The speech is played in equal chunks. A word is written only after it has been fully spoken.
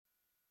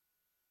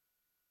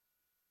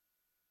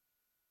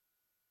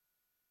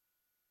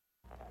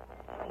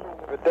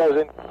it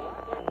doesn't.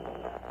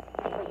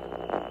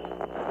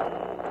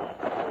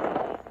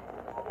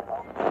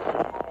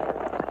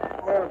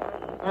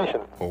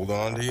 Hold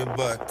on to your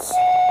butts.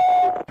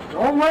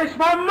 Don't waste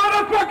my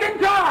motherfucking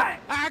time!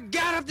 I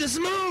got up this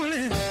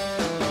morning,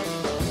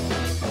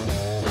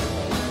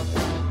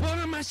 put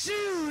on my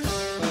shoes,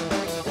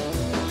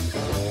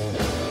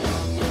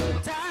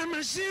 tied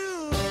my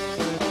shoes,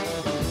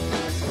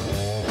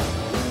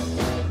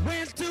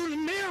 went to the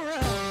mirror,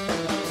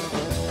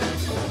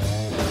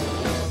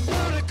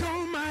 thought I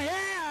combed my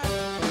hair,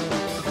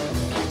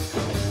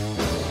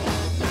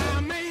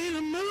 I made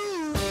a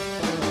move,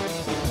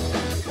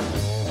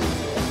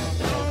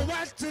 know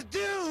what to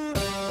do.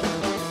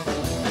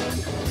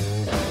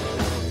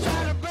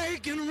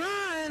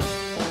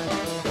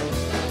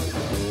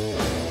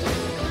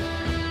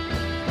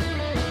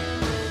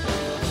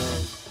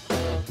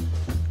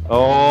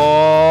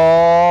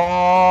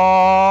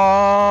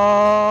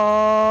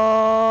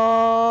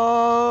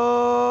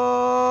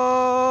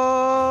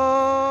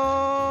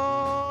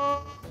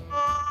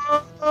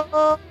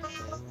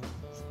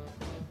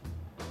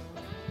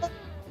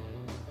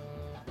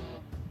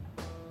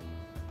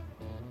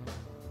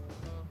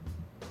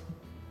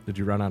 Did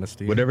you run out of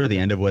steam? Whatever the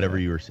end of whatever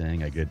you were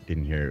saying, I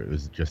didn't hear. It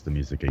was just the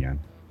music again.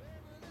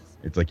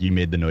 It's like you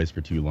made the noise for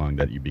too long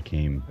that you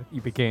became...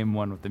 You became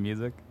one with the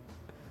music?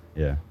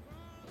 Yeah.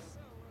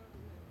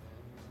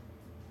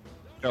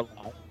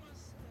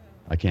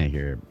 I can't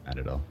hear it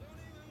at all.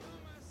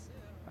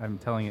 I'm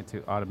telling it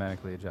to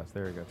automatically adjust.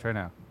 There we go. Try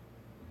now.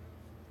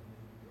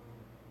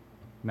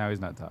 Now he's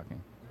not talking.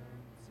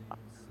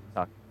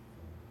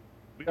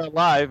 We are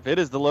live. It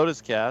is the Lotus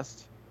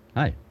Cast.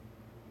 Hi.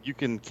 You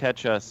can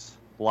catch us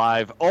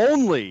live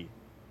only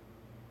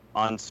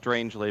on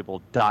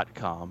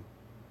strangelabel.com.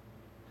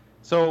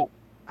 So,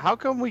 how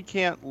come we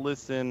can't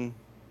listen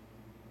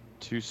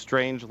to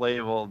Strange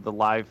Label, the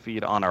live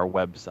feed on our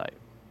website?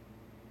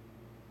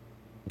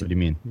 What do you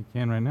mean? You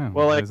can right now.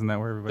 Well, like, isn't that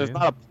where everybody there's is?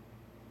 not a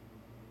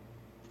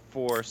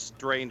for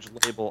Strange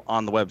Label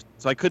on the website.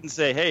 So I couldn't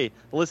say, hey,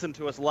 listen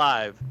to us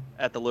live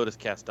at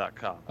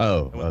thelotuscast.com.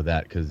 Oh,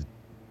 that, because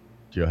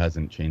Joe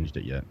hasn't changed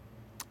it yet.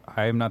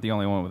 I am not the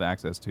only one with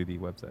access to the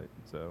website,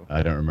 so...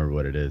 I don't remember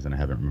what it is, and I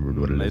haven't remembered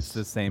what it is. It's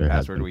the same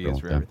password we use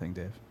for everything,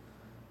 Dave.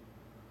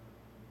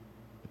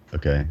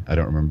 Okay, I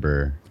don't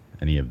remember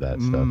any of that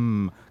stuff.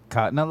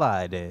 Caught in a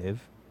lie,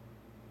 Dave.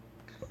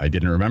 I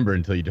didn't remember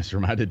until you just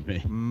reminded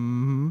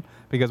me.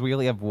 Because we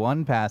only have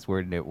one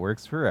password, and it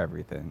works for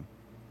everything.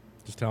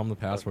 Just tell him the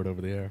password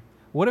over the air.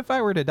 What if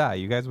I were to die?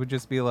 You guys would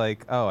just be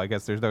like, oh, I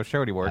guess there's no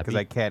show anymore because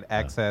I can't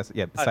access...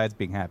 Yeah, besides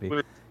being happy.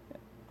 Be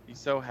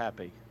so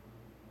happy.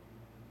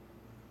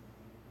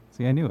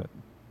 See, I knew it.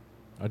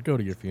 I'd go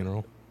to your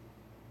funeral.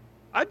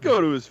 I'd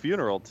go to his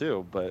funeral,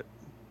 too, but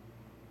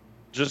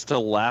just to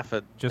laugh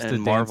at just and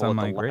to dance marvel on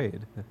at my the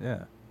grade.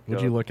 Yeah.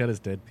 Would you look at his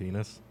dead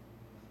penis?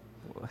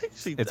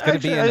 Actually, It's going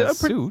to be in a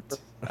suit,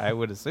 I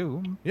would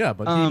assume. Yeah,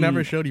 but he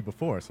never showed you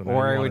before. So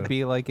or it would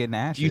be like in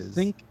ashes. You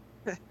think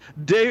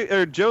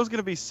Joe's going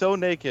to be so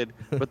naked,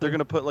 but they're going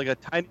to put like a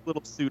tiny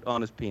little suit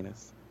on his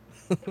penis?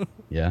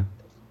 Yeah.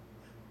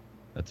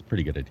 That's a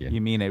pretty good idea. You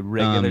mean a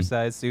regular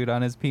size suit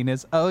on his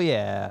penis? Oh,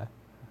 yeah.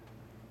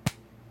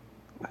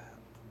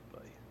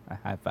 I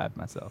high-fived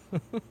myself.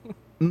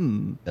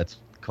 That's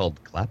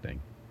called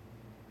clapping.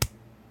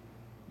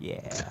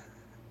 Yeah.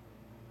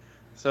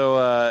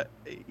 So,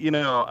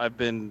 I've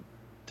been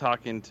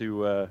talking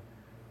to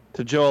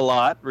Joe a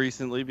lot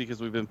recently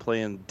because we've been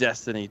playing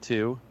Destiny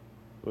 2,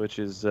 which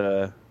is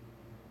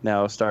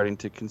now starting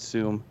to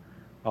consume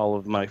all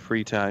of my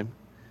free time.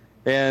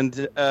 And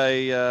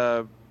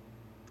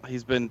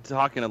he's been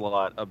talking a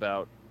lot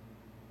about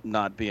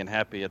not being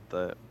happy at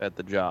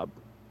the job.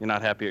 You're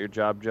not happy at your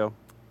job, Joe?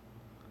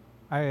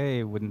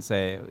 I wouldn't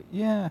say,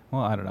 yeah.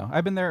 Well, I don't know.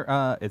 I've been there,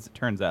 as it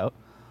turns out,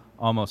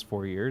 almost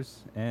 4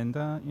 years. And,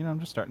 I'm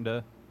just starting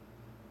to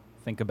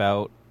think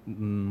about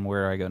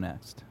where I go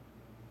next.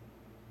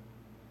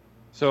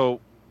 So,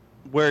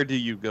 where do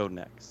you go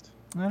next?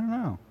 I don't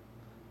know.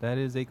 That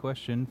is a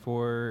question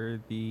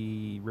for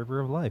the River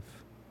of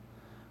Life.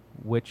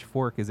 Which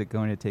fork is it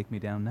going to take me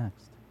down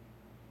next?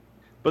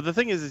 But the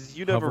thing is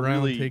you never Hover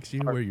around really takes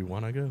you where you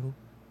want to go.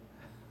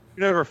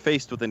 You're never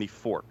faced with any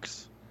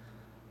forks.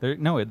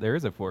 There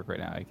is a fork right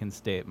now. I can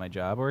stay at my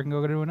job, or I can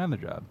go to another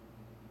job.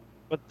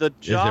 But the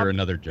job... Is there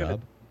another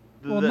job?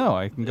 Well, no,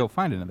 I can go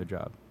find another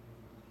job.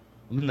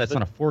 Well, then that's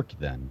not a fork,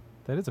 then.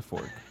 That is a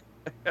fork.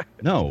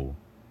 No.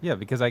 Yeah,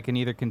 because I can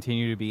either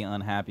continue to be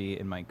unhappy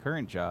in my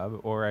current job,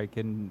 or I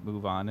can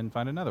move on and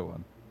find another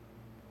one.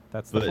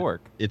 That's the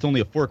fork. It's only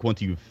a fork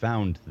once you've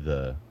found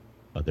the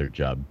other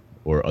job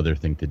or other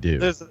thing to do.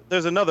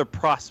 There's another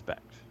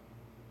prospect.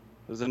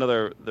 There's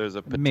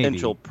a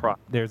potential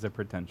There's a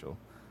potential.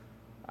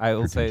 I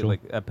will say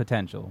like a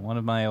potential. One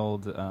of my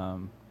old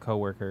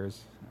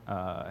coworkers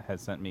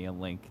has sent me a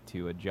link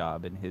to a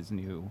job in his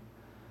new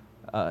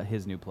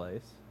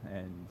place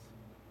and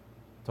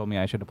told me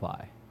I should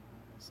apply.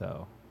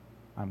 So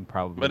I'm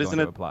probably going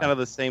to apply. But isn't it kind of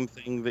the same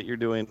thing that you're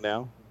doing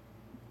now?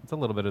 It's a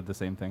little bit of the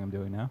same thing I'm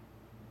doing now.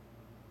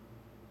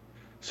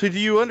 So do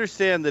you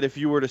understand that if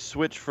you were to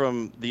switch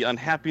from the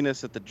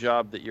unhappiness at the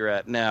job that you're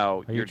at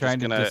now, Are you trying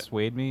to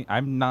dissuade me?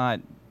 I'm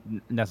not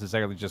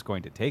necessarily just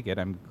going to take it.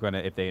 I'm going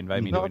to, if they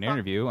invite me to an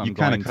interview, I'm You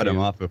going to... kind of cut him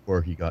off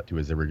before he got to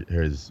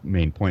his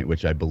main point,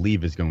 which I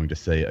believe is going to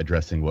say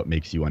addressing what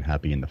makes you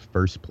unhappy in the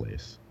first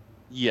place.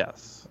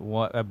 Yes.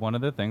 One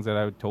of the things that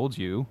I told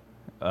you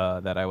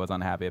that I was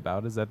unhappy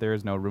about is that there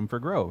is no room for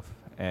growth.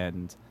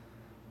 And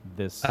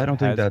this... I don't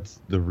think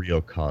that's the real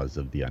cause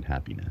of the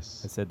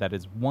unhappiness. I said that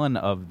is one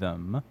of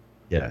them.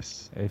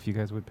 Yes. If you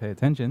guys would pay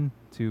attention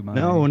to my...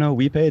 No,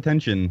 we pay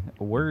attention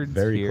words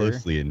very here,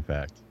 closely, in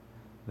fact.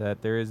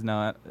 That there's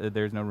no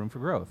room for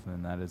growth,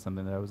 and that is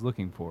something that I was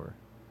looking for.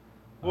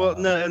 Well,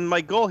 no, and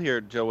my goal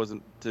here, Joe,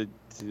 wasn't to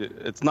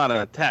it's not an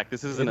attack.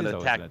 This isn't an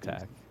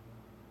attack.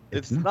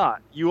 It's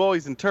not. You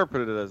always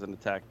interpret it as an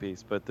attack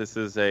piece, but this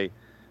is a,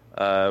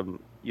 I'm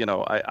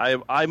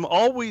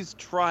always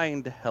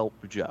trying to help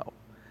Joe.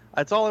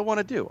 That's all I want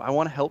to do. I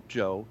want to help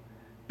Joe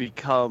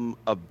become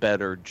a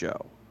better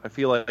Joe. I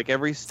feel like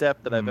every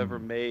step that I've ever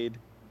made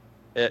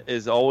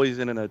is always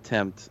in an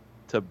attempt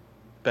to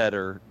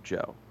better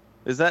Joe.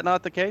 Is that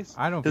not the case?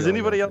 I don't. Does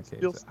anybody else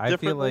feel differently? I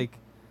feel like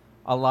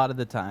a lot of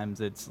the times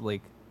it's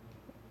like,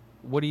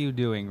 what are you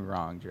doing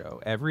wrong,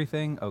 Joe?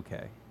 Everything?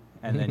 Okay.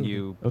 And then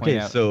you point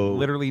out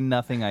literally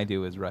nothing I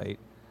do is right.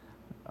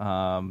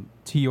 To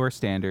your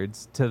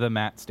standards, to the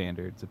Matt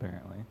standards,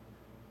 apparently.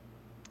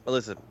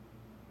 Listen,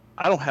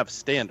 I don't have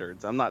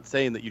standards. I'm not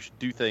saying that you should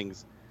do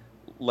things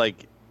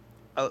like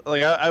but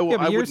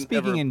you're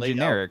speaking in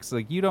generics.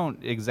 Like, you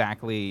don't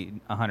exactly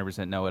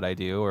 100% know what I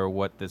do or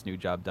what this new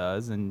job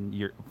does, and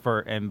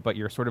but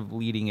you're sort of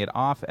leading it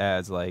off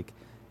as like,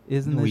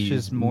 isn't this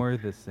just more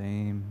the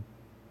same?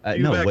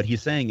 No, what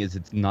he's saying is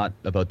it's not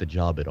about the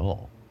job at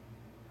all.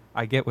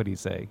 I get what he's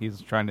saying. He's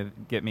trying to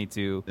get me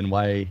to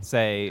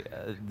say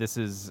this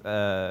is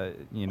I'm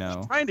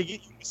trying to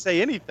get you to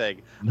say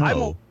anything. No.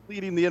 I'm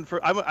leading the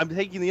I'm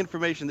taking the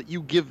information that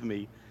you give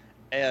me,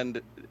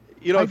 and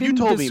I if you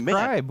told me,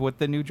 describe what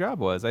the new job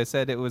was. I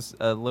said it was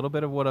a little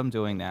bit of what I'm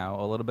doing now,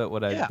 a little bit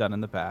what I've done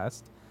in the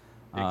past,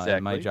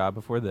 in my job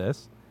before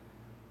this.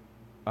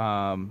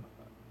 But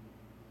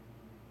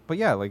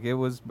yeah, like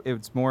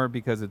it's more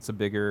because it's a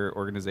bigger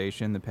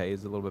organization. The pay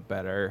is a little bit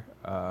better.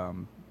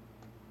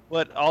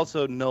 But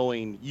also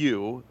knowing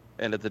you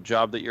and at the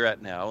job that you're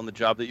at now and the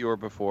job that you were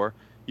before,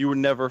 you were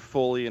never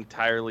fully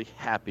entirely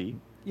happy.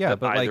 Yeah,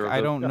 but like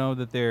I don't know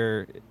that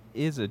there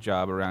is a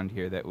job around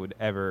here that would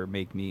ever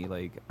make me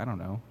like, I don't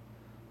know,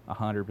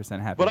 100%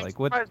 happy. But like I'm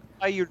surprised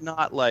why you're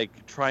not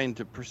like trying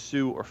to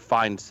pursue or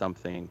find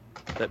something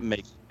that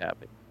makes you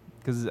happy.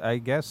 Because I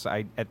guess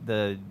at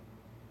the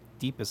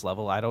deepest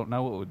level, I don't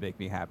know what would make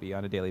me happy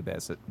on a daily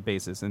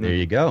basis. And there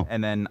you go.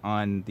 And then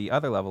on the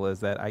other level is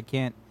that I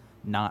can't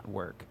not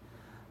work.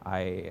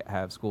 I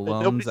have school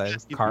loans, I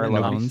have car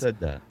loans. Nobody said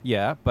that.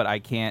 Yeah, but I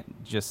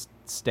can't just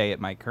stay at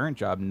my current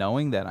job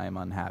knowing that I'm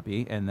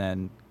unhappy and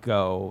then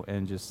go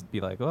and just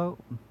be like, well,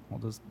 I'll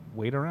just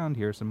wait around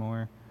here some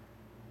more.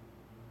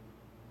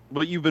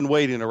 But you've been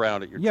waiting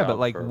around at your job. Yeah, but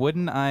like,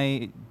 wouldn't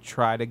I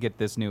try to get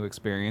this new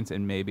experience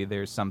and maybe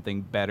there's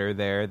something better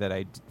there that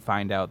I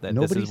find out that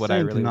this is what I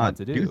really want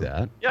to do?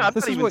 That. Yeah, I'm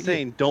not even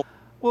saying don't.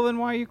 Well, then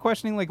why are you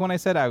questioning? Like, when I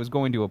said I was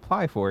going to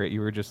apply for it,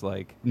 you were just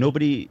like,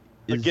 nobody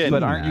is again,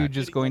 but aren't you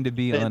just going to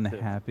be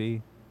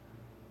unhappy?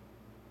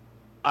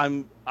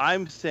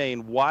 I'm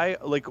saying why?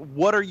 Like,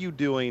 what are you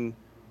doing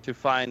to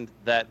find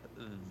that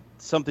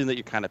something that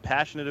you're kind of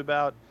passionate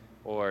about,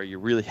 or you're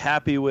really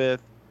happy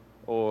with,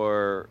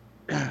 or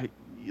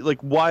like,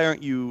 why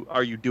aren't you?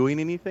 Are you doing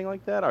anything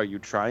like that? Are you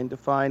trying to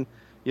find?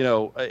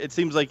 It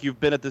seems like you've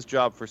been at this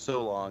job for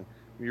so long.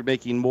 You're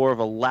making more of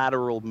a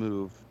lateral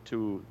move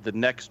to the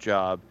next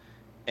job,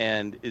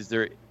 and is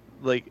there,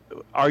 like,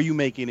 are you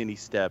making any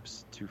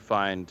steps to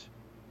find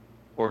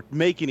or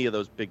make any of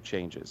those big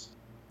changes?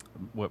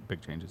 What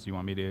big changes? You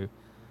want me to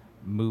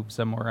move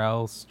somewhere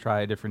else,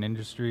 try a different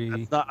industry?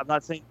 I'm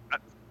not saying.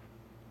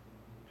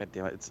 God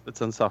damn it!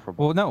 It's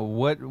insufferable. Well, no.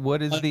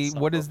 What is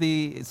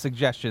the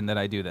suggestion that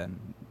I do then?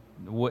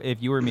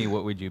 If you were me,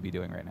 what would you be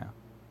doing right now?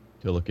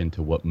 To look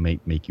into what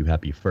might make you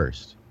happy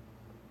first.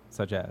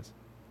 Such as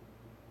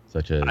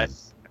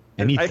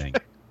anything.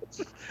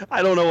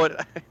 I don't know what.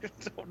 I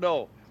don't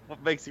know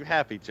what makes you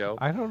happy, Joe.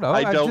 I don't know.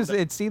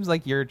 It seems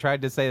like you're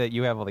trying to say that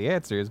you have all the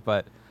answers,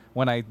 but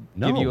when I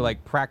give you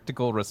like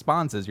practical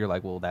responses, you're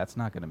like, well, that's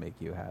not going to make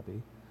you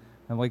happy.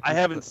 I'm like, I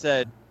haven't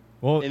said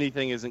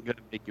anything isn't going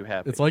to make you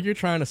happy. It's like you're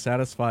trying to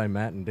satisfy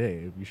Matt and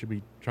Dave. You should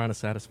be trying to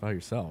satisfy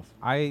yourself.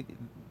 They're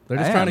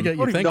just trying to get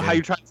you thinking. Know how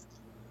you try.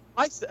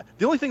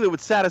 The only thing that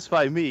would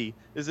satisfy me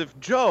is if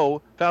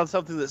Joe found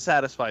something that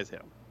satisfies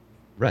him.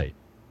 Right.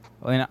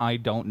 And I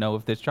don't know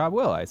if this job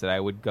will. I said I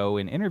would go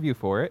and interview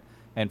for it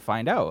and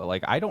find out.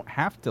 Like, I don't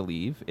have to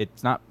leave.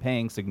 It's not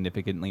paying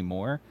significantly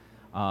more.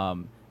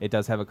 It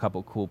does have a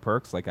couple cool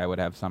perks, like I would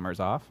have summers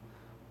off.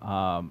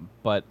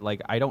 But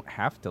like, I don't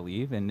have to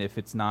leave. And if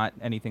it's not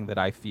anything that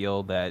I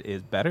feel that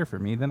is better for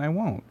me, then I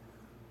won't.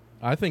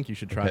 I think you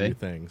should try new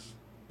things.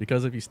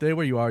 Because if you stay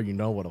where you are, you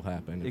know what'll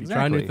happen. If you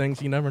try new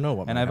things, you never know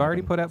what. And might I've already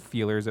happen. put out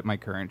feelers at my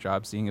current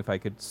job, seeing if I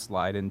could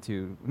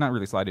not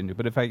really slide into,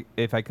 but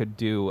if I could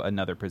do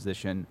another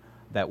position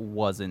that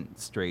wasn't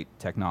straight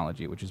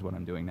technology, which is what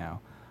I'm doing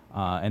now.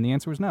 And the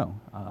answer was no,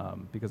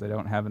 because I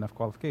don't have enough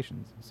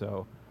qualifications.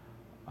 So.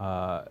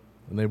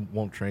 And they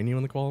won't train you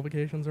in the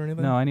qualifications or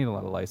anything? No, I need a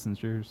lot of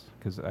licensures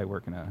because I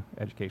work in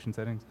education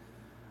settings.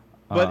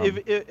 But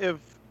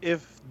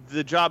if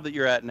the job that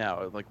you're at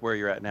now, like where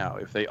you're at now,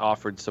 if they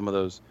offered some of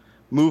those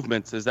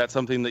movements, is that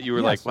something that you were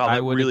like, wow,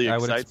 that really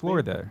excites me? I would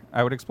explore there.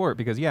 I would explore it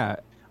because,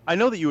 I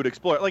know that you would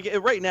explore it. Like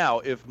right now,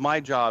 if my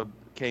job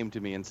came to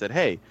me and said,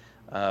 hey,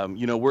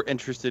 we're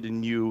interested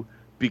in you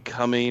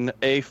becoming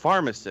a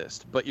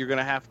pharmacist, but you're going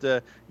to have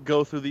to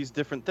go through these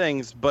different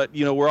things. But,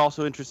 we're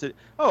also interested.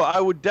 Oh, I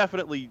would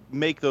definitely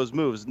make those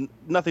moves.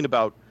 Nothing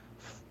about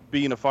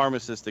being a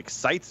pharmacist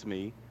excites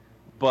me,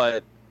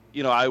 but,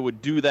 I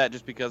would do that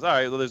just because, all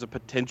right, well, there's a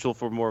potential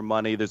for more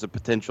money. There's a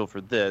potential for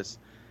this,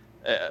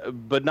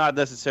 but not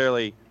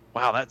necessarily,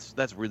 wow,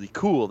 that's really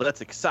cool.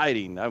 That's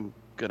exciting. I'm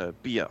going to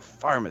be a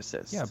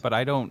pharmacist. Yeah, but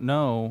I don't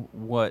know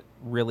what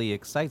really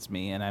excites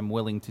me, and I'm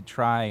willing to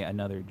try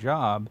another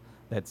job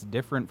that's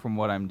different from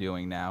what I'm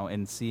doing now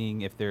and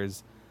seeing if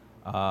there's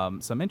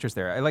some interest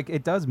there.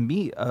 It does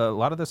meet a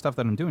lot of the stuff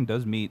that I'm doing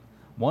does meet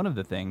one of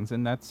the things,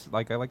 and that's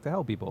I like to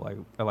help people.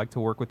 I like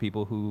to work with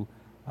people who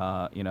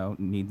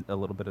need a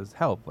little bit of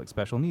help, like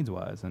special needs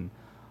wise, and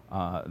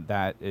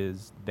that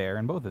is there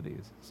in both of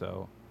these.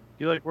 So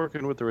you like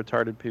working with the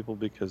retarded people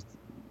because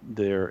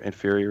they're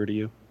inferior to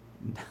you?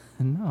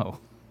 No.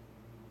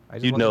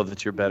 You know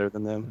that you're better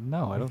than them?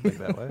 No, I don't think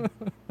that way.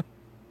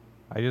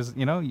 I just,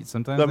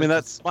 sometimes... I mean,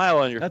 that smile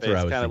on your That's face what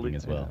I was kind of thinking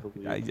as well.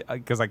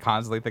 Because I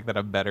constantly think that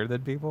I'm better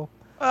than people.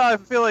 I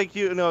feel like,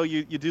 you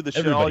do the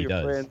shit all Everybody your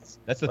does. friends.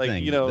 That's the like,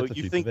 thing. You That's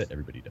the think of it.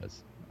 Everybody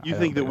does. You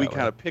think that we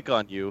kind of pick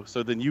on you,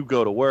 so then you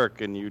go to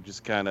work and you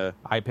just kind of...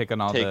 I pick on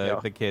all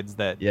the kids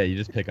that you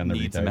just pick on the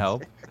need some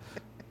help.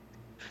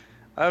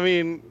 I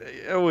mean,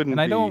 I wouldn't. And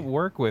I don't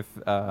work with,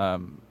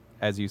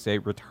 as you say,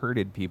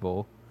 retarded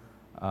people.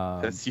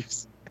 As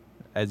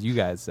you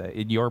guys say,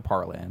 in your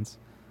parlance.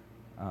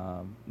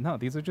 No,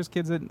 these are just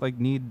kids that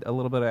need a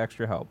little bit of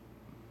extra help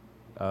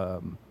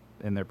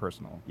in their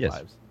personal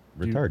lives.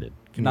 Retarded.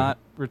 Not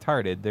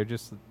retarded. They're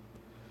just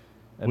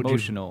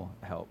emotional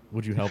help.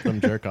 Would you help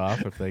them jerk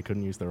off if they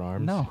couldn't use their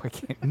arms? No, I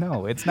can't.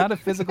 No, it's not a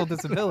physical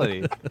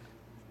disability.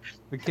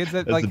 The kids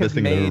that That's the best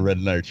thing I've ever read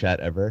in our chat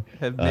ever.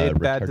 Have made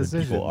bad retarded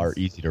decisions. People are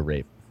easy to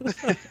rape.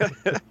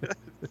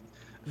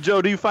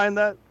 Joe, do you find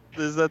that?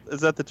 Is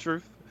that the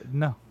truth?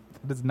 No,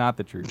 that is not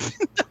the truth.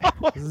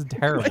 This is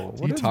terrible.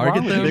 Do you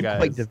target them? You guys?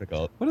 Quite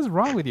difficult. What is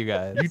wrong with you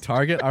guys? You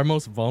target our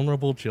most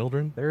vulnerable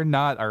children? They're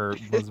not our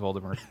most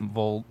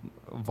vulnerable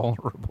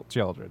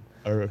children.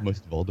 Our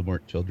most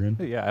Voldemort children?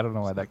 Yeah, I don't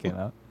know why that came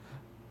out.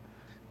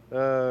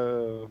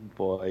 Oh,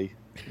 boy.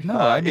 No,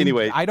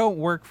 anyway. I don't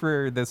work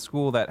for the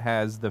school that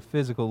has the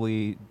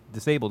physically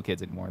disabled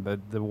kids anymore.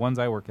 The ones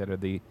I work at are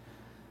the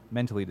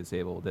mentally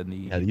disabled.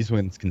 And these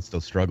ones can still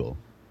struggle.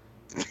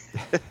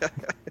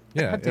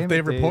 Yeah, if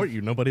they report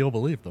you, nobody will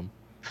believe them.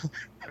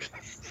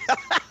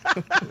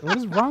 What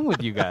is wrong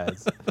with you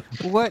guys?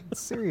 What?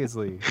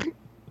 Seriously.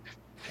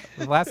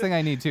 The last thing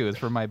I need, too, is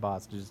for my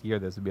boss to just hear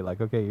this and be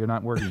like, okay, you're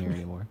not working here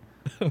anymore.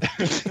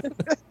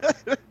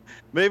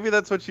 Maybe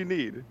that's what you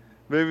need.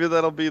 Maybe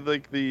that'll be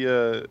like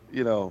the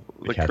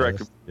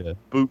correct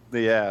boot in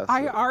the ass.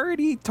 I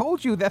already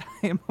told you that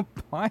I am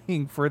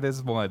applying for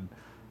this one.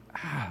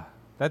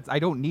 I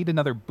don't need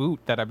another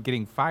boot that I'm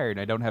getting fired.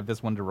 I don't have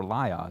this one to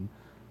rely on.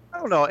 I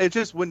don't know. It's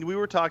just when we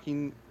were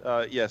talking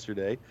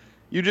yesterday,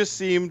 you just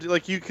seemed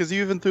like because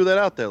you even threw that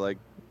out there. Like,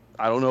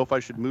 I don't know if I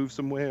should move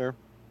somewhere,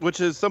 which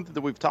is something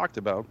that we've talked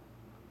about.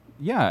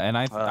 Yeah, and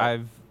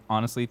I've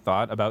honestly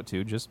thought about,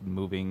 too, just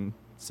moving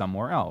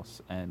somewhere else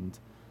and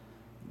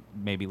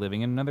maybe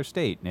living in another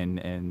state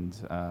and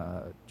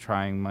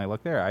trying my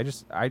luck there.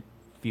 I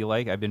feel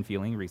like I've been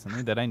feeling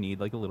recently that I need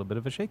a little bit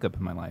of a shakeup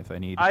in my life.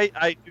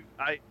 I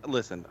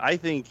listen. I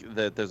think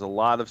that there's a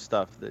lot of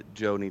stuff that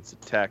Joe needs to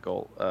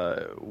tackle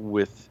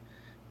with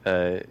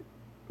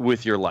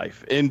your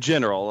life in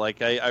general.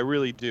 Like I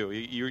really do.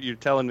 You're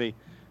telling me,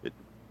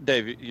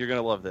 Dave, you're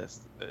gonna love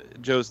this.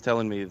 Joe's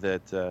telling me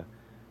that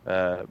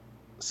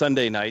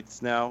Sunday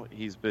nights now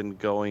he's been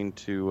going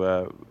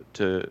to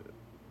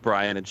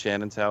Brian and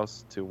Shannon's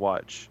house to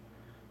watch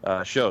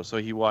shows. So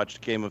he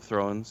watched Game of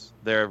Thrones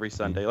there every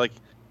Sunday, like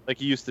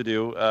he used to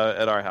do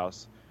at our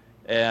house.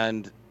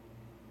 And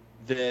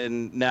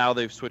then now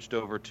they've switched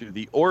over to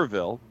the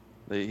Orville.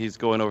 He's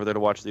going over there to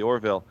watch the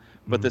Orville.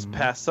 But this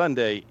past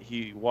Sunday,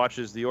 he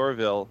watches the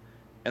Orville,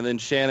 and then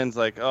Shannon's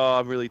like, "Oh,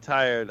 I'm really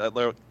tired. At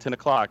 10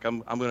 o'clock,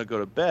 I'm going to go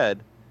to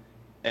bed."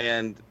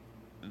 And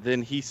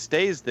then he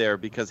stays there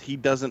because he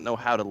doesn't know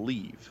how to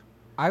leave.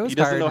 I was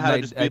tired,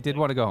 and I did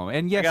want to go home.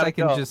 And yes, I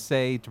can just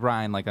say to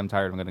Brian, I'm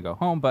tired, I'm going to go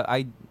home. But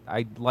I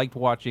liked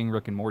watching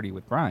Rick and Morty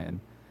with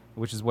Brian,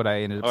 which is what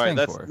I ended up staying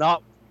for. All right, that's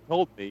not what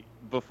you told me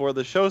before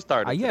the show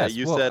started. Yes,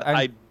 you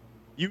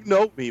You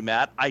know me,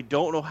 Matt. I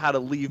don't know how to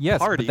leave Yes,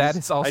 parties. but that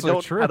is also I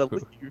don't true. Know how to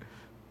leave.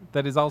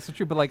 That is also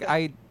true. But like,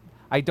 I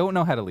don't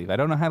know how to leave. I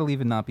don't know how to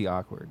leave and not be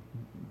awkward.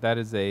 That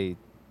is a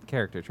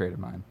character trait of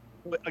mine.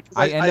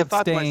 I end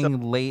up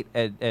staying late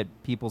at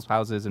people's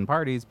houses and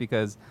parties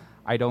because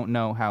I don't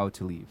know how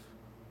to leave.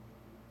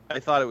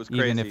 I thought it was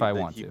crazy. Even if I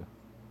want to.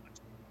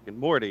 And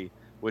Morty,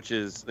 which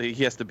is he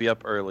has to be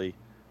up early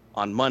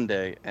on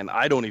Monday, and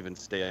I don't even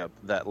stay up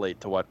that late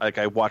to watch. Like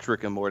I watch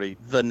Rick and Morty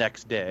the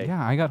next day.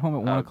 Yeah, I got home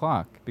at 1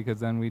 o'clock because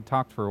then we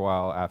talked for a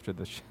while after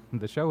the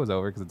show was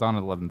over because it's on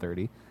at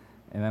 11:30,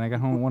 and then I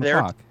got home at 1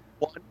 o'clock.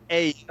 1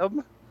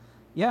 a.m.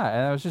 Yeah,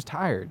 and I was just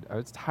tired. I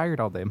was tired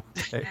all day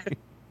Monday.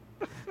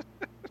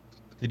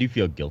 Did you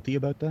feel guilty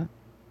about that?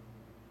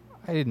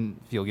 I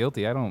didn't feel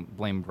guilty. I don't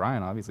blame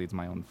Brian. Obviously, it's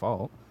my own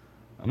fault.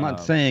 I'm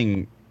not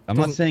saying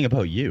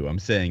about you. I'm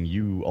saying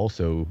you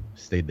also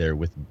stayed there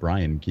with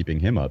Brian, keeping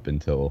him up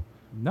until.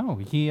 No,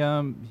 he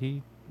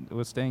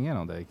was staying in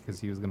all day because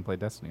he was going to play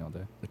Destiny all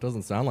day. It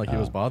doesn't sound like he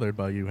was bothered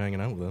by you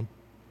hanging out with him.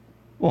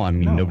 Well, I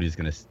mean, nobody's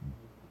gonna.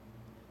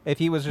 If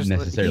he was just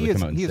necessarily he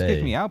come out and has say.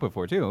 kicked me out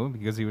before too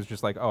because he was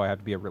just like, oh, I have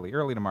to be up really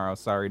early tomorrow.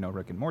 Sorry, no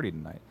Rick and Morty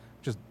tonight.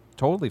 Which is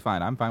totally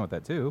fine. I'm fine with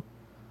that too.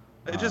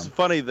 It's just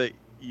funny that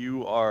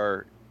you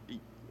are,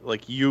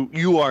 like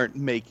you aren't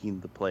making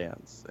the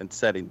plans and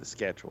setting the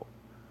schedule.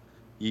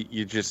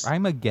 You just.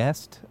 I'm a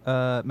guest,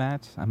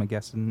 Matt. I'm a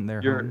guest in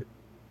their home.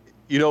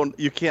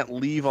 You can't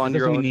leave on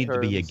your own You need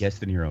terms. to be a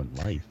guest in your own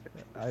life.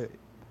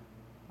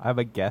 I'm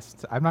a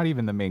guest. I'm not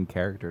even the main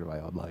character to my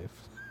own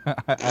life.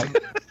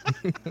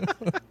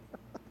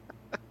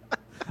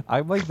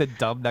 I'm like the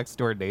dumb next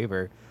door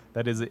neighbor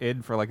that is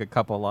in for like a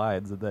couple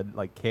lines and then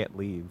like can't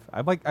leave.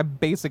 I'm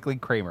basically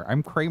Kramer.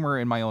 I'm Kramer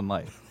in my own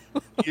life.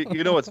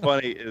 You know what's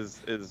funny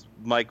is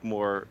Mike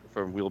Moore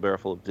from Wheelbarrow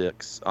Full of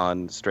Dicks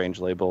on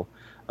Strange Label,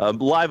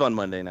 live on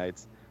Monday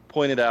nights,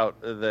 pointed out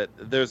that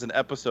there's an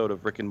episode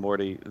of Rick and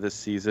Morty this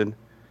season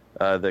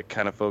that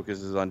kind of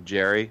focuses on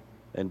Jerry,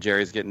 and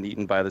Jerry's getting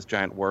eaten by this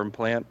giant worm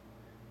plant,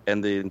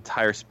 and the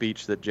entire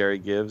speech that Jerry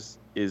gives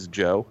is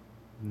Joe.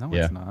 No,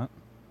 it's not.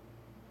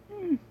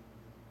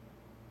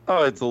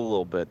 Oh, it's a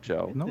little bit,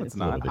 Joe. No, it's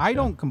not. I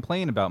don't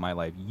complain about my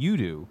life. You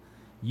do.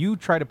 You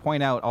try to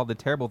point out all the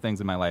terrible things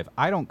in my life.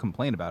 I don't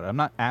complain about it. I'm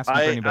not asking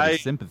for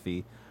anybody's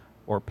sympathy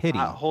or pity.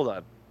 Hold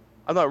on.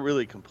 I'm not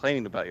really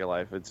complaining about your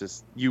life. It's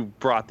just you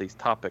brought these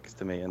topics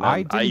to me, and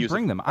I didn't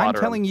bring them. I'm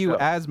telling you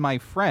as my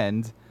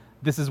friend,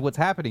 this is what's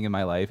happening in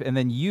my life, and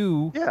then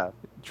you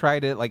try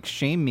to like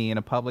shame me in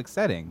a public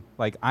setting.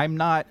 Like I'm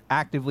not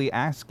actively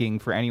asking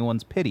for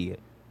anyone's pity.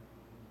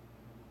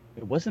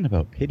 It wasn't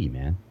about pity,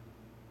 man.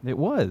 It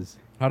was.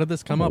 How did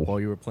this come up while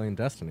you were playing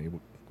Destiny?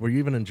 Were you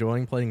even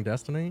enjoying playing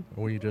Destiny,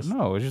 or were you just?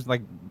 No, it was just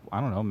like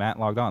I don't know. Matt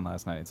logged on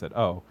last night and said,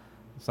 "Oh,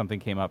 something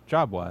came up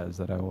job-wise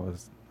that I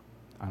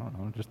don't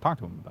know, just talk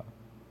to him about."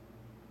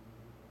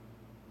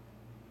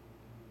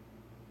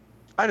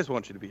 I just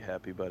want you to be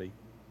happy, buddy.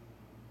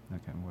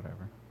 Okay,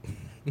 whatever.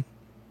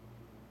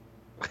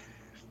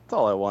 That's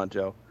all I want,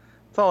 Joe.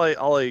 That's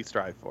all I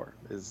strive for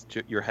is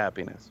your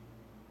happiness.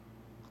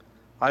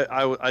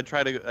 I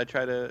try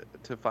to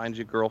find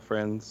you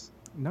girlfriends.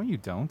 No, you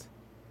don't.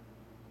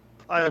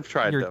 I've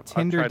tried your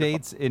Tinder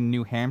dates in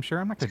New Hampshire.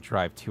 I'm not going to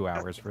drive 2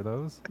 hours for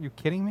those. Are you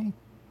kidding me?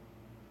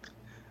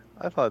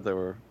 I thought there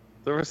were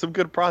some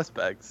good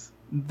prospects.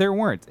 There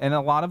weren't, and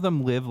a lot of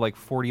them live like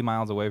 40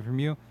 miles away from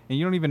you, and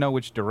you don't even know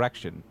which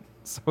direction.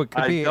 So it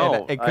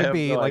could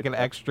be like an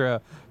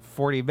extra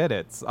 40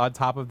 minutes on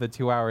top of the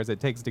 2 hours it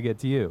takes to get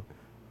to you.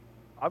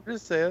 I'm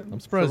just saying. I'm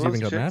surprised you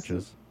even got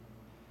matches.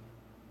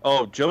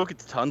 Oh, Joe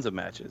gets tons of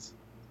matches.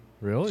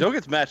 Really? Joe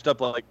gets matched up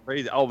like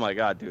crazy. Oh my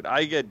god, dude!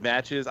 I get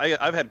matches.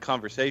 I've had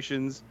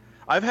conversations.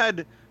 I've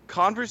had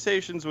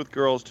conversations with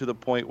girls to the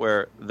point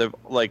where the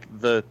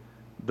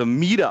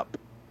meetup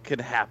can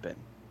happen,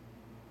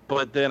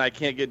 but then I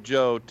can't get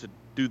Joe to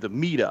do the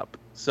meetup.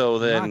 So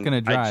then I'm not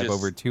going to drive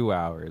over 2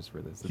 hours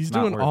for this. He's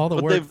doing all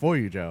the work for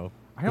you, Joe.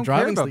 I don't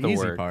care about the easy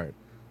work. part.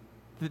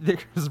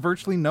 There's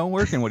virtually no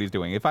work in what he's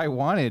doing. If I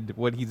wanted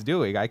what he's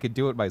doing, I could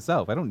do it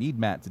myself. I don't need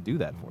Matt to do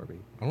that for me.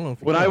 I don't know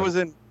if when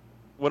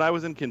I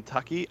was in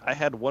Kentucky, I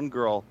had one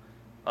girl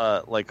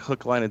like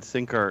hook, line, and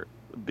sinker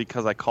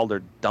because I called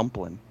her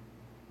Dumpling.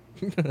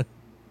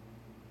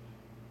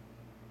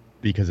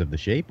 Because of the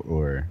shape,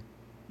 or?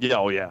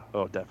 Yeah,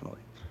 oh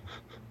definitely.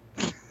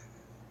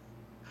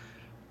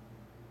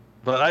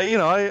 But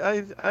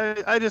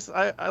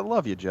I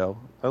love you, Joe.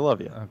 I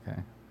love you. Okay,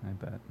 I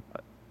bet.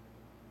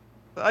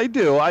 I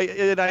do.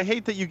 I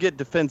hate that you get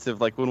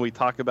defensive, like when we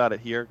talk about it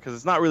here, because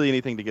it's not really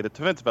anything to get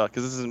defensive about,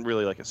 because this isn't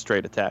really like a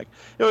straight attack.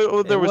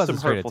 There was some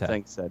hurtful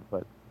things said,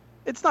 but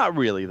it's not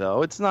really,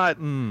 though. It's not.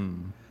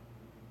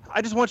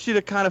 I just want you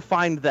to kind of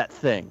find that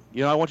thing.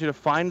 I want you to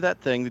find that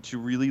thing that you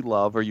really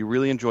love or you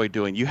really enjoy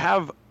doing. You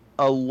have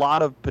a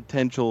lot of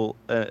potential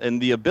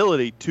and the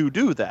ability to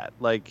do that.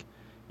 Like,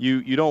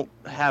 you don't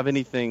have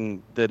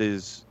anything that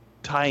is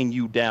tying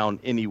you down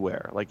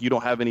anywhere. Like, you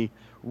don't have any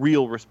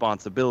real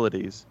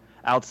responsibilities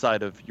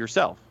outside of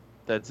yourself.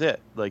 That's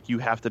it. Like, you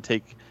have to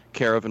take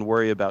care of and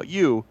worry about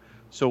you,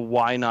 So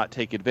why not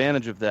take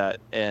advantage of that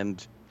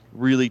and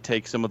really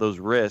take some of those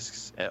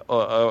risks,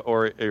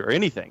 or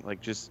anything?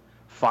 Like, just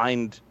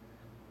find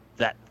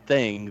that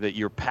thing that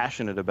you're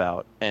passionate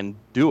about and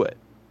do it.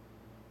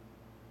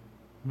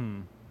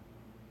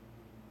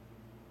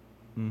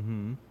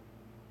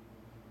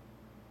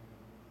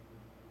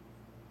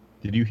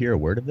 Did you hear a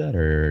word of that,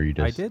 or are you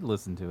just? I did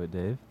listen to it,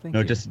 Dave. Thank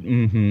you. No, just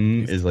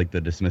is like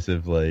the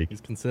dismissive, like. He's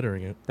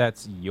considering it.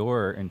 That's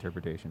your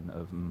interpretation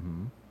of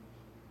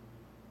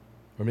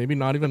Or maybe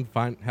not even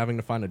having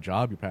to find a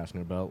job you're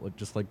passionate about,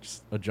 just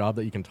a job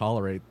that you can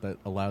tolerate that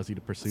allows you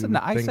to pursue Listen,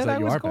 things I said that I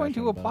you was are going to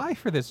passionate apply about.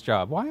 for this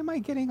job. Why am I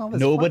getting all this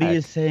Nobody flack?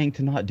 is saying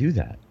to not do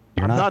that.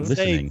 You're I'm not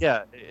listening. saying,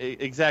 yeah,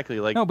 exactly.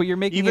 Like, No, but you're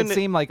making even it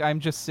seem like I'm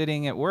just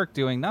sitting at work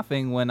doing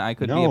nothing when I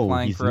could be No,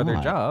 applying he's for other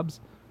not. jobs.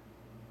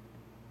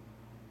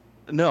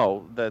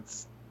 No,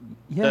 that's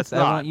Yes, I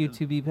not. want you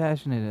to be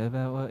passionate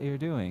about what you're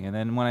doing. And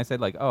then when I said,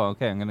 like, oh,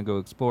 okay, I'm going to go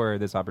explore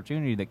this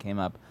opportunity that came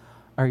up,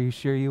 are you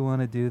sure you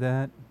want to do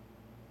that?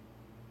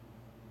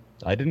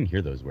 I didn't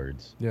hear those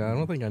words. Yeah, I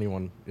don't think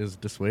anyone is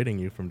dissuading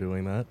you from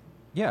doing that.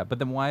 Yeah, but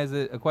then why is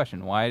it a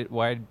question?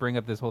 Why bring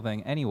up this whole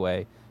thing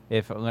anyway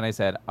if when I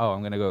said, oh,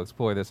 I'm going to go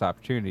explore this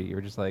opportunity, you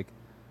were just like,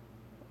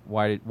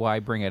 why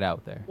bring it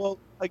out there? Well,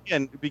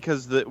 again,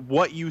 because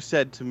what you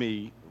said to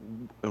me,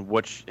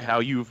 how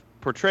you've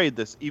portrayed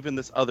this, even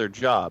this other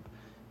job,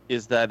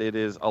 is that it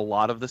is a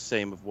lot of the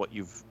same of what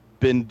you've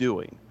been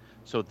doing.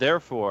 So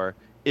therefore,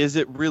 is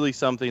it really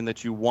something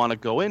that you want to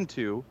go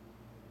into,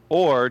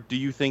 or do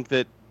you think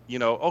that,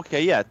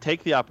 okay, yeah,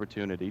 take the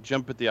opportunity,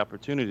 jump at the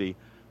opportunity,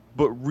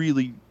 but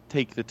really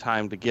take the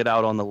time to get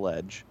out on the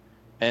ledge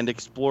and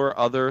explore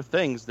other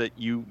things that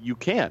you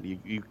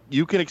can.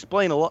 You can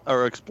explain a lot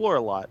or explore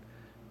a lot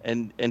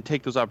and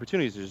take those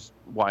opportunities. Just,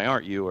 why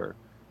aren't you? Or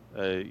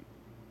does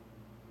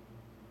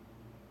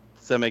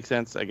that make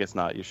sense? I guess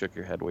not. You shook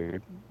your head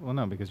weird. Well,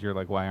 no, because you're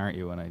like, why aren't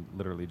you? And I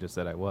literally just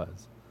said I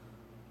was.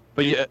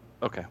 But yeah,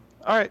 okay.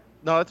 All right.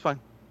 No, that's fine.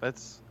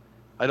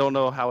 I don't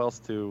know how else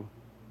to.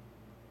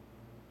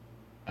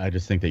 I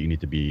just think that you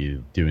need to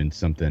be doing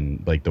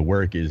something, like the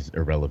work is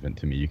irrelevant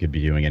to me. You could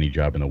be doing any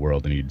job in the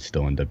world and you'd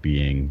still end up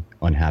being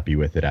unhappy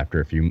with it after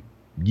a few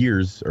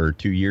years or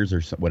 2 years or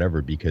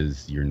whatever,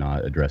 because you're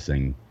not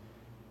addressing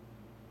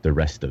the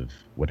rest of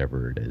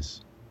whatever it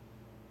is.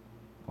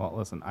 Well,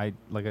 listen,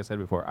 like I said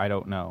before, I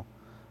don't know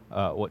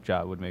what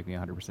job would make me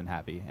 100%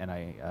 happy, and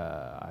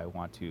I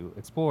want to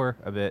explore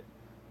a bit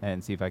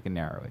and see if I can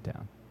narrow it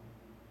down.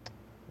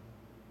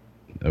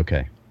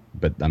 Okay.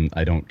 But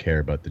I don't care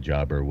about the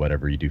job or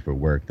whatever you do for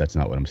work. That's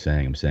not what I'm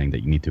saying. I'm saying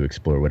that you need to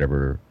explore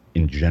whatever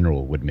in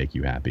general would make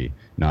you happy,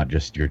 not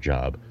just your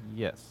job.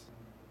 Yes.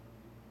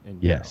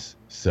 Yes.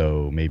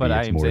 So maybe But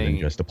it's I'm more than saying-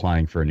 just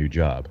applying for a new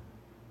job.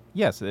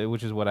 Yes,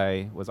 which is what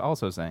I was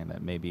also saying,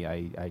 that maybe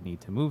I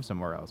need to move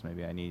somewhere else.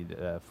 Maybe I need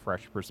a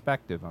fresh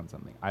perspective on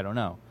something. I don't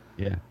know.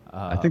 Yeah.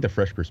 I think the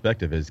fresh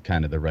perspective is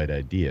kind of the right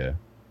idea.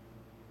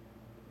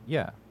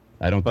 Yeah.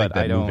 I don't think But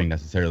that I don't- moving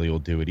necessarily will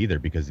do it either,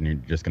 because then you're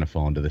just going to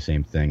fall into the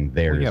same thing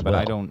there Well, yeah, as but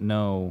well. I don't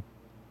know.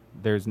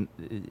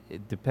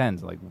 It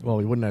depends. Like, Well,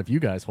 we wouldn't have you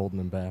guys holding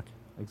him back.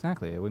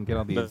 exactly. I wouldn't get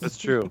all these. That's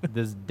true.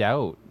 This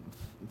doubt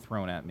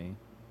thrown at me.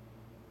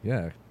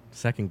 Yeah,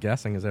 second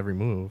guessing his every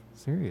move.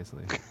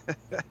 Seriously.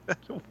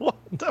 What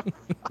the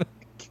fuck?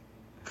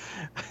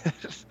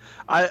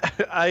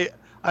 I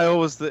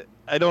always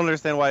I don't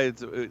understand why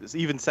it's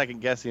even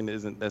second guessing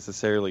isn't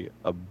necessarily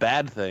a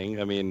bad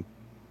thing. I mean,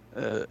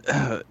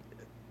 I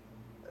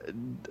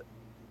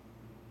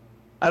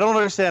don't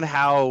understand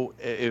how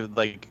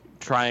like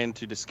trying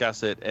to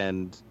discuss it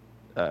and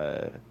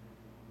I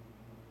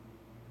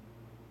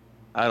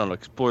don't know,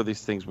 explore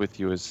these things with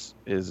you is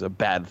a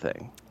bad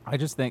thing. I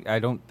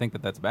don't think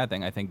that that's a bad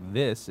thing. I think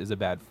this is a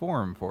bad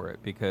forum for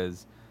it,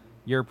 because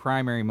your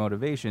primary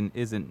motivation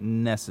isn't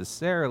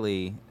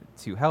necessarily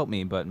to help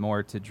me, but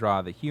more to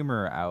draw the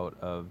humor out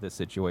of the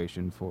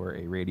situation for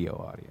a radio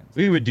audience.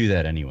 We would do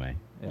that anyway.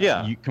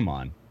 Yeah. Come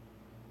on.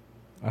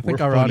 I think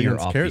We're our funnier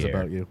audience off cares the air.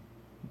 about you.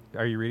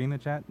 Are you reading the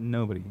chat?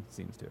 Nobody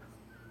seems to.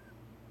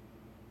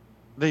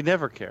 They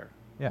never care.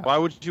 Yeah. Why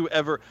would you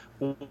ever?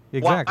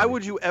 Exactly. Why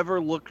would you ever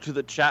look to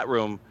the chat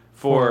room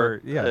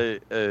for yeah.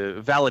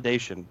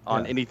 Validation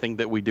on Yeah. anything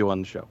that we do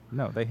on the show?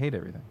 No, they hate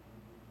everything.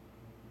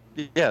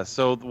 Yeah.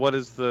 So what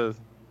is the?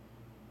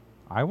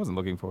 I wasn't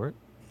looking for it.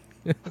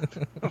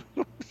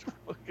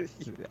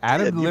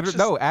 Adam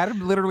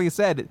Adam literally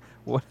said,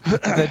 "What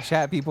the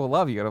chat people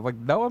love you," and I'm like,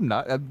 "No, I'm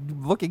not.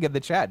 I'm looking at the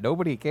chat.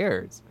 Nobody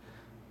cares."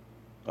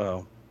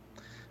 Oh.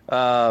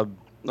 All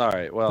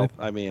right. Well,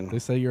 They- I mean, They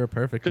say you're a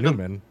perfect Good.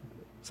 Newman.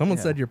 Someone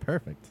Yeah. said you're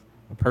perfect.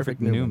 A Perfect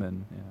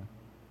Newman. Yeah.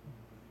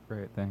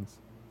 Great. Thanks.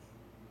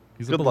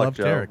 He's a good luck, beloved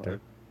Joe.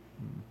 character.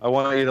 I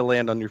want you to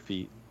land on your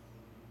feet,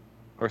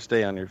 or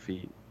stay on your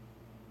feet.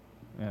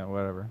 Yeah.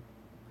 Whatever.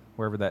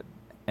 Wherever that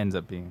ends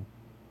up being.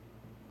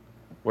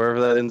 Wherever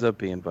that ends up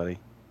being, buddy.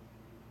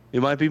 You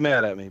might be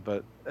mad at me,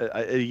 but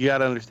you got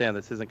to understand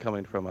this isn't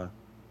coming from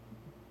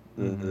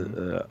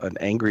an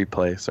angry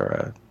place or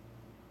a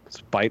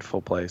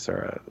spiteful place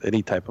or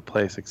any type of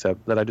place,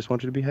 except that I just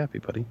want you to be happy,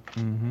 buddy.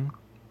 Mm-hmm.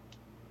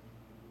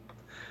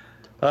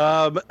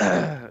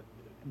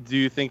 Do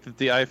you think that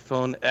the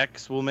iPhone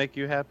X will make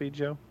you happy,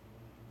 Joe?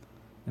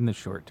 In the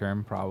short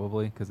term,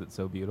 probably, because it's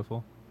so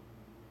beautiful.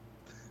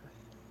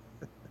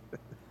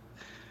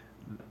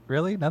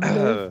 Really? Nothing,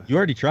 Dave? You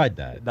already tried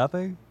that.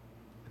 Nothing?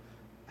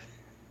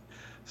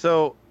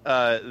 So,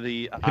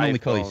 the I can only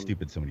call you iPhone-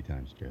 stupid so many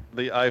times, Joe.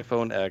 The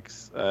iPhone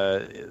X.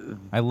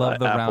 I love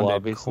the Apple, rounded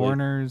obviously.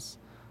 corners.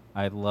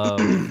 I love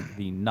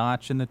the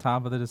notch in the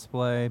top of the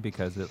display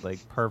because it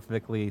like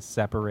perfectly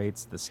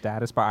separates the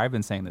status bar. I've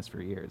been saying this for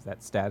years.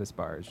 That status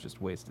bar is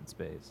just wasted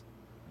space.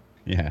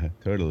 Yeah,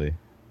 totally.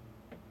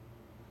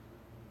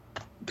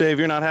 Dave,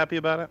 you're not happy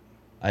about it?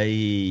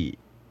 I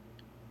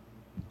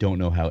don't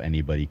know how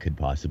anybody could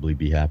possibly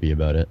be happy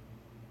about it.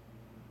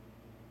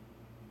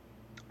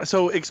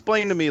 So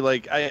explain to me,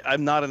 like,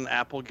 I'm not an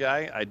Apple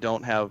guy. I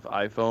don't have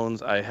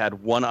iPhones. I had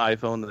one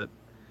iPhone that,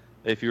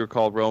 if you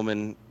recall,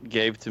 Roman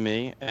gave to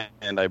me,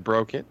 and I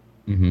broke it.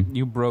 Mm-hmm.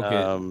 You broke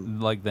it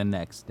like the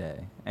next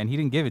day, and he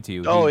didn't give it to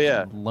you. Oh, He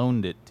yeah.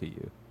 loaned it to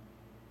you.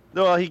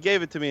 No, he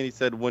gave it to me, and he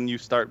said, when you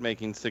start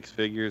making six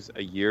figures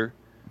a year,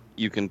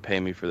 you can pay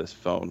me for this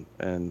phone.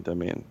 And, I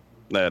mean,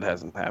 that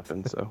hasn't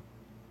happened, so.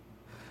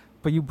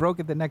 But you broke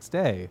it the next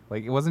day.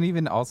 Like, it wasn't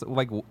even also,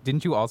 like,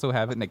 didn't you also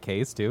have it in a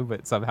case, too?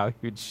 But somehow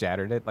you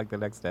shattered it, like, the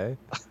next day?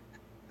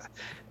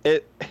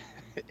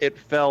 It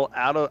fell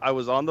out of, I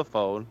was on the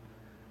phone,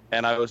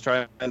 and I was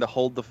trying to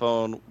hold the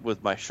phone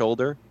with my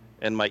shoulder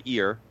and my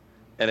ear,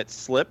 and it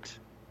slipped,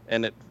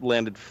 and it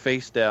landed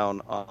face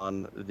down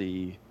on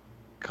the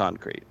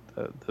concrete.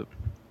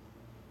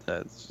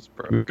 That's just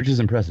broke. Which is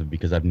impressive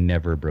because I've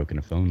never broken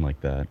a phone like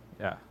that.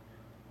 Yeah.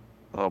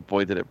 Oh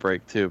boy, did it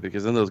break too!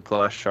 Because then those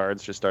glass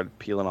shards just started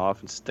peeling off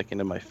and sticking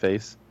in my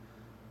face.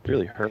 It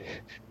really hurt.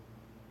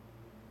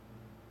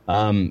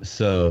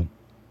 So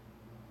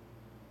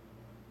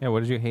Yeah,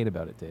 what did you hate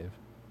about it, Dave?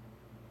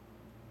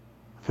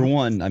 for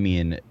one, I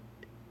mean,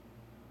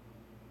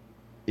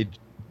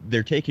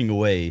 they're taking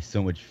away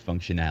so much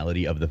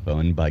functionality of the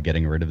phone by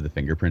getting rid of the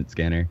fingerprint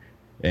scanner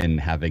and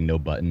having no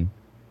button.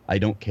 I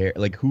don't care.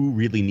 Like, who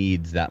really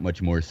needs that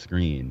much more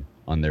screen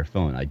on their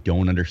phone? I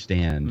don't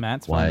understand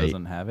Matt's why. phone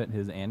doesn't have it.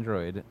 His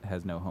Android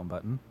has no home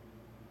button.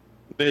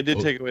 They did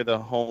Oh. take away the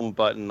home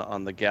button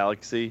on the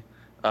Galaxy.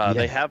 Yeah.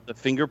 They have the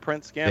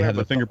fingerprint scanner. They have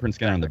the but fingerprint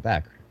scanner on the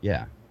back.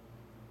 Yeah,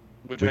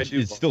 which which do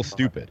is still love.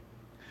 stupid.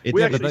 It's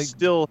We never- actually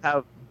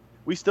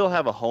still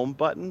have a home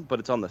button, but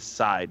it's on the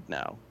side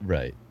now.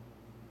 Right.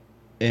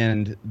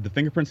 And the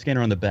fingerprint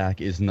scanner on the back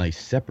is nice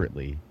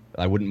separately.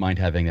 I wouldn't mind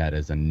having that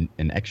as an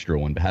extra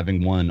one, but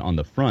having one on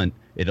the front,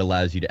 it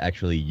allows you to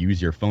actually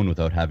use your phone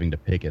without having to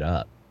pick it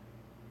up.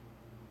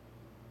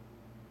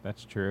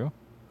 That's true.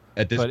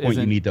 At this But point, you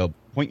isn't- need to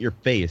point your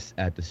face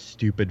at the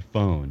stupid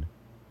phone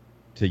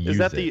to use Is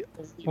that it. the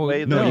only Well,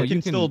 way? No, that you you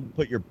can can- still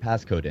put your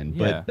passcode in,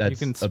 Yeah, but that's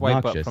you can swipe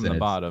up obnoxious from and the it's-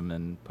 bottom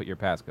and put your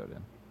passcode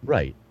in.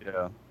 Right.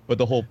 Yeah. But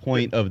the whole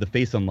point of the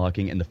face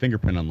unlocking and the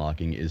fingerprint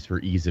unlocking is for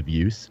ease of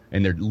use,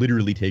 and they're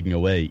literally taking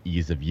away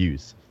ease of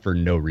use for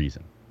no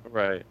reason.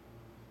 Right.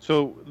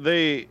 So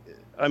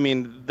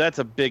that's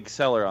a big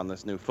seller on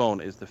this new phone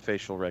is the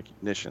facial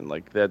recognition.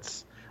 Like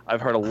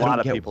I've heard a I lot don't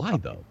of get people why,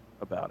 talk though.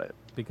 about it.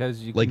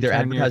 Because you Like, can they're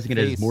turn your advertising it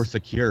as face more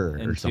secure or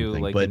into,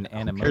 something, like, but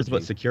an who cares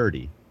about emoji.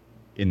 security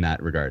in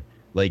that regard?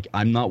 Like,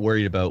 I'm not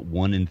worried about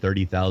 1 in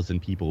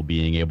 30,000 people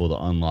being able to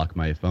unlock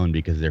my phone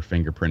because their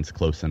fingerprint's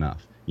close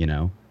enough, you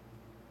know?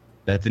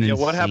 That's an Yeah,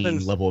 insane what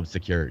happens- level of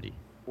security,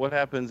 What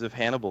happens if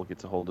Hannibal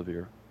gets a hold of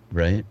your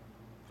right?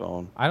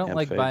 phone? I don't and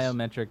like face?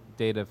 biometric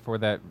data for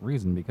that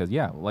reason because,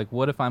 yeah, like,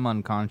 what if I'm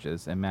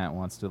unconscious and Matt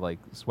wants to, like,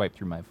 swipe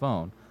through my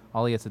phone?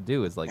 All he has to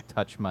do is, like,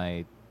 touch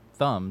my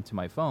thumb to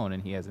my phone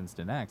and he has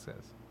instant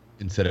access.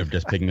 Instead of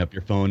just picking up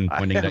your phone and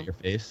pointing it at your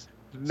face.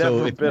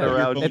 Never if been you have your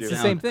around phone you. It's the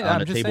down same thing. on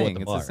I'm a just table at saying.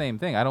 the It's the bar. same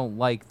thing. I don't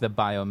like the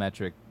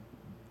biometric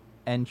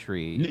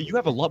entry. You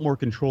have a lot more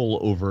control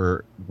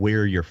over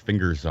where your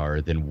fingers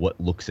are than what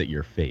looks at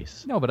your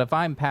face. No, but if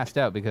I'm passed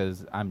out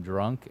because I'm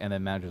drunk and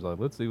then Matt is like,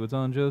 let's see what's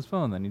on Joe's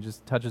phone, then he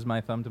just touches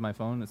my thumb to my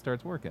phone and it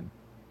starts working.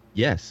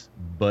 Yes,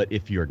 but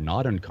if you're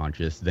not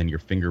unconscious, then your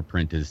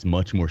fingerprint is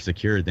much more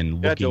secure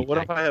than Yeah, looking Joe, what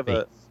at if I your have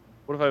face.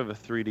 What if I have a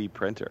 3D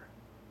printer?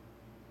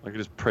 I could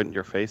just print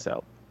your face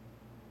out.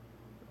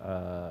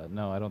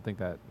 No, I don't think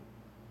that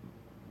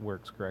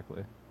works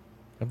correctly.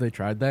 Have they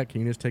tried that?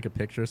 Can you just take a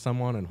picture of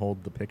someone and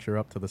hold the picture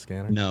up to the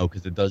scanner? No,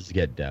 because it does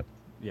get depth.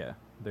 Yeah. Like,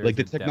 the there's a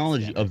depth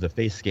technology scanner. of the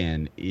face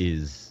scan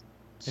is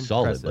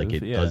solid. Like,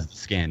 it Impressive, yeah. does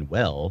scan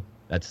well.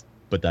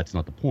 But that's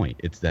not the point.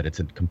 It's that it's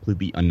a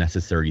completely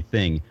unnecessary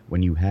thing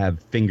when you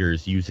have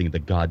fingers using the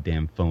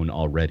goddamn phone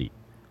already.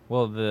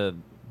 Well, the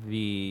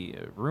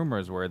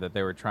rumors were that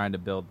they were trying to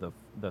build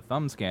the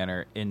thumb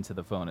scanner into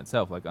the phone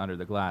itself, like under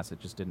the glass. It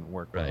just didn't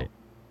work well. Right.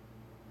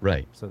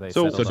 Right. So they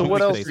So- settled so on what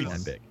the else face is-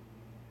 one. big?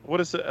 What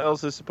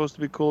else is supposed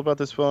to be cool about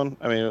this phone?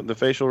 I mean, the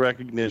facial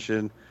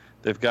recognition.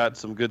 They've got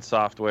some good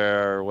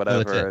software or No,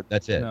 whatever.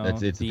 that's it. No, It's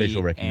the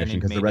facial recognition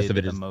because the rest of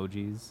it is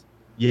emojis.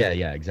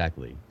 yeah,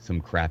 exactly. Some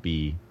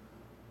crappy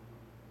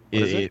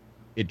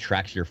It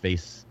tracks your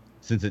face.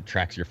 Since it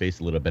tracks your face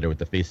a little better with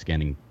the face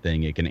scanning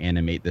thing, it can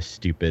animate the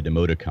stupid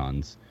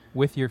emoticons.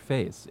 With your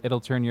face. It'll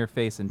turn your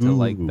face into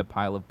like the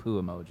pile of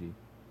poo emoji.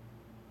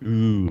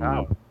 Ooh.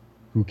 Wow.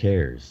 Who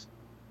cares?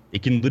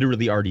 It can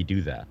literally already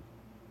do that.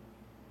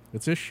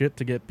 It's just shit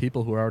to get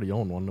people who already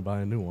own one to buy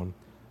a new one.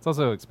 It's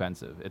also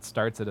expensive. It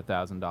starts at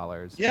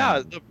 $1,000.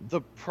 Yeah,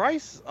 the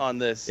price on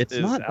this It's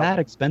is not that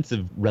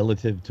expensive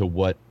relative to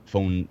what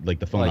phone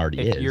the phone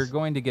already if is. you're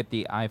going to get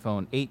the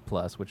iPhone 8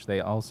 Plus, which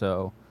they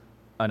also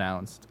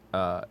announced,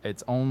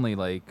 it's only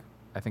like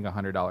I think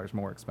 $100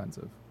 more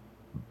expensive.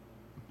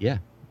 Yeah.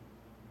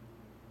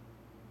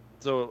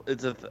 So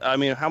it's I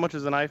mean, how much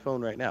is an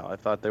iPhone right now? I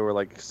thought they were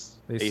like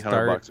They $800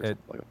 start or at something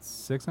like that.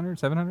 600,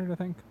 700, I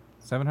think.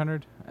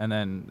 700, and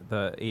then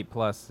the 8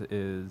 Plus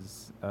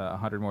is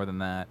 100 more than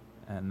that,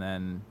 and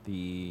then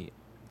the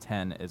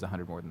 10 is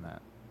 100 more than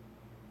that.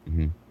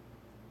 Mm-hmm.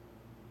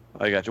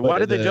 I got you. Why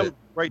did they jump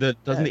right?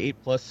 Doesn't the 8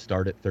 Plus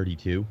start at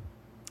 32?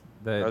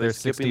 They're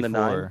skipping the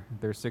 9?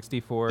 They're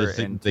 64,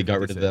 and they got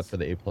rid of 256. that for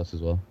the 8 Plus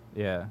as well.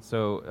 Yeah,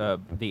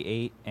 so the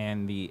 8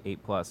 and the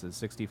 8 Plus is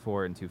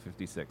 64 and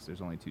 256.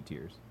 There's only 2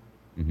 tiers.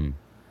 Mm-hmm.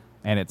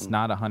 And it's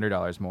not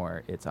 $100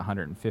 more, it's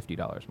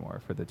 $150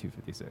 more for the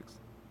 256.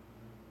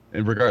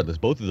 And regardless,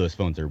 both of those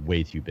phones are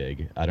way too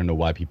big. I don't know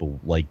why people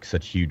like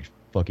such huge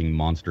fucking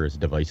monstrous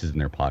devices in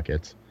their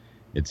pockets.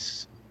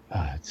 It's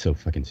so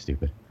fucking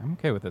stupid. I'm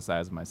okay with the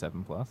size of my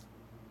 7 Plus.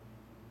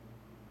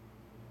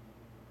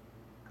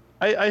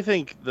 I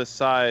think the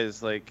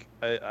size, like,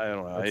 I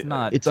don't know. It's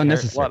not. It's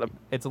unnecessary.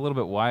 It's a little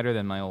bit wider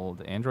than my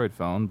old Android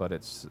phone, but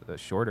it's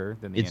shorter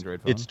than the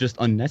Android phone. It's just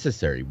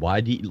unnecessary.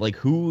 Why do you, like,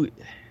 who...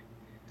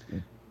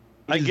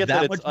 I get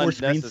that it's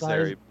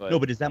unnecessary, but... No,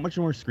 but is that much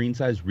more screen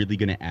size really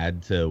going to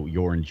add to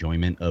your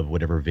enjoyment of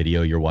whatever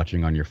video you're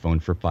watching on your phone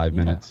for 5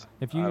 minutes?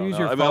 If you use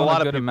your I phone mean, a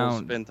lot a good of people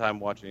amount, spend time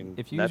watching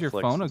if you use your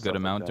Netflix phone a and good stuff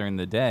amount like that. during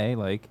the day,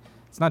 like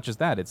it's not just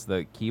that; it's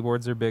the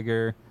keyboards are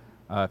bigger.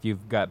 If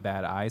you've got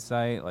bad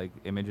eyesight, like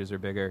images are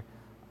bigger.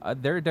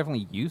 There are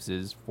definitely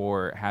uses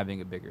for having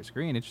a bigger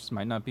screen. It just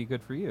might not be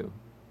good for you.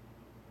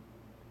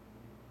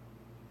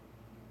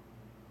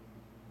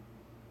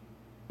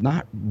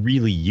 Not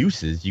really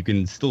uses. You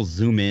can still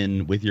zoom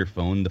in with your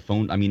phone. The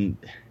phone, I mean...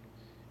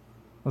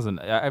 Listen,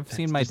 I've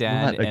seen my just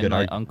dad not a and good my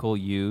argument. uncle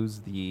use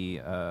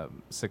the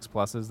 6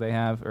 Pluses they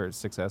have, or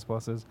 6S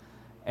Pluses,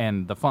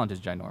 and the font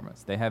is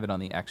ginormous. They have it on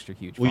the extra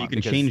huge Well, font.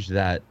 you can change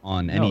that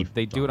on any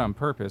they do it phone. on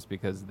purpose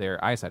because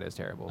their eyesight is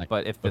terrible.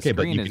 But if the Okay, screen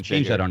but you is can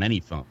change bigger, that on any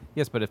phone.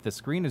 Yes, but if the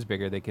screen is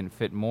bigger, they can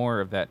fit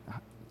more of that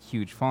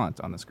huge font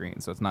on the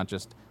screen. So it's not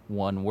just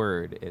one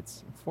word;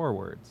 it's 4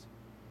 words.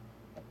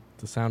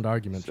 It's a sound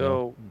argument,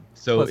 Joe.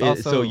 So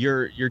So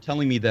you're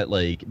telling me that,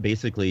 like,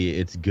 basically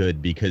it's good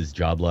because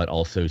JobLot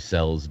also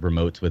sells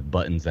remotes with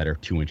buttons that are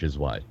 2 inches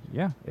wide.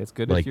 Yeah, it's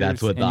good Like, if you're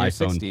that's what in the your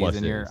iPhone 60s Plus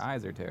and your is.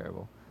 eyes are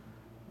terrible.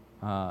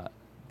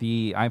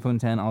 The iPhone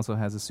 10 also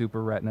has a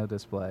Super Retina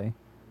display.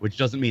 Which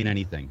doesn't mean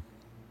anything.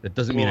 That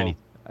doesn't mean Well,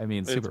 anything. I mean,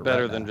 it's Super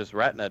better Retina. than just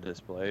Retina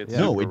display. It's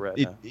No, Super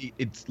Retina.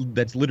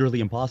 that's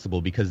literally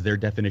impossible because their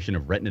definition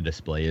of Retina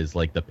display is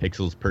like the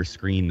pixels per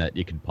screen that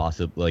you could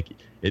possibly like.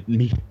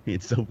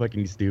 It's so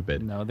fucking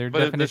stupid. No, their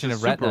But if definition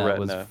this of is Super Retina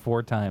was Retina-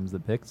 4 times the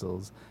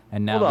pixels,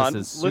 and now Hold on,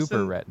 this is Super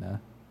listen-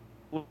 Retina.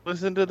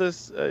 Listen to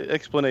this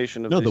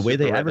explanation of No, the way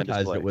Super they Retina advertised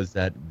display. it was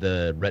that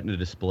the Retina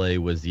display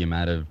was the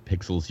amount of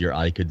pixels your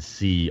eye could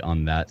see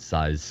on that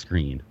size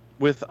screen.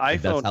 with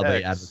Like, iPhone that's how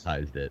they X,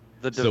 advertised it.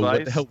 the So what the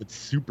device- hell would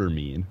super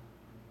mean?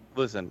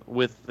 Listen,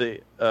 with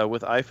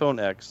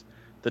iPhone X,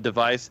 the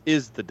device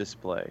is the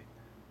display.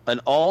 An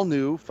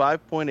all-new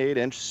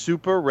 5.8-inch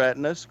Super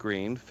Retina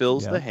screen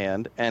fills Yeah. the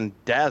hand and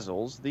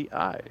dazzles the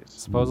eyes.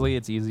 Supposedly,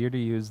 it's easier to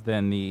use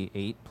than the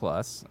 8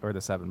 Plus or the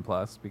 7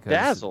 Plus because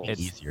Dazzles.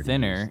 it's Easier to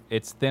thinner. use.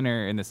 It's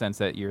thinner in the sense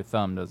that your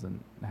thumb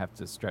doesn't have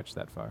to stretch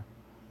that far.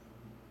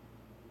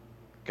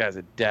 Guys,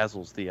 it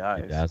dazzles the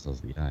eyes. It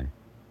dazzles the eye,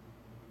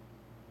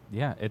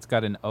 Yeah, it's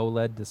got an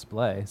OLED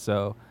display,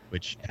 so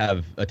which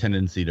have a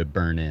tendency to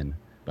burn in.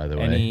 By the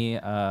way,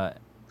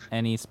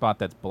 any spot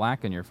that's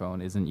black on your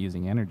phone isn't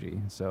using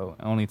energy. So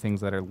only things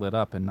that are lit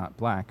up and not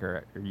black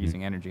are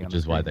using energy. on which the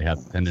is why screen. they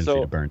have a tendency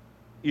So- to burn.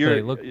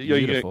 They look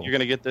beautiful. You're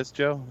gonna get this,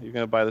 Joe? You're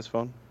gonna buy this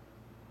phone?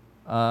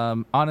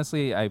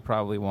 Honestly, I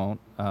probably won't.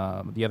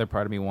 The other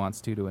part of me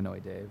wants to annoy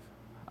Dave,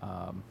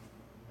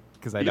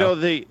 because I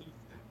don't.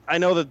 I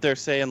know that they're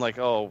saying like,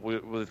 oh,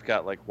 we've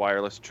got like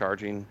wireless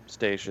charging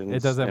stations.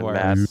 It does have and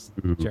wireless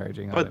Ooh.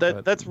 charging. On But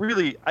it, that's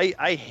really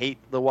I hate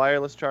the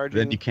wireless charging.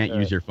 Then you can't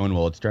use your phone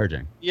while it's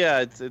charging.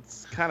 Yeah,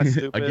 it's kind of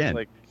stupid. Again,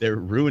 like they're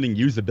ruining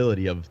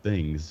usability of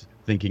things,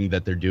 thinking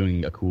that they're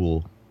doing a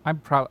cool.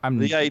 I'm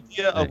the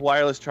idea of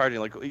wireless charging.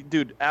 Like,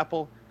 dude,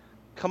 Apple,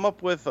 come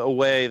up with a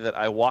way that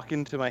I walk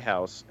into my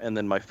house and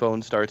then my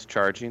phone starts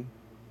charging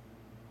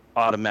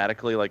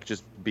automatically, like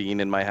just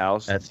being in my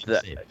house. That's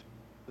safe.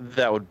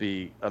 That would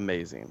be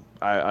amazing.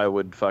 I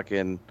would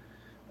fucking,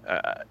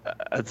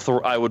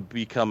 I would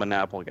become an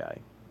Apple guy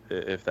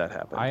if that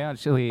happened.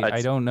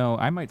 I don't know.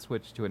 I might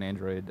switch to an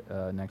Android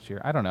next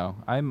year. I don't know.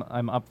 I'm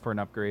up for an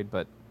upgrade,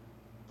 but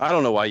I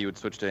don't know why you would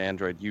switch to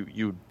Android.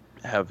 You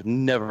have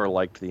never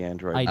liked the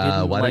Android.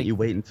 Why don't you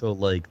wait until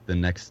like the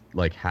next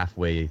like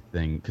halfway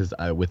thing? Because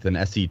with an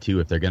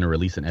SE2, if they're gonna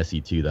release an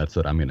SE2, that's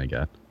what I'm gonna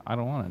get. I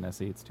don't want an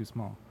SE. It's too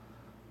small.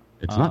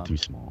 It's not too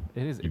small.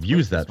 It is. You've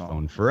used that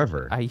phone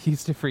forever. I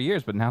used it for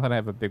years, but now that I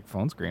have a big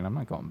phone screen, I'm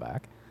not going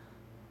back.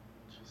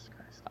 Jesus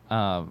Christ.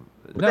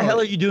 What the hell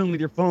are you doing with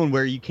your phone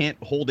where you can't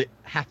hold it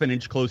half an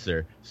inch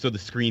closer so the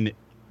screen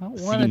I don't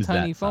want a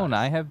tiny that phone. size?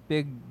 I have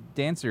big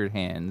dancer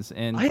hands,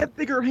 and I have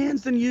bigger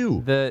hands than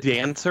you. the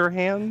Dancer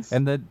hands?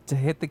 and to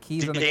hit the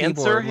keys on the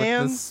Dancer keyboard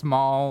hands?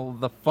 with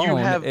the phone. You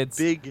have it's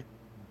big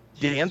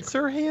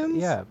dancer hands?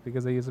 Yeah,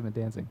 because I use them in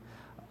dancing.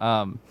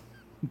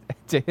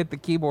 To hit the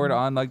keyboard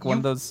on like one of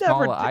You've those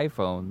small never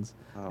iPhones,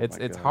 Oh it's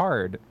my God.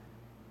 hard.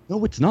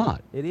 No, it's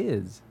not. It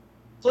is.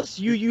 Plus,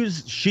 you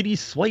use shitty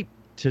swipe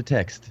to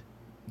text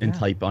and Yeah.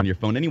 type on your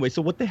phone anyway.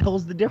 So what the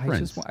hell's the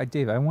difference?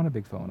 Dave, I want a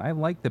big phone. I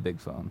like the big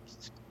phone.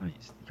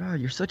 God,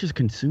 you're such a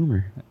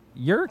consumer.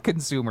 You're a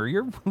consumer.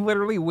 You're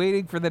literally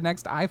waiting for the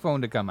next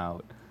iPhone to come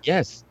out.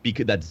 Yes,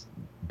 because that's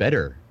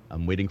better.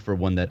 I'm waiting for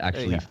one that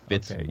actually Yeah,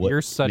 fits okay. what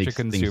You're such a makes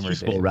things consumer,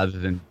 useful, Dave. rather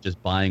than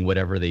just buying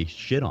whatever they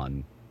shit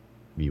on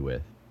me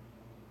with.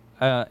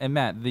 And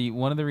Matt,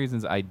 one of the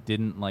reasons I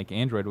didn't like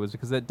Android was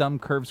because that dumb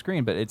curved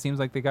screen, but it seems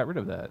like they got rid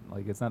of that.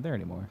 Like, it's not there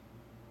anymore.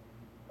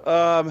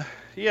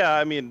 Yeah,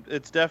 I mean,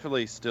 it's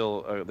definitely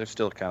still, there's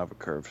still kind of a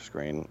curved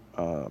screen.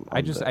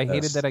 I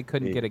hated that I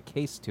couldn't S8. get a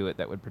case to it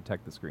that would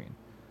protect the screen.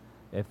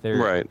 If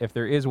Right.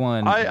 there is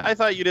one, I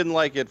thought you didn't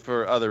like it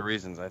for other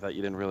reasons. I thought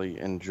you didn't really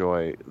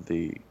enjoy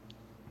the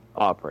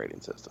operating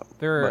system.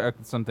 there are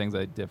But- some things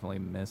I definitely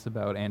miss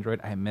about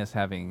Android. I miss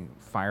having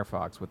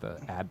Firefox with an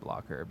ad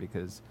blocker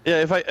because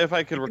Yeah, if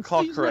I could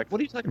recall correctly. What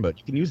are you talking about?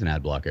 You can use an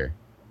ad blocker.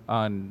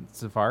 on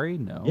Safari,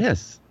 no.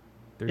 Yes.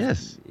 There's,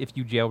 yes. If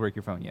you jailbreak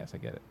your phone, yes, I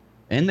get it.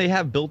 And they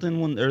have built-in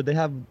one, or they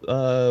have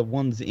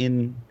ones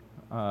in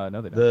No,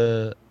 they don't.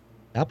 the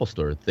Apple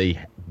Store. They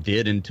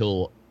did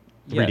until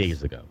 3 Yes.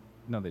 days ago.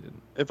 No, they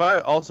didn't. If I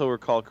also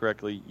recall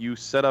correctly, you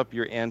set up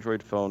your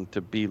Android phone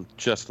to be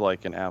just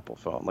like an Apple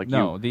phone. Like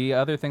No, the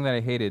other thing that I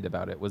hated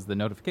about it was the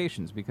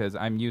notifications because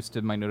I'm used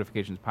to my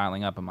notifications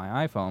piling up on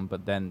my iPhone,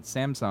 but then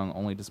Samsung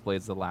only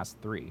displays the last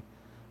 3,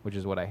 which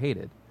is what I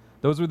hated.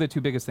 Those were the two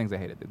biggest things I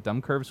hated: the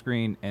dumb curved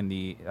screen and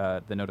the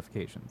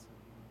notifications.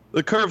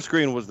 the curved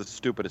screen was the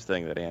stupidest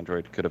thing that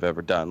Android could have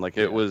ever done. Like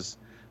it was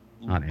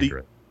Not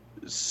Android.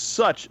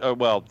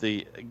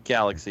 The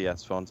Galaxy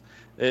S phones,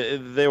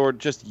 they were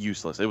just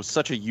useless. It was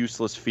such a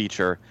useless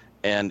feature,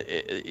 and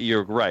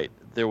you're right.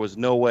 There was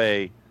no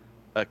way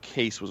a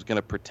case was going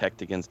to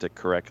protect against it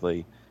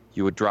correctly.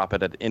 You would drop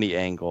it at any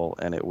angle,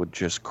 and it would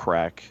just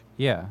crack.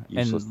 Yeah,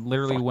 Useless and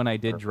literally when I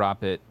did curve.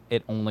 drop it,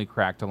 it only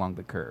cracked along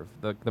the curve.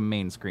 The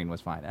main screen was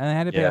fine, and I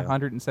had to pay Yeah.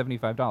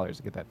 $175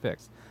 to get that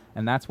fixed.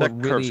 And that's what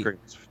That curved really. screen,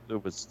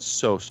 it was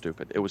so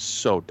stupid. It was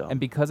so dumb. And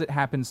because it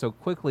happened so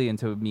quickly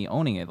into me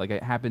owning it, like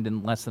it happened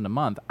in less than a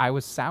month, I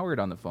was soured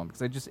on the phone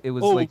because it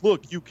was like.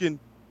 Look, you can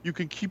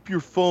keep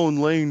your phone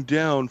laying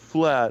down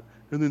flat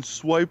and then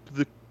swipe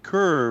the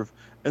curve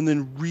and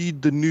then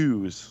read the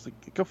news.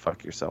 Like, go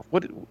fuck yourself.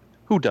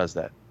 Who does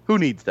that? Who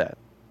needs that?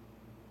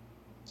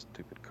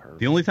 Stupid curve.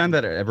 The only time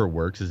that it ever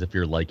works is if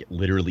you're like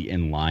literally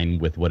in line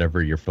with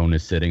whatever your phone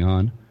is sitting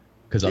on,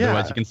 because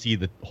otherwise Yeah. you can see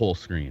the whole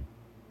screen.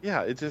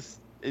 Yeah, it's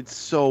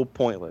so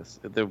pointless.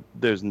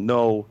 There's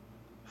no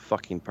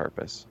fucking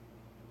purpose.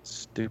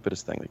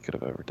 Stupidest thing they could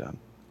have ever done.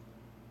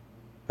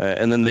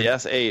 And then the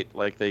S8,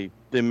 like they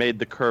made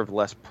the curve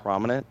less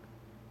prominent,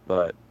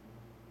 but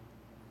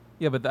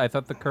Yeah, but I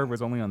thought the curve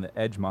was only on the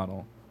Edge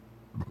model,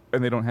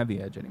 and they don't have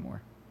the Edge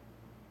anymore.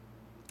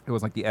 It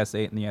was like the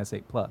S8 and the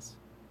S8 Plus.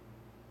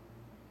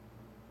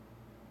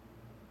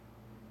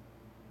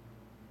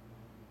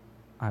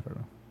 I don't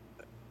know.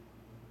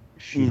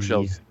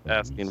 Michelle's Shitty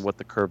asking phones. what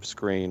the curved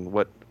screen,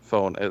 what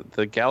phone.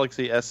 The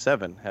Galaxy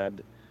S7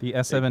 had The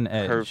S7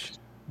 Edge, curved-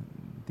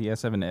 the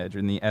S7 Edge,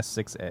 and the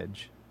S6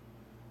 Edge.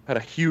 a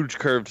huge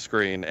curved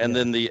screen, and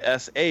then the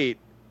S8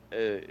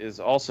 is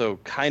also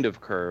kind of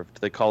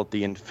curved. They call it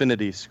the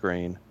infinity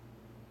screen.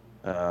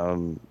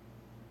 But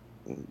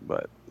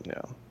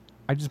yeah.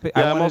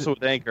 I'm also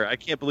with Anchor. I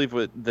can't believe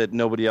that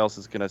nobody else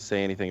is going to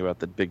say anything about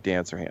the big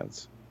dancer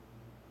hands.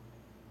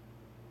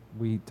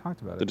 We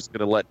talked about They're it. just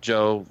going to let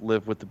Joe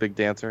live with the big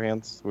dancer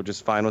hands. We're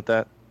just fine with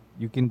that.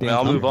 You can I mean, dance.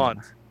 I'll with move your on.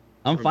 hands.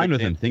 I'm Or fine big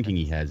with him dancer thinking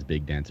he has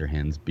big dancer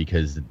hands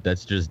because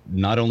that's just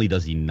not only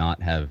does he not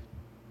have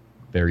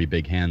very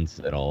big hands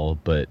at all,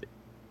 but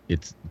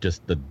it's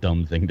just the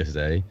dumb thing to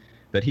say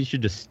that he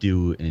should just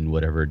stew in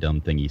whatever dumb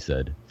thing he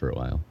said for a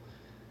while.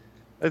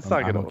 It's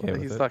I'm not going okay to.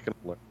 with He's it. not going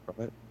to learn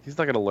from it. He's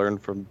not going to learn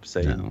from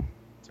saying No.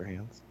 dancer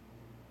hands.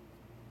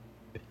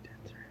 Big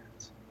dancer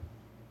hands.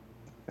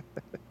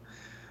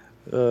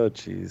 Oh,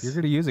 jeez. You're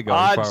gonna use it going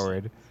Odds.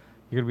 forward.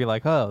 You're gonna be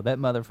like, "Oh, that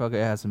motherfucker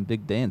has some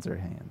big dancer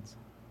hands."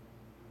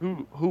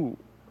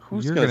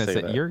 Who's you're going to say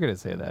say that? You're gonna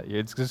say that.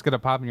 It's just gonna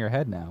pop in your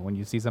head now when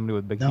you see somebody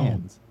with big No.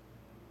 hands.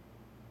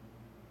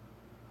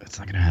 It's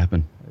not gonna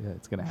happen. Yeah,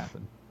 it's gonna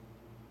happen.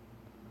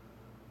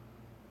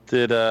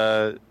 Did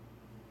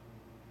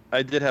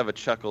I did have a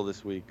chuckle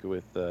this week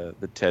with the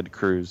Ted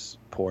Cruz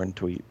porn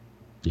tweet.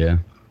 Yeah,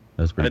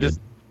 that's pretty good.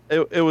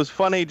 It was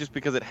funny just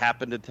because it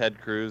happened to Ted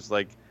Cruz.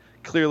 Like,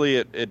 clearly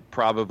it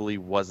probably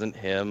wasn't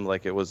him.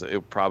 Like,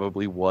 it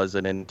probably was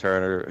an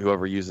intern or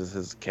whoever uses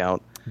his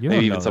account. You Maybe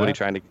don't even know somebody that.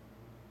 trying to.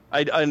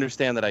 I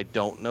understand that I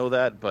don't know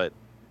that, but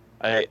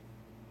I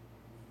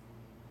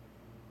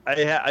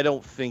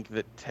don't think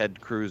that Ted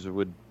Cruz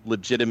would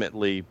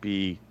legitimately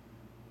be.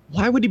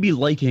 Why would he be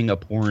liking a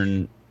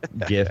porn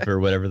GIF or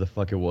whatever the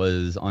fuck it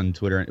was on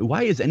Twitter?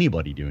 Why is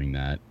anybody doing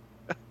that?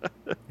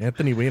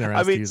 Anthony Weiner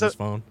has to use his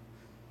phone.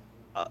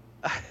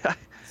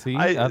 See,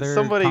 other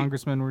somebody-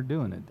 congressmen were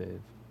doing it,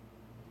 Dave.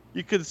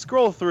 You could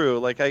scroll through,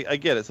 like I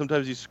get it.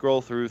 Sometimes you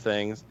scroll through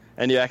things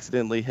and you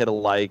accidentally hit a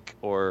like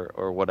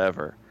or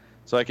whatever.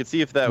 So I could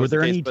see if that Were was there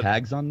the case, any but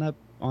tags on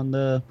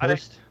the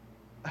post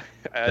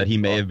that he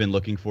may have been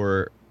looking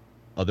for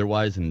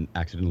otherwise and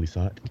accidentally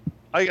saw it?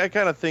 I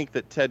kind of think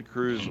that Ted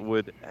Cruz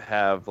would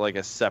have like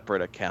a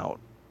separate account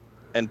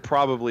and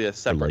probably a For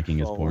separate liking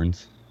his phone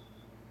porns,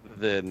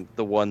 than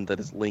the one that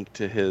is linked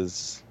to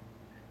his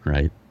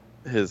right?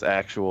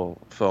 actual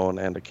phone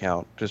and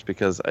account. Just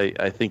because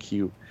I think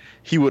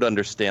he would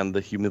understand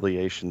the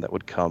humiliation that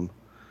would come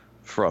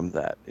from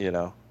that, you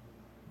know.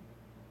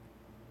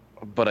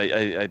 But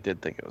I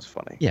did think it was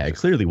funny. Yeah, it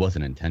clearly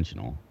wasn't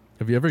intentional.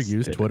 Have you ever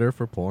used Twitter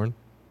for porn?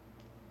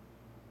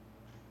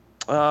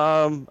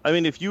 I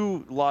mean, if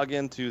you log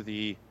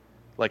into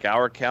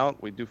our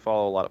account, we do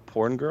follow a lot of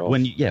porn girls.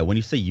 When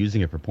you say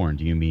using it for porn,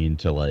 do you mean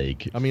to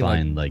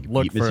find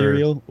look beat for-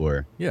 material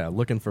or Yeah,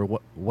 looking for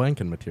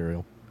wanking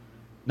material.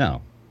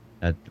 no?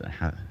 That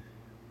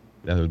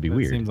would be That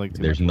weird. seems like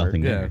too There's much work.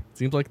 nothing Yeah, there.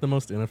 seemt like the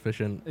most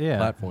inefficient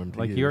platform to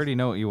like use. you already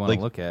know what you want Like-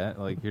 to look at.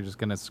 Like you're just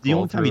gonna The scroll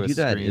only time through you do a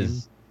that stream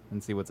is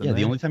and see what's in yeah. there.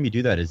 The only time you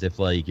do that is if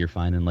you're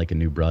finding a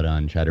new broad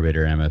on Chatterbait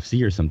or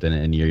MFC or something,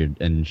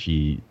 and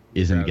she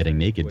isn't Browse getting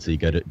their naked, Twitter so you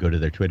got to go to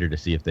their Twitter to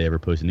see if they ever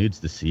post nudes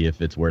to see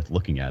if it's worth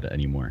looking at it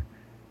anymore.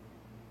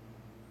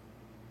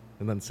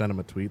 and then send them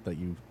a tweet that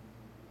you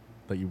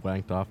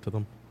wanked off to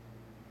them.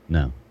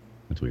 No,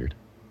 that's weird.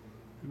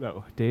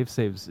 No, Dave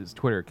saves his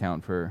Twitter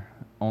account for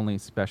only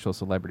special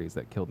celebrities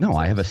that killed. No,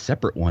 I have a themselves.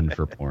 separate one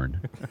for porn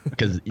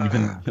because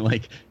even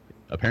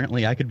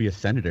apparently I could be a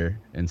senator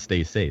and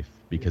stay safe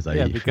because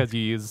because you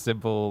use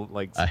simple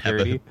I have a-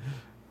 security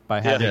by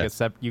having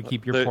Yeah. you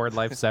keep your porn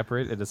life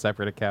separate in a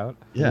separate account.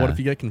 yeah. What if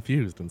you get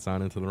confused and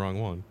sign into the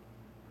wrong one?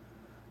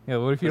 Yeah,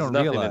 what if you There's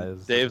don't nothing realize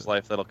in Dave's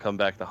life that'll come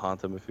back to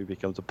haunt him if he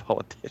becomes a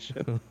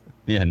politician.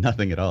 Yeah,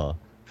 nothing at all.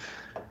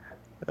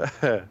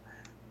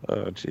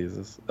 Oh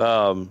Jesus.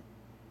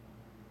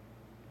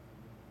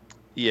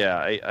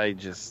 Yeah,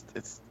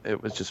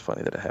 it was just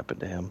funny that it happened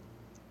to him.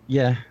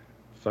 Yeah,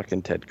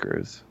 Fucking Ted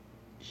Cruz.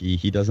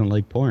 he doesn't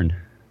like porn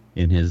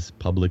in his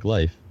public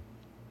life.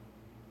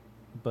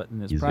 But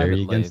in his He's private very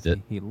life, against it.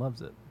 he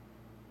loves it.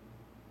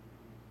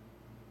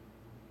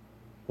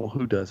 Well,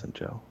 who doesn't,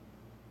 Joe?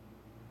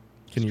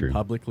 Can It's you true.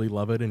 publicly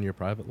love it in your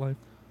private life?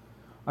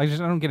 I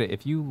don't get it.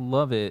 If you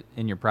love it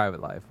in your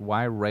private life,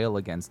 why rail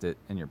against it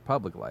in your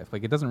public life?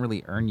 Like, it doesn't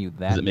really earn you that.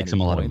 Because it makes him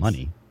many a lot of points.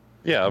 money.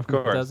 Yeah, of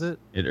course. Does it?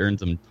 It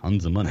earns him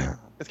tons of money.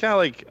 It's kind of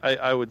like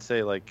I would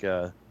say like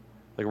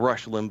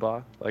Rush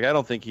Limbaugh. Like I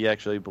don't think he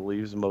actually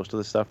believes most of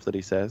the stuff that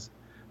he says.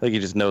 I think he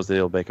just knows that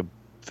he'll make a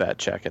fat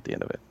check at the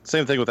end of it.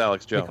 Same thing with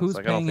Alex Jones. Like, who's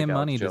I don't paying think him Alex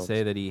money Jones- to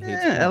say that he hates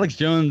Yeah, porn? Alex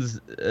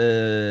Jones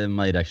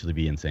might actually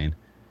be insane.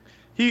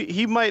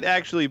 He might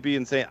actually be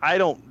insane. I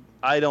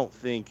don't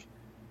think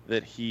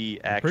that he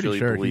I'm actually pretty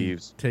sure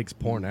believes. he takes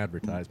porn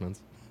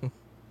advertisements.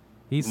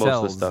 He most of the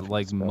sells stuff he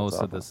like spells most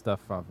off of the of. stuff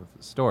off of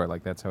the store.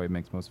 Like that's how he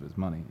makes most of his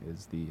money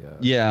is the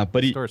Yeah,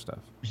 but store stuff.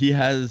 he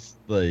has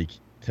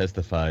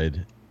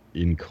testified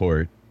in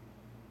court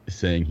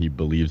saying he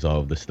believes all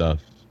of the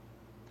stuff.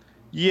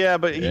 Yeah,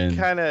 but he And-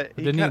 kind of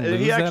Didn't he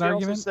lose that actually also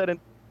argument? said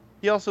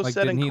he also Like,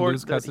 said didn't in he court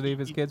lose that custody of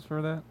his kids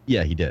for that?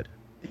 Yeah, he did.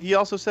 He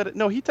also said it.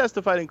 No, he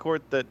testified in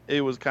court that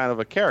it was kind of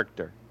a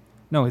character.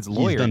 No, his He's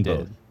lawyer done did.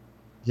 both.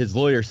 His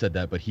lawyer said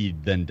that, but he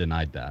then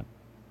denied that.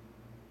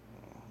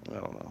 I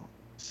don't know.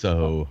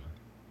 So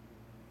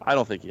I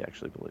don't think he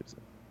actually believes it.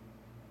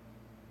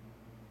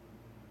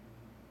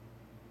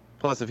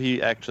 Plus, if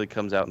he actually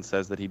comes out and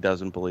says that he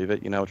doesn't believe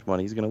it, you know how much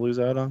money he's going to lose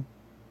out on?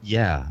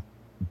 yeah,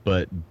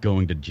 but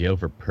going to jail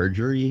for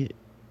perjury?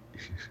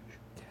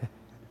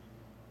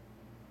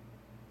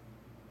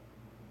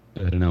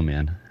 I don't know,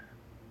 man.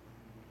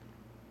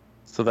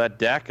 So that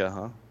DACA,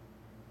 huh?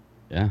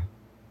 Yeah.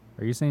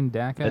 Are you saying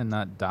DACA and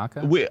not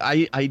DACA? Wait,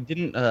 I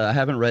didn't. I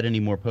haven't read any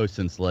more posts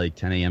since 10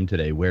 a.m.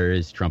 today. Where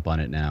is Trump on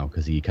it now?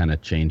 Because he kind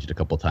of changed a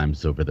couple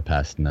times over the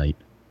past night.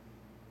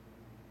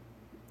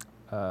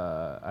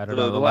 I don't The-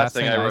 know. the The last last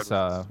thing thing I I read was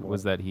saw this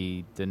was that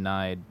he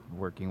denied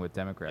working with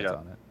Democrats Yeah.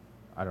 on it.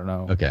 I don't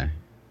know Okay.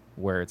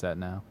 where it's at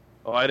now.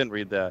 Oh, I didn't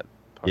read that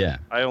part. Yeah.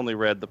 I only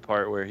read the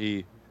part where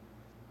it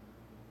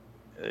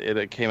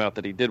came out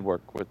that he did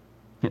work with.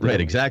 Right.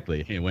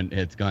 Exactly.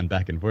 It's gone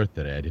back and forth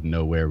today. I didn't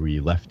know where we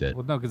left it.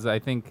 Well, no, because I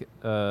think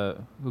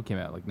who came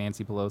out, like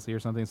Nancy Pelosi or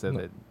something, said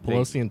that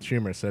Pelosi and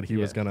Schumer said he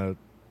was Yeah. going to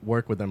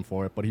work with them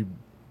for it,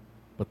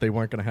 but they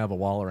weren't going to have a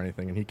wall or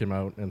anything. And he came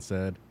out and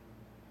said,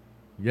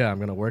 yeah, I'm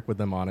going to work with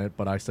them on it,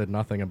 but I said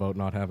nothing about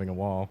not having a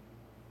wall.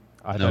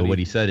 No, what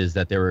he said is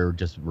that they were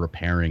just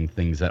repairing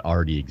things that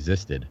already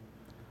existed.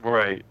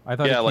 Right. I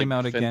thought Yeah, it came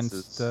out fences.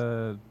 against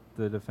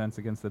the defense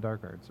against the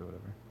Dark Arts or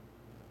whatever.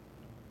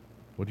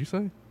 What'd you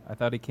say? I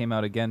thought he came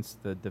out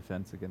against the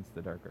defense against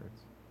the Dark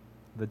Arts.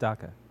 The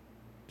DACA.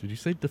 Did you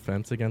say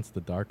defense against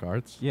the dark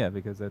arts? Yeah,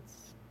 because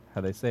that's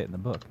how they say it in the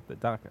book, the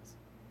DACAs.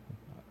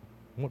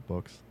 What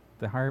books?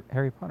 The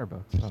Harry Potter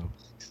books. Oh.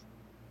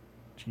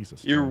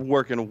 Jesus. You're Christ.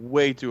 working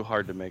way too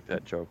hard to make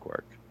that joke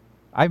work.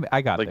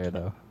 I got Like- there,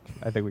 though.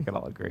 I think we can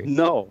all agree.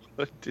 No,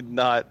 it did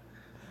not.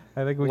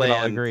 I think we can all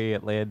Land. agree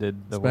it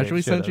landed the way Especially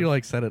it since you should've.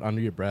 like said it under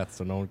your breath,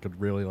 so no one could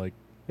really like.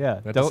 Yeah,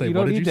 have to don't say, you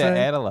what don't did need you to say?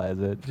 analyze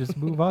it. Just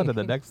move on to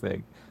the next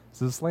thing.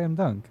 It's a slam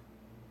dunk.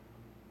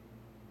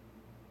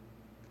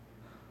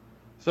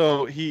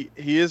 So he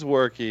is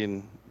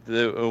working.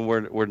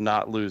 We're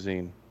not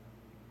losing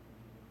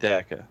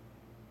DACA.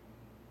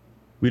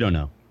 We don't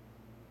know.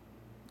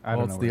 I Well,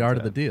 don't it's know the where art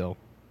of the at. deal.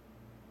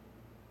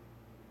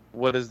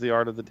 What is the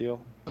art of the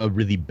deal? A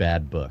really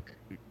bad book.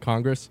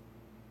 Congress.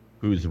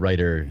 Whose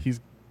writer? He's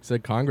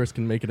said Congress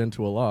can make it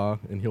into a law,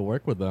 and he'll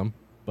work with them,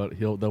 but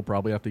they'll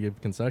probably have to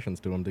give concessions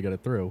to him to get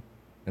it through.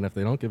 And if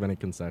they don't give any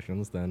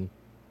concessions, then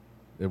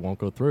it won't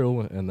go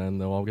through, and then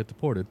they'll all get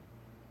deported.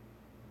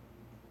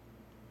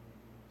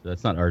 So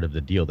that's not art of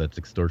the deal. That's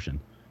extortion.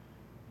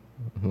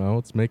 No,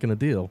 it's making a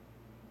deal.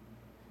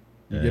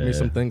 You give me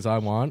some Uh, things I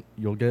want,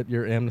 you'll get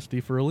your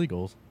amnesty for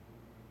illegals.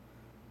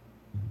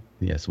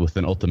 Yes, with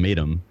an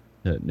ultimatum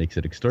that makes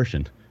it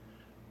extortion.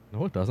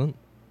 No, it doesn't.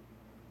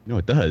 No,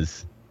 it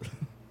does.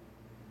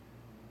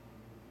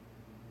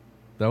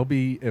 That'll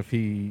be if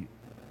he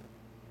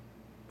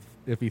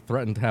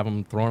threatened to have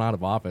them thrown out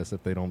of office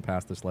if they don't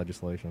pass this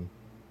legislation.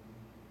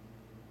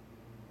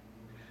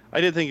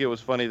 I did think it was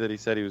funny that he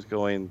said he was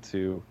going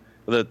to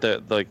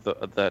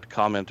that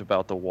comment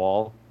about the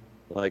wall.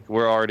 Like,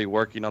 we're already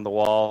working on the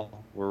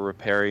wall. We're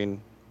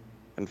repairing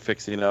and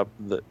fixing up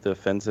the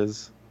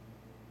fences,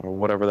 or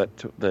whatever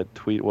that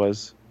tweet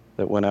was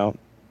that went out.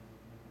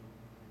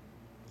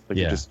 Like,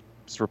 Yeah. you're just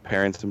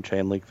repairing some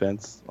chain link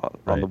fence on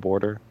Right. the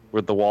border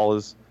where the wall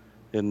is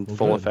in Well,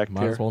 full good. effect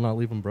Might here. as well not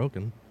leave them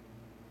broken.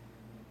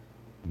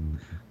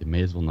 It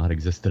may as well not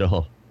exist at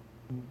all.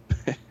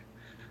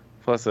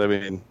 Plus, I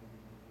mean,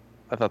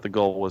 I thought the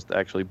goal was to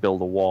actually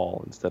build a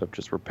wall instead of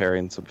just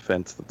repairing some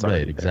fence that's already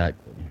Right, there.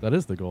 exactly. That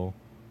is the goal.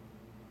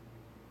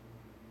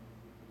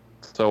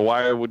 So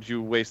why would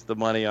you waste the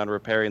money on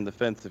repairing the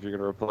fence if you're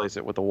going to replace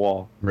it with a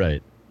wall?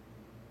 Right.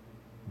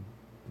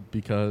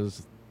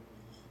 Because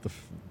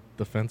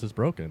the fence is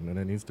broken and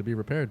it needs to be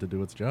repaired to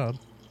do its job.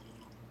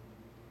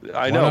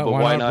 I know, not- but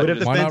why why not- not? But if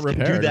the Why not fence can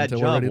repair do it that until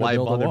we're job, ready to why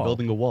build a bother wall?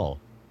 building a wall?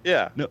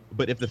 Yeah. No,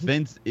 but if the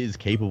fence is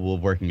capable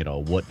of working at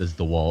all, what does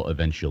the wall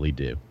eventually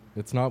do?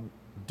 It's not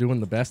doing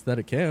the best that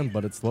it can,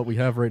 but it's what we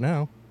have right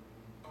now.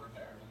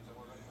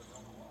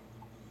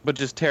 But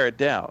just tear it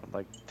down.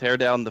 Like, tear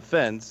down the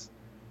fence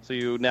so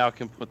you now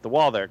can put the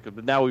wall there.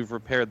 But now we've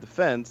repaired the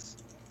fence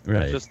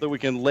Right. just so we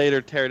can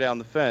later tear down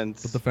the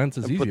fence. But the fence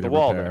is and easy put to the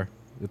wall repair.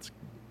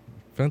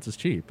 Fence is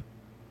cheap.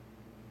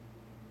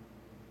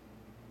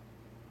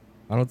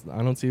 I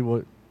don't see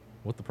what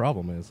the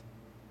problem is.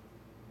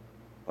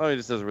 Well, it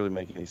just doesn't really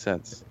make any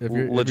sense. If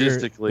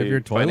Logistically, if your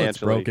toilet's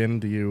financially. broken,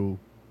 do you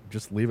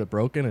just leave it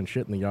broken and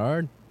shit in the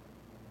yard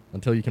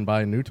until you can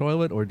buy a new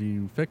toilet, or do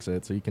you fix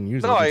it so you can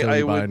use it No, until I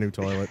you buy a would- new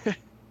toilet?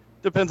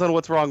 Depends on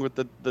what's wrong with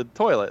the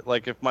toilet.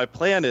 Like, if my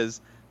plan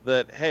is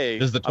that, hey,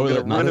 Does the I'm toilet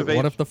going to not- renovate...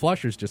 What if the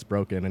flusher's just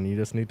broken and you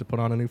just need to put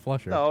on a new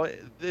flusher? No,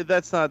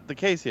 that's not the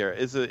case here.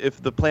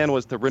 If the plan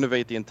was to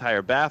renovate the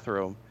entire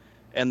bathroom,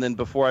 and then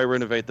before I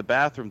renovate the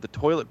bathroom, the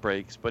toilet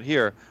breaks. But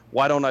here,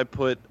 why don't I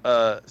put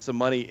some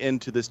money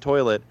into this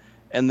toilet,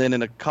 and then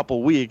in a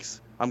couple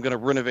weeks, I'm going to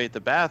renovate the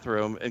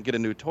bathroom and get a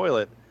new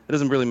toilet? It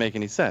doesn't really make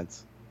any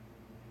sense.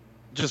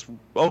 Just,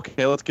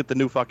 okay, let's get the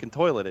new fucking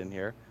toilet in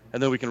here,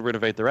 and then we can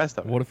renovate the rest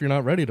of it. What if you're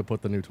not ready to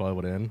put the new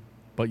toilet in,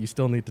 but you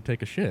still need to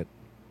take a shit?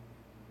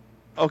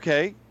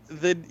 Okay,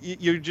 then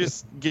you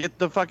just get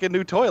the fucking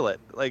new toilet.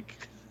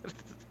 Like,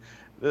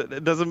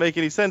 it doesn't make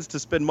any sense to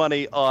spend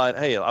money on,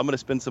 hey, I'm going to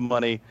spend some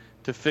money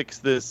to fix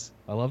this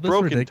I love this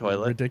broken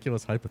toilet.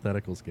 ridiculous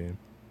hypotheticals game.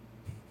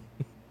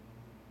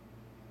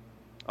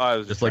 Oh, I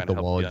was Just trying like to the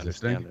help wall you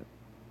existing? understand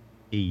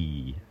it.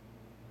 Hey.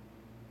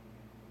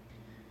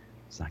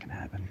 It's not gonna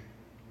happen.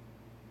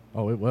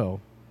 Oh, it will.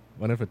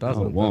 And if it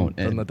doesn't, it won't,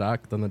 then and-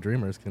 the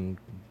dreamers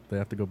they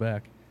have to go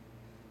back.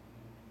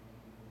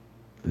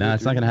 Nah,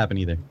 it's not gonna happen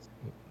either.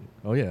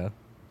 Oh yeah.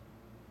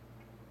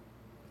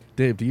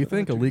 Dave, do you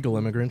think illegal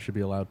immigrants should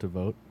be allowed to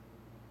vote?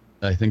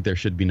 I think there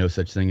should be no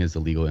such thing as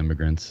illegal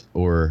immigrants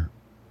or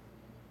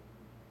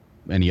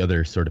any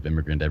other sort of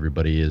immigrant.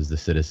 Everybody is the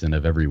citizen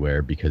of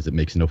everywhere because it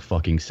makes no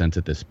fucking sense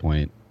at this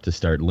point to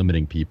start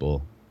limiting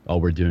people. All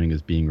we're doing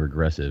is being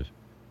regressive.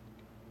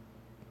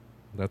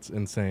 That's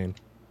insane.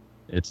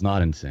 It's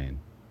not insane,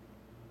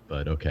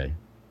 but okay.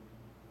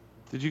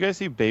 Did you guys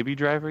see Baby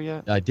Driver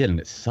yet? I did, and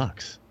it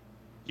sucks.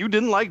 You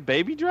didn't like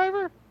Baby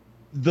Driver?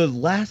 The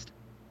last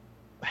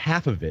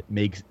half of it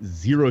makes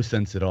zero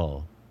sense at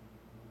all.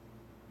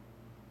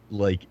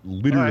 Like,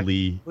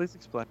 literally Please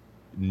explain.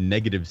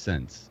 negative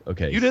sense.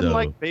 Okay, You didn't so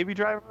like Baby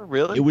Driver?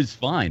 Really? it was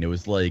fine. It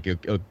was like,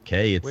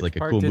 okay, it's Which like a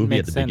part cool didn't movie make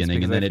at the sense?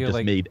 beginning, and Because I then it feel just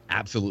like made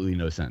absolutely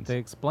no sense. They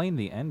explained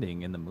the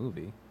ending in the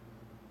movie.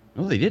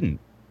 No, they didn't.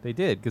 They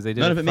did, because they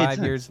did None a of it made 5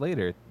 sense. years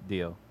later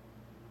deal.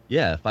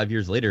 Yeah, 5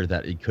 years later,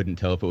 that he couldn't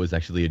tell if it was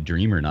actually a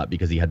dream or not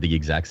because he had the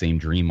exact same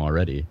dream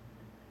already.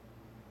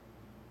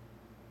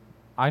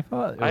 I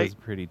thought it was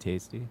pretty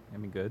tasty. I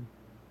mean, good.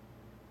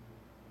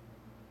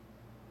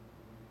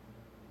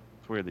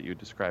 It's weird that you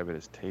describe it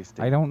as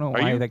tasty. I don't know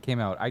Are why you- that came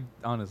out. I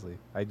honestly,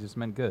 I just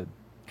meant good.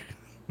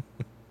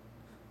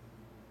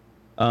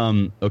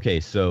 Okay,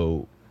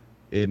 so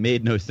it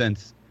made no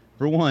sense.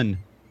 For one,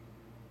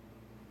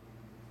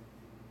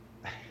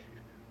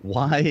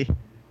 why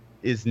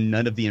is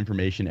none of the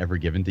information ever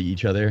given to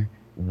each other?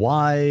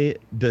 Why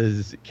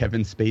does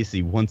Kevin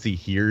Spacey, once he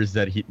hears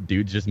that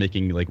dude's just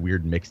making like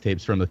weird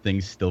mixtapes from the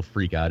thing, still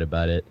freak out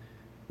about it?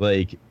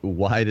 Like,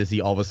 why does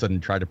he all of a sudden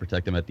try to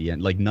protect him at the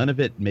end? Like, none of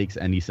it makes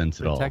any sense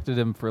at all. Protected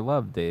him for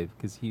love, Dave,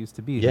 because he used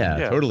to be Yeah,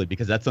 there. totally,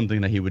 because that's something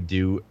that he would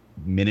do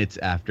minutes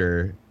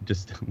after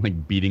just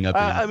like beating up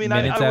his I mean,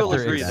 Minutes I will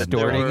after agree that there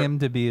extorting were, him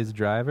to be his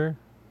driver.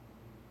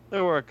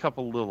 there were a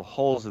couple little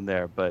holes in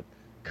there, but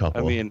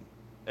couple. I mean,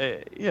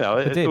 you know,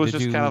 But it Dave, was did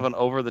just you- kind of an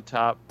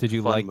over-the-top Did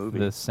you fun like movie.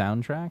 the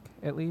soundtrack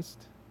at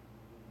least?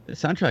 The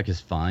soundtrack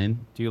is fine.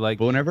 Do you like?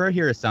 But whenever I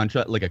hear a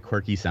soundtrack, like a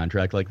quirky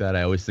soundtrack like that,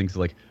 I always think,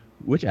 like,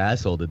 which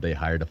asshole did they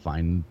hire to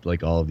find,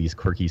 like, all of these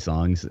quirky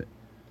songs?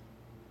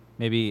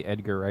 Maybe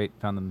Edgar Wright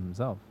found them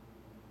himself.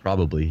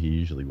 Probably, he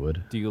usually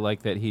would. Do you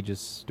like that he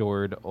just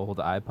stored old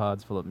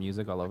iPods full of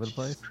music all over the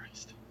place? Jesus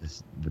Christ.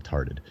 It's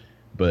retarded.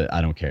 But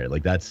I don't care.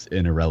 Like, that's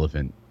an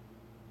irrelevant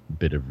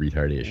bit of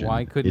retardation.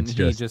 Why couldn't It's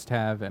he just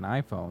have an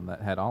iPhone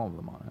that had all of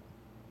them on it?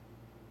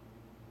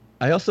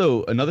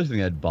 Another thing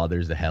that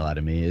bothers the hell out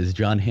of me is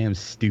John Hamm's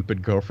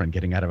stupid girlfriend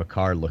getting out of a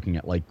car looking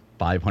at, like,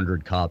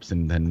 500 cops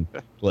and then,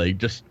 like,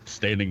 just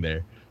standing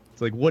there.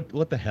 It's like,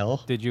 what the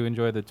hell? Did you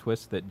enjoy the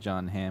twist that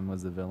John Hamm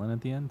was the villain at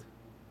the end?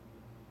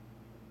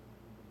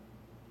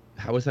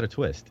 How was that a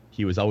twist?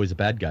 He was always a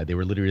bad guy. They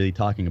were literally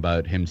talking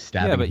about him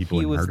stabbing Yeah, but people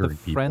he and was murdering the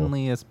people.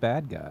 friendliest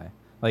bad guy.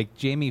 Like,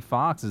 Jamie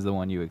Foxx is the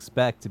one you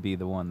expect to be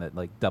the one that,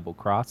 like, double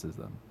crosses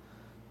them.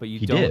 But you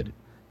He don't. did.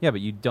 Yeah,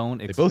 but you don't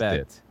both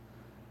did. expect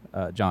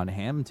John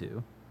Hamm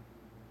to.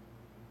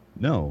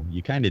 No,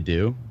 you kind of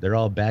do. They're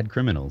all bad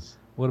criminals.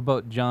 What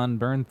about John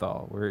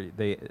Bernthal, where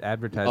they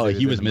advertised? Oh, it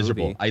he as was a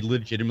miserable. movie? I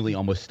legitimately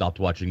almost stopped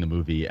watching the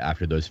movie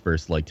after those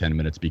first, like, 10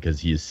 minutes because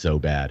he is so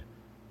bad.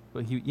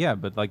 But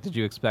but like, did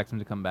you expect him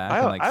to come back I-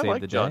 and like I save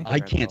like the John day? I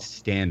can't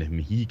stand him.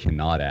 He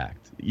cannot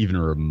act, even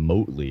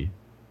remotely.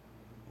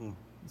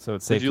 So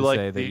it's Did safe you to like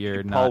say that the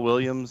you're Paul not.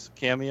 Williams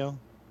cameo?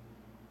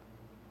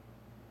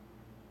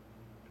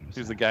 He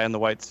was the guy in the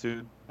white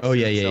suit. Oh,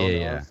 yeah.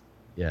 selling Oz.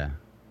 Yeah.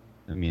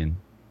 I mean,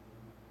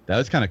 that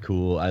was kind of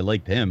cool. I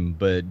liked him,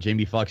 but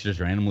Jamie Foxx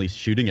just randomly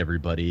shooting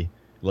everybody,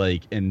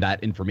 like, and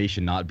that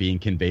information not being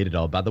conveyed at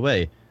all. By the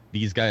way,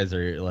 these guys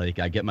are, like,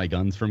 I get my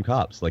guns from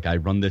cops. Like, I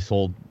run this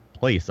whole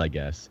place, I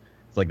guess.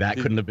 It's like that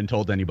couldn't have been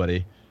told to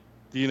anybody.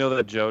 Do you know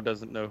that Joe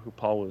doesn't know who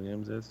Paul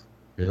Williams is?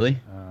 Really?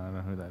 I don't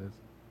know who that is.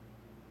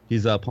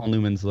 He's Paul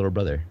Newman's little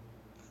brother.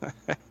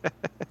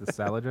 The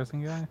salad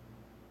dressing guy.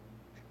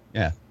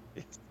 Yeah.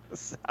 It's the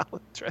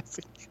salad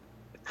dressing.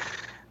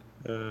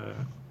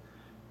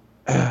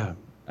 I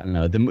don't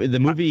know. The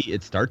movie,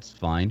 it starts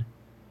fine.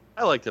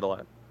 I liked it a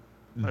lot.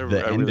 The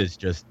I end really- is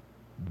just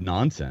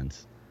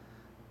nonsense.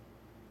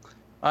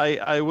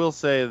 I will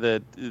say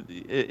that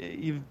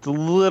it's a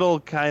little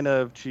kind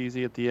of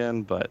cheesy at the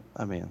end, but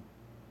I mean,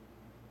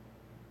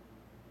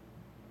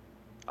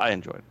 I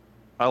enjoyed it.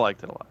 I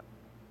liked it a lot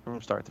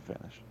from start to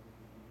finish.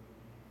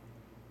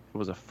 It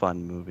was a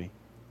fun movie.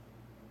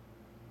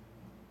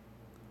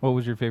 What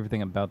was your favorite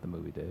thing about the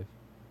movie, Dave?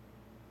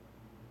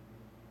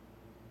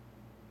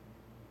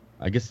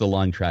 I guess the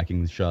long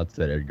tracking shots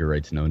that Edgar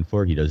Wright's known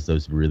for, he does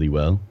those really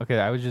well. Okay,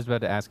 I was just about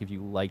to ask if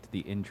you liked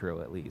the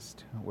intro at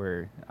least,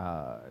 where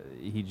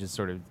he just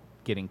sort of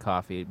getting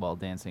coffee while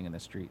dancing in the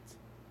streets.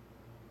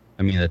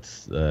 I mean,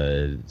 that's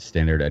a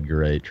standard Edgar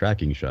Wright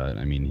tracking shot.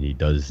 I mean, he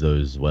does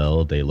those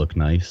well. They look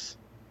nice.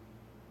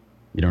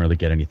 You don't really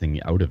get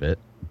anything out of it,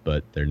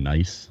 but they're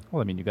nice.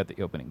 Well, I mean, you got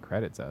the opening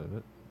credits out of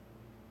it.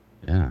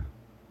 Yeah.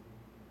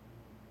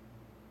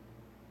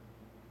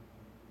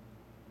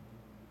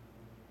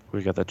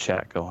 We got the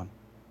chat going.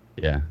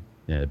 Yeah.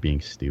 Yeah, being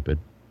stupid.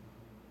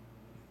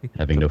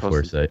 Having no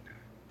foresight.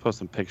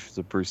 Posting pictures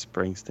of Bruce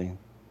Springsteen.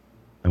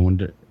 I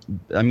wonder...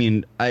 I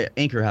mean,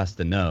 Anchor has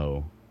to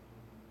know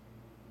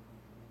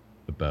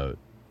about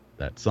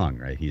that song,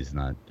 right? He's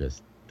not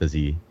just... Does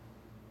he?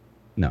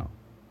 No.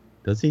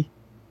 Does he?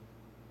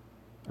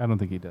 I don't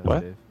think he does,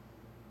 What?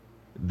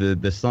 Dave.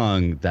 The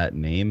song, that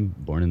name,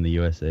 Born in the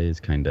USA, is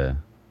kind of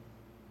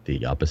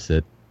the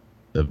opposite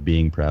of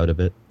being proud of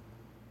it.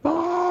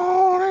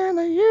 Born in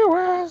the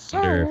USA.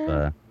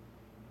 wonder if,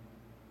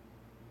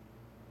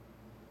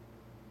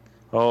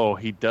 Oh,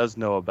 he does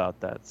know about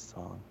that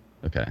song.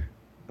 okay.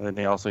 And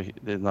then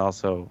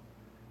also,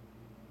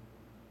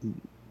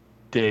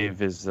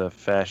 Dave is a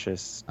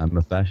fascist. I'm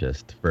a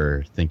fascist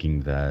for thinking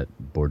that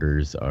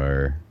borders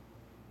are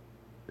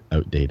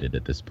outdated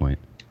at this point.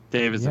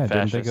 Dave is Yeah, a didn't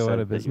fascist. they go out said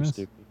of that you're business?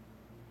 stupid.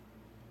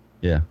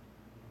 Yeah.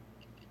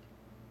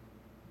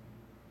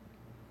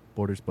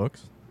 Borders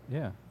books.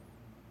 Yeah.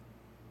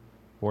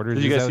 Borders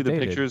Did you is guys see the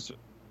outdated. pictures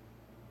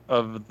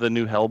of the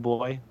new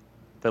Hellboy?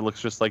 That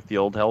looks just like the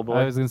old Hellboy.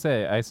 I was gonna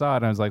say I saw it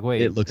and I was like,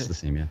 wait, It looks the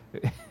same,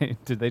 yeah.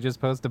 did they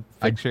just post a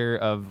picture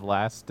of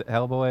last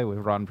Hellboy with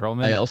Ron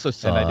Perlman? I also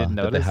saw and I didn't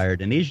that they notice.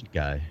 hired an Asian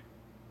guy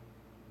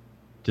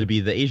to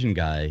be the Asian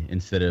guy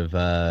instead of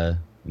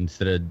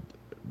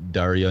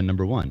Dario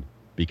 #1,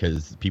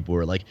 because people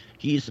were like,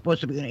 he's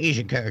supposed to be an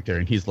Asian character,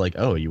 and he's like,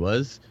 oh, he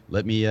was?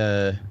 Let me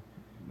Let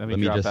me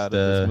drop just, out of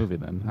this movie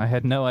then. I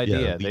had no idea.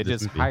 leave They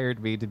this just movie.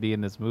 hired me to be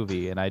in this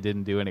movie, and I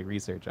didn't do any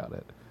research on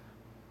it.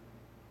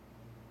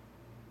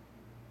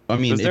 I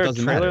mean, was there it a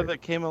doesn't trailer matter.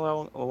 that came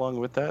along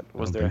with that?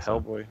 Was don't there a think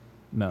so. Hellboy?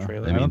 No,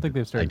 Trailer. I don't think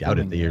they've I started. doubt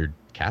it. filming yet. They're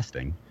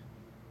casting.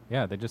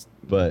 Yeah, they just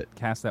But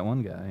cast that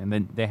one guy, and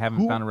then they haven't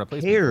who found a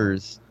replacement. for him.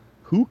 cares?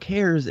 Who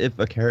cares if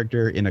a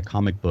character in a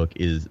comic book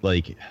is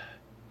like?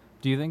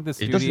 Do you think the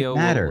doesn't studio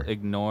matter. will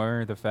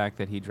ignore the fact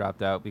that he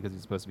dropped out because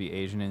he's supposed to be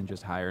Asian and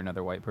just hire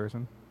another white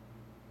person?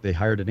 They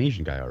hired an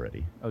Asian guy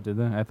already. Oh, did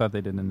they? I thought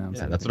they didn't announce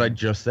Yeah, it. that's what I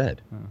just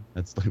said. Oh.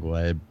 That's like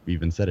why I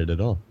even said it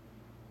at all.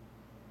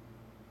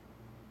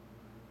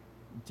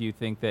 Do you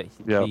think that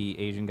Yeah. the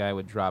Asian guy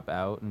would drop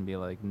out and be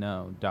like,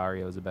 no,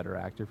 Dario's a better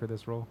actor for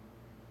this role?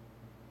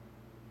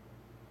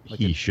 Like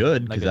He a-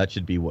 should, like because a- that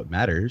should be what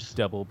matters.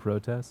 Double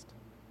protest?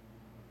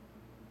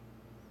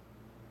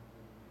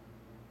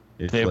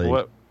 It's Dave,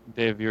 like,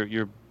 Dave,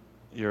 you're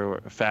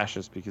a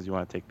fascist because you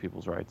want to take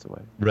people's rights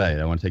away. Right,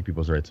 I want to take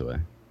people's rights away.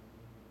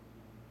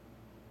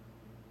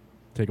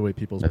 Take away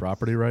people's That's-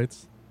 property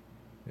rights,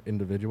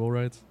 individual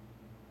rights.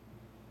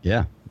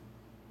 Yeah.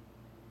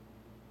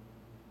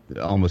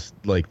 Almost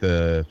like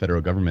the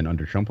federal government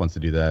under Trump wants to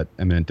do that,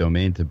 eminent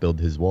domain, to build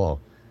his wall.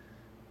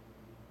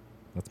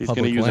 That's He's going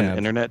to public use land. an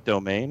internet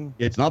domain.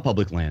 It's not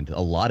public land.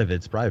 A lot of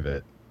it's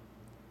private.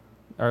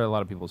 Or a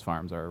lot of people's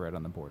farms are right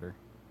on the border.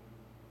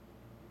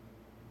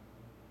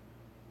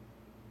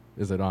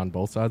 Is it on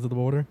both sides of the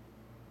border?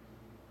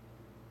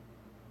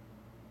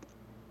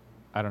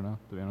 I don't know,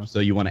 to be honest. So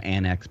you want to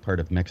annex part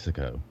of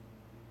Mexico.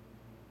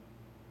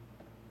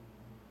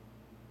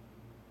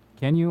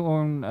 Can you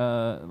own,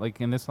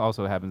 and this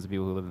also happens to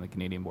people who live in the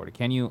Canadian border,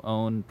 can you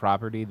own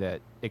property that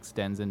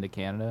extends into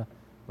Canada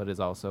but is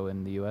also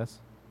in the U.S.?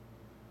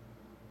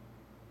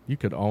 You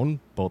could own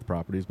both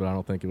properties, but I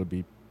don't think it would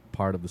be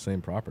part of the same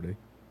property.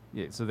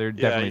 Yeah, so they're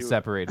definitely you-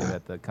 separated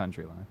at the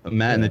country line.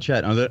 Matt in Yeah. the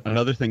chat,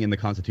 another thing in the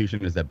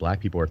Constitution is that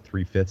black people are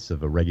 3/5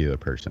 of a regular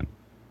person.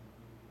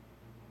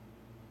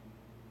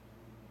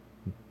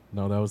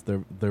 No, that was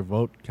their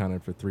vote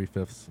counted for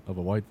 3/5 of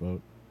a white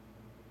vote.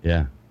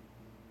 Yeah.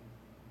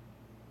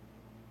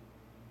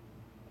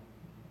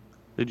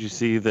 Did you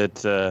see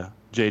that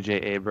J.J.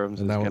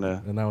 Abrams And is that, going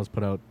was, to... and that was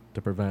put out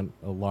to prevent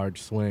a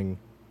large swing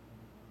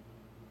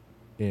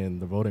in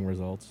the voting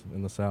results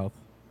in the South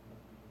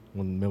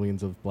when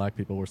millions of black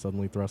people were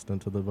suddenly thrust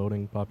into the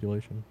voting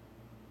population.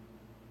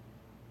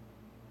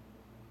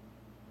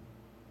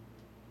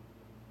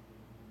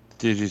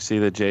 Did you see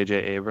that J.J.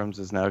 Abrams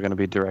is now going to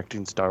be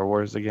directing Star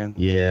Wars again?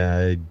 Yeah, I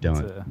a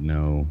don't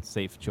know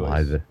Safe choice.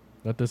 why the...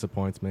 That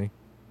disappoints me.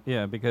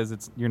 Yeah,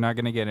 because you're not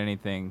going to get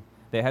anything.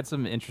 They had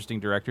some interesting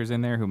directors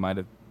in there who might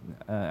have.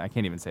 I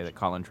can't even say that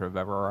Colin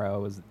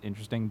Trevorrow was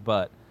interesting,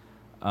 but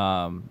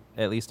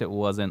at least it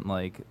wasn't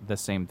like the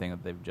same thing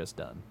that they've just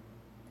done.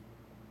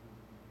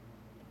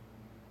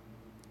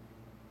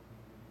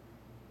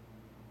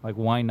 Like,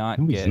 why not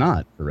No, get? he's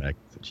not correct.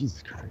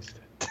 Jesus Christ.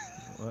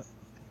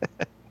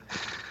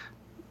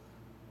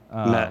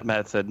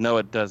 Matt said, no,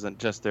 it doesn't,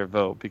 just their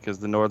vote, because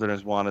the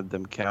Northerners wanted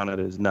them counted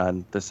as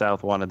none. The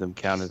South wanted them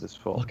counted as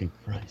full. Fucking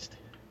Christ.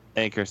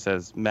 Anchor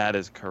says, Matt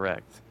is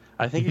correct.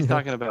 I think he's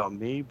talking about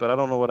me, but I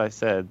don't know what I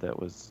said that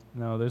was...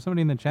 No, there's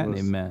somebody in the chat Was-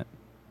 named Matt.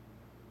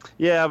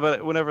 Yeah,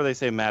 but whenever they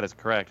say Matt is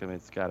correct, I mean,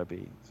 it's got to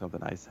be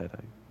something I said,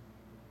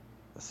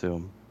 I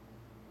assume.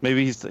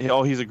 Maybe he's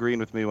agreeing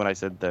with me when I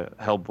said the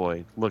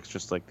Hellboy looks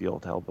just like the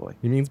old Hellboy.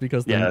 He means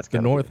because Yeah, that's the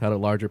gotta North be- had a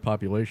larger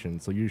population,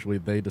 so usually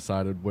they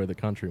decided where the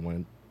country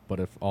went. But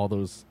if all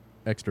those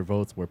extra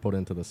votes were put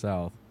into the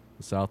South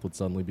would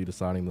suddenly be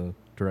deciding the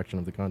direction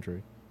of the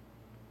country.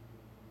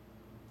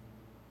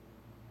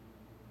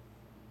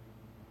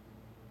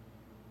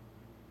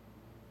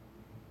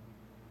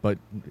 But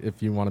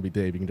if you want to be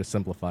Dave, you can just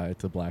simplify it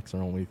to blacks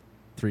are only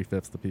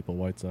 3/5 the people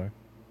whites are.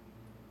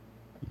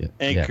 Yeah.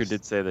 Anchor yes.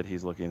 did say that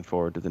he's looking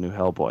forward to the new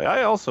Hellboy.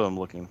 I also am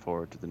looking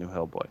forward to the new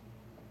Hellboy.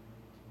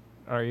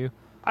 Are you?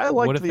 I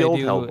liked what if the they old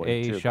do Hellboy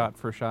a too.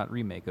 shot-for-shot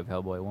remake of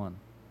Hellboy 1?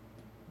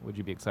 Would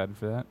you be excited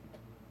for that?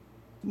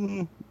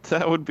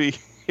 That would be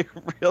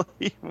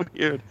really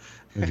weird.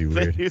 That'd be If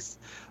weird. they use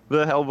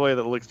the Hellboy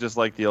that looks just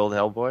like the old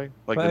Hellboy,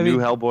 like But the I new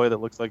mean- Hellboy that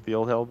looks like the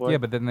old Hellboy. Yeah,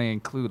 but then they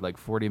include like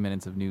 40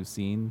 minutes of new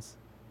scenes.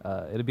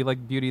 It'd be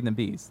like Beauty and the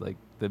Beast. Like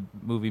the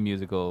movie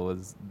musical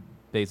was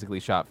basically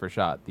shot for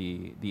shot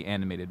the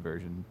animated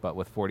version, but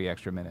with 40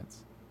 extra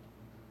minutes.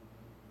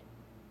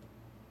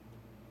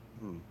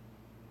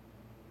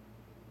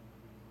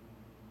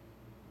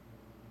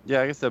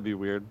 Yeah, I guess that'd be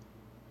weird.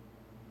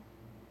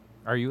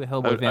 Are you a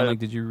Hellboy I- fan? I- Like,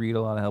 did you read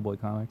a lot of Hellboy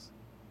comics?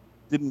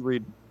 Didn't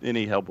read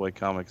any Hellboy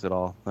comics at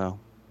all. No.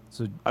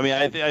 So, I mean,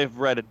 I've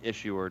read an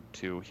issue or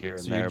two here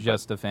and so there. you're but-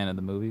 just a fan of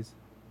the movies?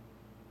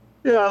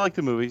 Yeah, I like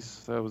the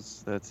movies.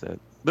 That's it.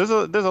 There's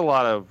a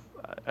lot of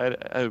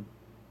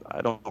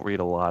I don't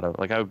read a lot of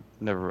like I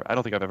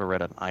don't think I've ever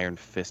read an Iron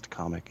Fist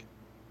comic.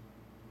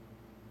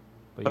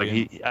 But Like,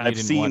 you didn't I've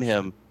seen watch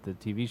him. the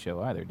TV show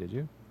either, did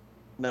you?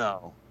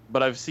 No,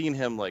 but I've seen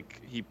him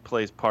like he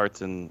plays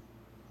parts in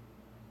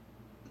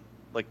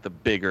like the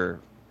bigger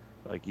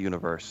like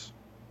universe.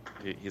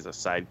 He's a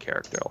side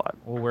character a lot.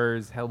 Well,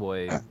 where's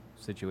Hellboy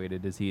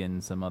situated? Is he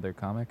in some other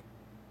comic?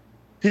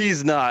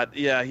 He's not.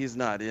 Yeah, he's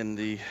not in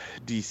the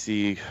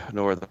DC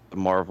nor the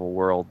Marvel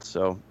world.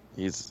 So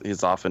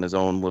he's off in his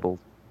own little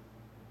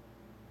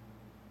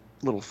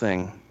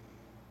thing.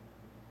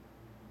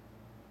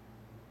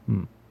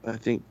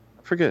 I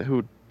forget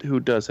who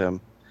does him.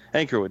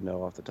 Anchor would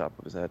know off the top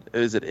of his head.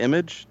 Is it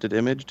Image? Did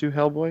Image do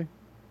Hellboy?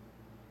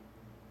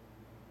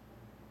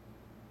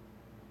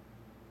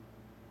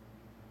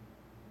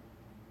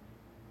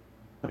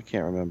 I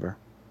can't remember.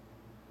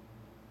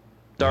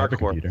 Dark the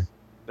Horse. computer.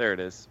 There it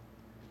is.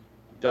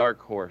 Dark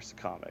Horse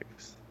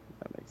Comics.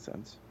 That makes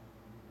sense.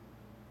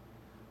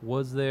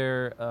 Was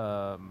there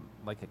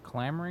like a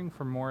clamoring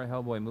for more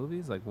Hellboy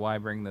movies? Like, why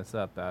bring this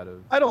up out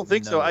of? I don't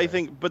think so. I nowhere?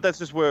 think, but that's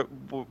just where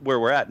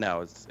we're at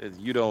now. Is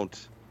you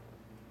don't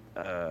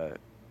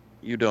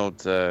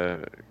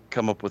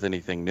come up with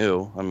anything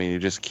new. I mean, you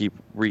just keep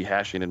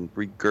rehashing and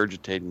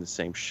regurgitating the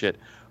same shit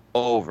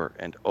over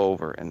and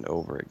over and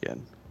over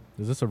again.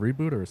 Is this a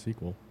reboot or a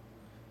sequel?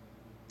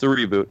 It's a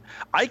reboot.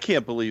 I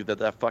can't believe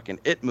that fucking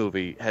It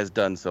movie has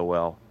done so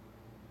well.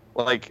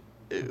 Like,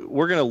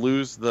 we're gonna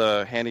lose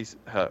the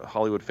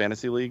Hollywood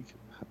Fantasy League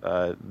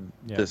Yeah,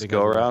 this because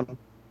go of that. around,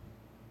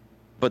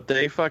 but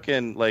they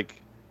fucking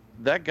like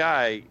that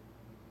guy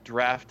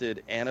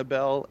drafted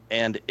Annabelle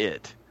and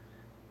It,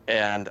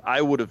 and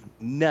I would have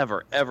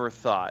never ever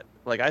thought.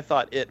 Like, I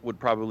thought It would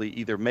probably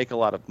either make a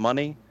lot of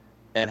money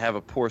and have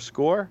a poor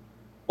score,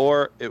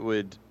 or it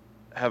would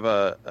have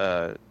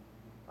a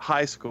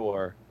high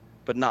score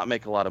but not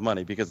make a lot of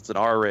money because it's an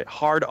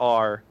hard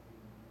R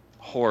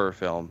horror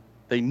film.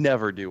 They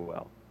never do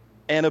well.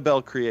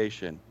 Annabelle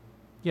Creation,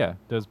 Yeah,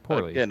 does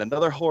poorly. again,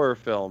 another horror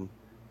film,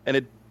 and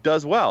it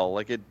does well.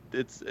 Like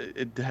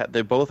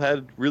they both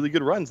had really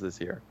good runs this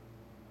year.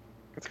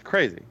 It's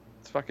crazy.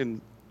 It's fucking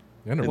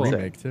And a Insane.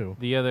 remake too.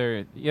 The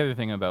other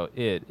thing about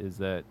it is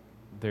that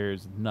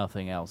there's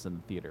nothing else in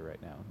the theater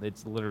right now.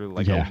 It's literally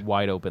like Yeah. a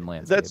wide open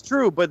landscape. That's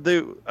true, but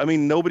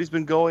nobody's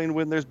been going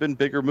when there's been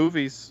bigger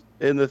movies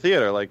in the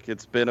theater. Like,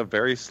 it's been a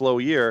very slow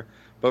year,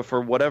 but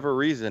for whatever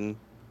reason,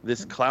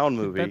 this clown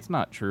movie, That's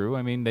not true.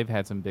 I mean, they've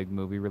had some big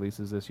movie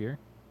releases this year.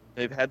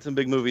 they've had some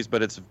big movies,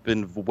 but it's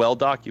been well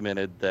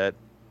documented that.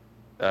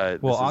 Well,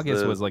 this is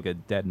August the- was like a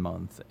dead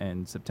month,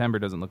 and September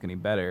doesn't look any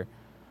better.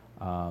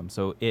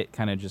 So it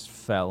kind of just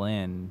fell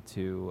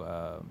into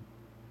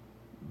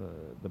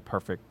the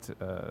perfect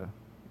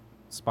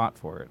spot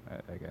for it,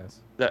 I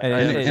guess. that- and- I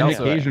think and it's And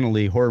also-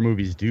 occasionly horror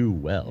movies do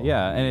well.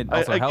 Yeah, and it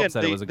also Again, helps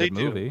that it they- was a they good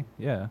do. movie.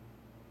 Yeah,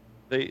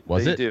 they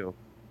Was they it? do.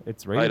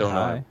 it's I rated don't know.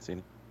 I high. haven't seen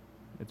it.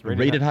 It's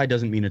Rated high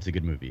doesn't mean it's a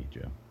good movie,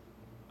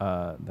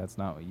 Joe. That's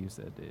not what you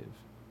said, Dave.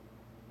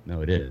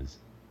 No, it is.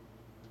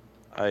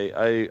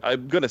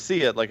 I'm gonna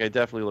see it. Like, I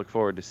definitely look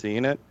forward to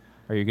seeing it.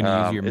 Are you going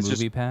to use your it's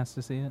movie just- pass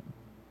to see it?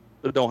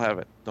 But don't have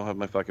it. Don't have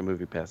my fucking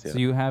movie pass yet. So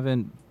you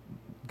haven't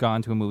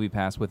gone to a movie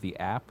pass with the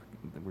app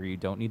where you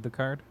don't need the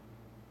card?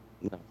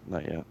 No,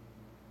 not yet.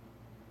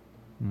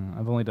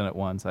 I've only done it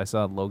once. I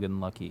saw Logan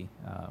Lucky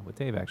with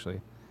Dave actually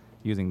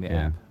using the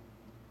Yeah. app.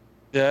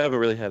 Yeah, I haven't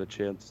really had a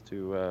chance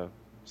to.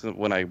 Since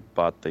when I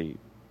bought the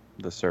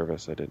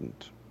service, I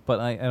didn't. But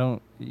I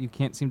don't. You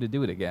can't seem to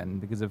do it again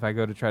because if I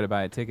go to try to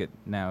buy a ticket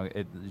now,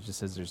 it just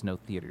says there's no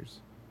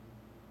theaters.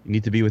 You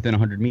need to be within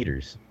 100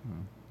 meters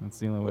That's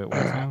the only way it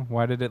works now.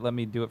 Why did it let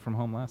me do it from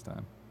home last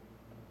time?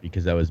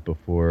 because that was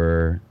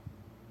before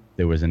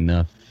there was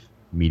enough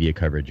media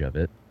coverage of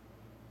it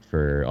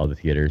for all the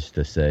theaters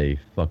to say,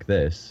 fuck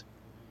this,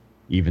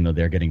 even though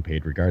they're getting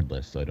paid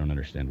regardless. So I don't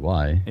understand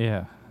why.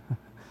 Yeah,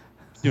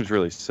 Seems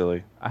really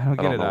silly. I don't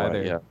get don't it know why,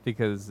 either yeah.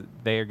 because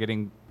they are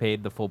getting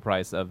paid the full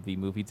price of the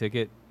movie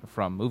ticket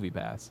from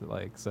MoviePass.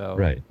 Like so,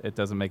 Right. It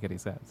doesn't make any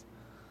sense.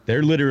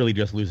 They're literally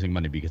just losing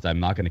money because I'm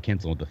not going to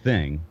cancel the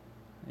thing,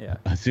 Yeah.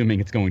 assuming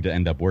it's going to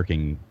end up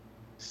working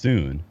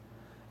soon.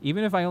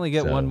 Even if I only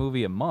get one So-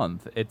 movie a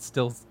month, it's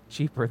still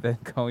cheaper than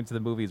going to the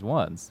movies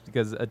once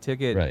because a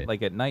ticket Right.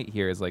 like at night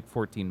here is like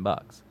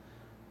 $14.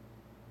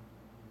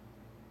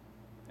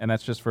 And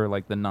that's just for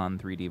like the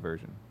non-3D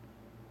version.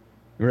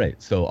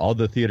 Right. So all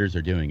the theaters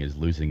are doing is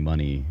losing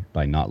money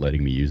by not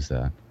letting me use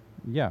that.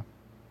 Yeah.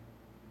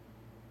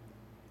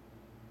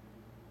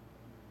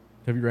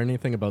 Have you read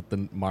anything about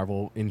the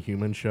Marvel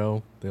Inhumans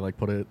show? They like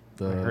put it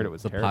I heard it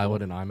was the terrible.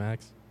 pilot in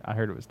IMAX. I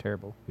heard it was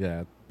terrible.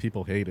 Yeah,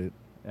 people hate it.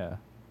 Yeah.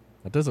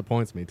 That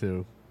disappoints me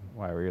too.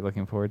 Why were you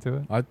looking forward to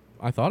it?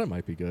 I thought it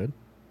might be good,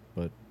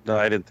 but No,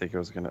 I didn't think it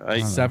was gonna.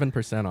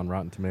 7% on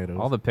Rotten Tomatoes.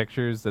 All the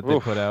pictures that they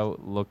put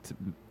out looked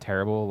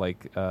terrible.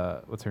 Like,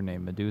 what's her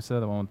name? Medusa,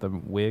 the one with the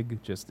wig.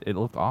 It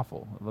looked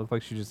awful. It looked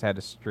like she just had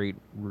a straight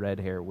red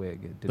hair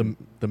wig. It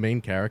didn't... The main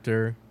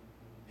character,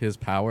 his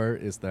power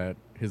is that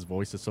his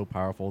voice is so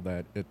powerful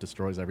that it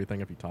destroys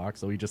everything if he talks.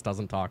 So he just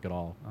doesn't talk at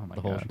all. Oh my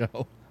the whole God.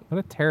 show. What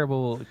a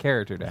terrible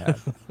character to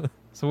have.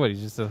 So what?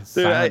 He's just a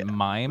silent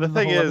mime the the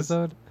thing whole is-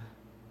 episode?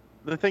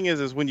 The thing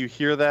is when you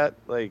hear that,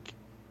 like,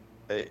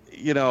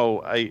 you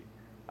know, I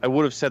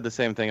would have said the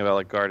same thing about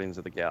like Guardians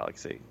of the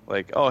Galaxy.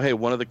 Like, oh hey,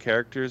 one of the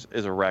characters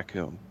is a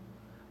raccoon.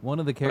 One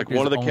of the characters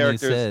one of the only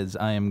characters- says,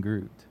 "I am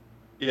Groot."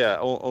 Yeah,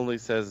 only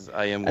says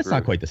I am. That's Groot.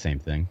 not quite the same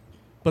thing.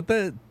 But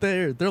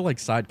they're like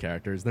side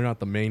characters. They're not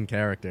the main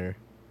character,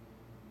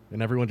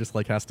 and everyone just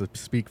like has to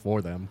speak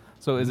for them.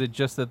 So is it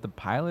just that the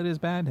pilot is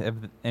bad?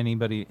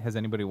 Has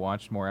anybody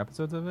watched more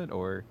episodes of it,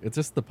 or It's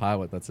just the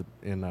pilot that's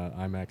in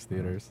IMAX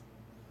theaters.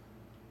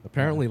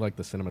 Apparently, like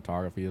the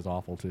cinematography is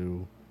awful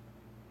too.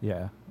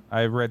 yeah?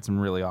 I read some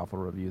really awful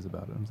reviews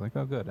about it. I was like,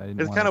 oh, good. I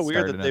didn't. It's want to kinda weird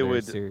start that they another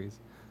would- series.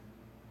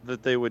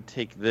 That they would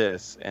take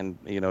this and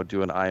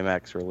do an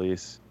IMAX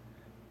release.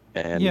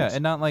 And Yeah,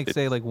 and not like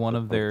say it's- like one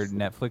of their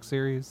Netflix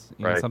series,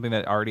 Right. something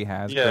that already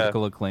has Yeah.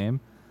 critical acclaim.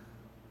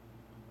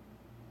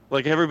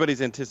 like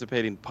everybody's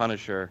anticipating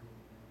Punisher,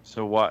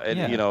 so why? And,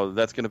 Yeah.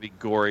 that's going to be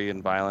gory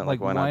and violent.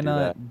 Like, why not do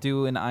that?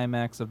 do an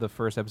IMAX of the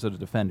first episode of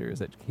Defenders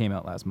that came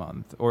out last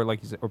month, or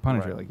like you said, or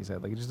Punisher, Right. like you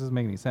said? Like it just doesn't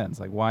make any sense.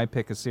 Like why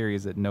pick a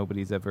series that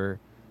nobody's ever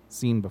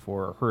seen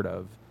before or heard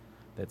of,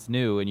 that's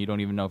new, and you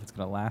don't even know if it's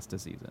going to last a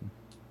season?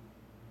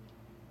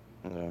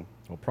 Yeah.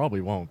 Well,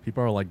 probably won't.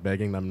 People are like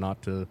begging them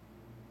not to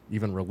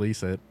even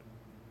release it.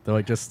 They're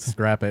like, just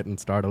scrap it and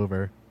start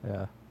over.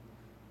 Yeah.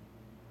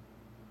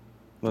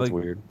 That's Like,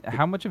 weird.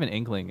 How much of an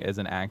inkling as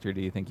an actor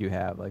do you think you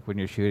have, like when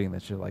you're shooting,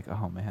 that you're like,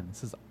 oh man,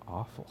 this is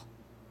awful,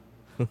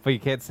 but you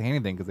can't say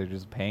anything because they're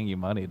just paying you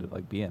money to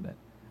like be in it.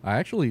 I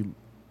actually,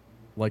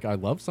 like, I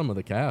love some of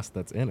the cast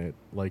that's in it.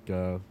 Like,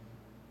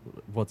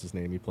 what's his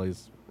name? He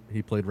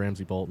played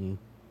Ramsay Bolton.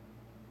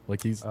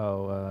 Like he's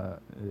and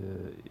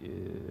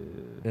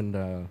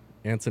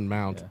Anson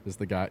Mount Yeah. is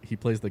the guy. He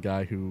plays the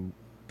guy who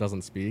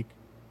doesn't speak,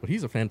 but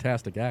he's a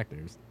fantastic actor.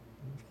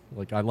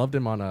 Like I loved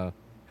him on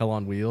Hell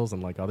on Wheels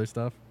and like other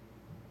stuff.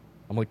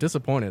 I'm like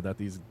disappointed that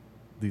these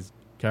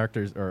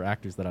characters or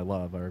actors that I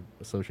love are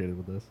associated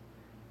with this.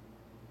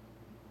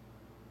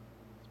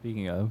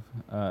 Speaking of,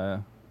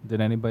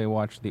 did anybody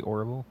watch the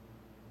Orville?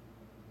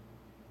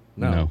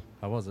 No.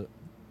 How was it?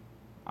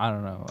 I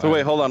don't know. So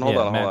wait, hold on.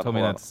 Matt told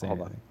me not to say hold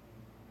on. anything.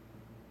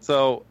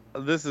 So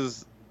this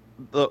is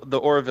the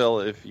Orville.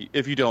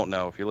 If you don't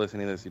know, if you're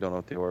listening to this, you don't know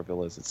what the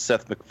Orville is. It's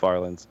Seth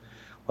MacFarlane's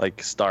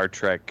like Star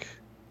Trek.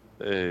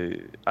 I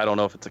don't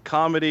know if it's a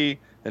comedy,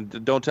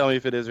 and don't tell me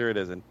if it is or it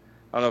isn't.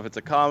 I don't know if it's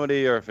a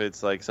comedy or if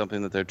it's like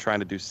something that they're trying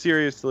to do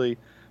seriously,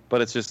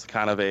 but it's just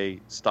kind of a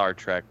Star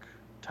Trek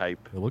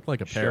type. It looked like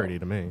a show. parody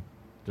to me,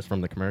 just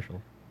from the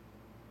commercial.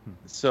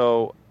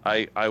 So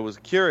I was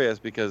curious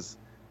because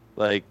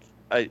like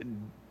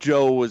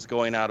Joe was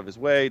going out of his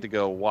way to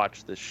go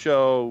watch the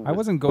show. I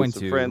wasn't going with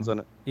some to. friends on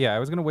it. Yeah, I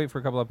was going to wait for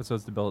a couple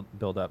episodes to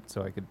build up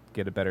so I could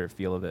get a better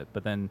feel of it.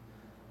 But then,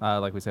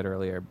 like we said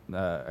earlier,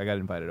 I got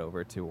invited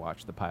over to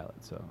watch the pilot,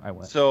 so I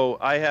went. So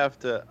I have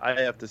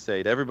to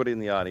say to everybody in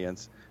the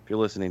audience, if you're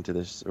listening to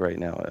this right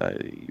now,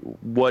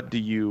 what do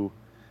you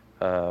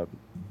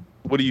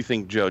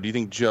think, Joe? Do you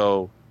think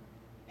Joe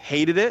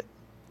hated it,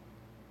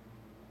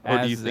 or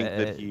do you think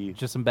that he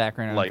just some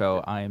background liked info?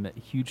 it? I am a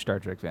huge Star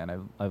Trek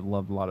fan. I've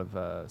loved a lot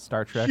of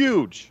Star Trek.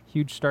 huge?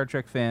 Huge Star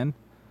Trek fan.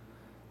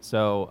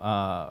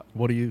 So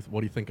What do you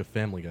think of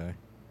Family Guy?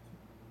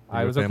 I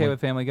you a was okay Family- with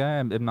Family Guy.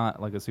 I'm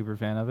not like a super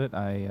fan of it.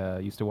 I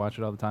used to watch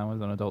it all the time. I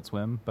was on Adult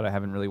Swim, but I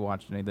haven't really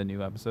watched any of the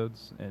new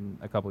episodes in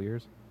a couple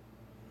years.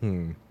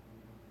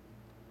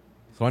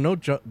 So I know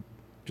Joe.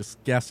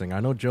 Just guessing. I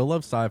know Joe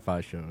loves sci-fi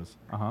shows,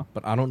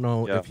 but I don't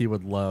know Yeah. if he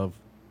would love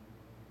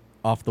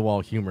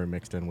off-the-wall humor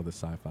mixed in with his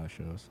sci-fi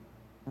shows.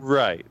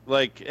 Right,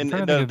 like, I'm and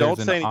trying to think if don't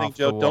there's say an anything,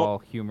 Joe. off-the-wall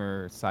Don't.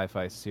 humor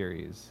sci-fi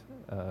series.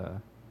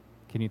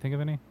 Can you think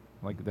of any?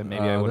 Like that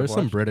maybe I would have There's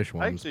some watched? British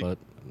ones, Actually, but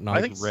not.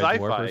 I think Red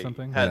Dwarf or Sci-Fi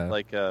something? had Yeah.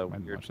 like a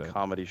Might weird watch that.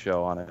 comedy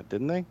show on it,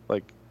 didn't they?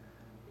 Like,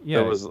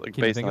 Yeah, it was like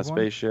can you based think on a of one?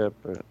 spaceship.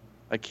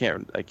 I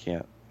can't. I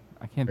can't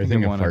Are you think of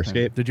thinking of one. offhand.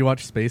 Farscape? Did you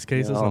watch Space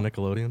Cases No. on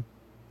Nickelodeon?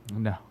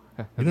 No.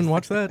 You didn't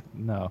watch that?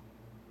 No.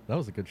 That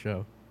was a good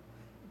show.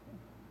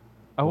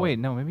 Oh What? wait,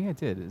 no, maybe I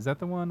did. Is that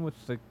the one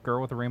with the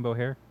girl with the rainbow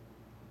hair?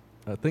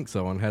 I think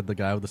so. And had the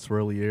guy with the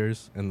swirly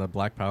ears and the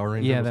Black Power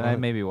Ranger. Yeah, was then on I it.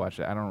 maybe watched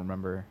it. I don't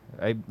remember.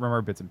 I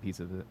remember bits and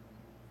pieces of it.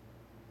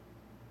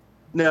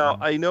 Now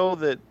I know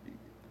that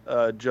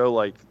Joe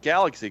liked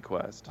Galaxy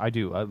Quest. I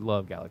do. I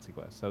love Galaxy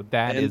Quest. So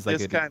that And is like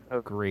this a kind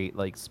of- great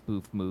like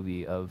spoof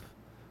movie of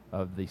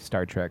the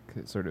Star Trek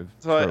sort of.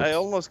 So I tropes.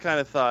 almost kind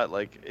of thought,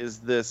 like,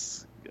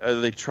 are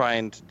they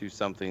trying to do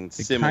something It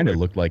similar? kind of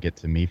looked like it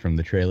to me from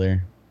the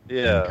trailer.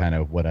 Yeah. And kind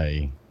of what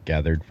I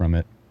gathered from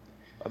it.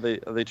 Are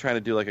they trying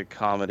to do like a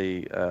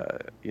comedy,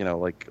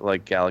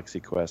 like Galaxy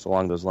Quest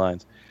along those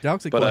lines?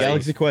 Galaxy But Quest.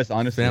 Galaxy Quest,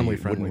 honestly, family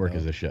friendly, wouldn't work though.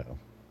 as a show.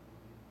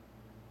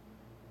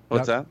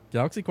 What's that?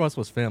 Galaxy Quest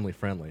was family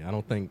friendly. I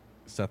don't think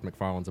Seth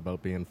MacFarlane's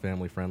about being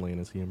family friendly in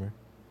his humor.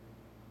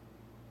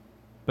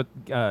 But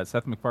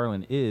Seth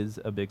MacFarlane is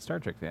a big Star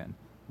Trek fan.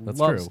 That's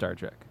Loves true. Star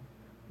Trek.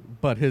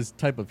 But his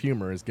type of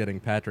humor is getting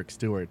Patrick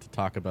Stewart to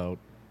talk about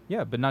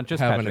Yeah, but not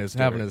just having Patrick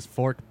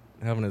Stewart.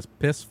 having his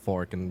piss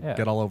fork and Yeah.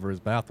 get all over his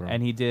bathroom.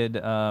 And he did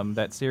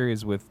that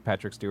series with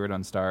Patrick Stewart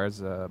on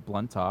Stars,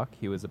 Blunt Talk.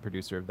 He was a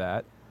producer of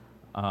that.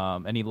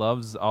 And he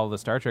loves all the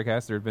Star Trek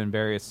casts. There have been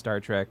various Star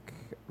Trek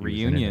He was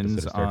in an reunions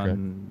episode of Star Trek.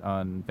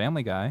 on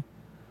Family Guy.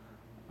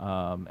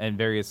 And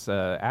various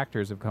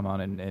actors have come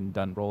on and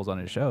done roles on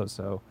his show.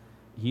 So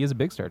he is a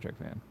big Star Trek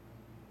fan.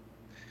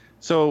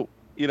 So,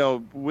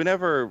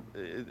 whenever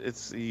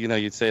it's,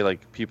 you'd say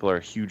like people are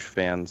huge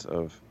fans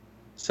of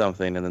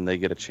something and then they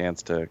get a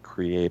chance to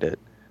create it,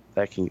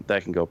 that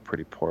can go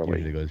pretty poorly.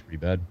 Usually goes pretty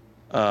bad.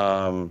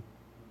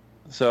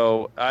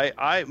 So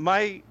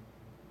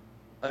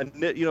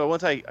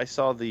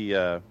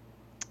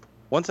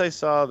once I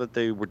saw that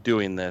they were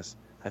doing this,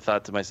 I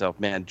thought to myself,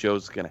 man,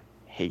 Joe's going to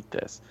hate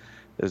this.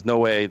 There's no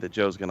way that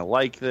Joe's going to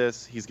like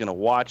this. He's going to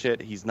watch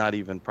it. He's not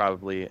even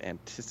probably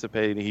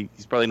anticipating.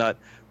 He's probably not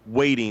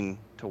waiting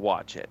to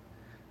watch it.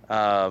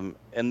 And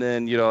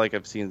then, like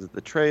I've seen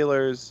the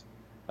trailers.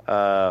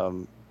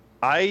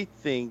 I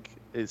think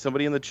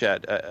somebody in the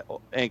chat,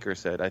 Anchor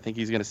said, I think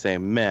he's going to say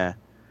meh.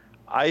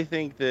 I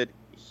think that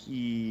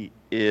he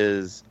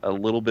is a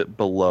little bit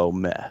below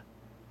meh.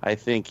 I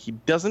think he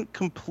doesn't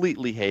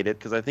completely hate it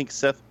because I think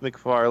Seth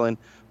MacFarlane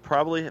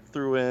probably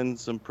threw in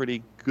some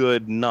pretty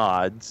good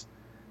nods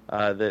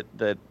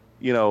that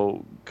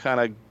kind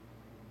of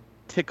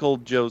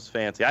tickled Joe's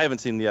fancy. I haven't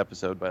seen the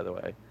episode, by the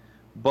way,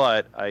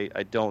 but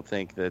I don't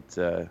think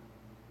that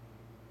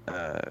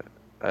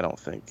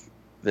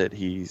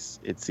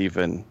it's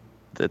even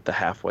at the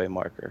halfway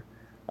marker.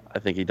 I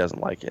think he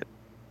doesn't like it.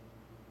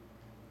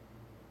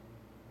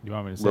 You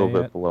want me to A say little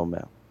it? bit below meh.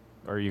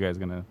 Or are you guys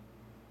going to...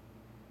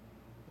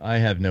 I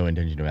have no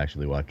intention of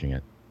actually watching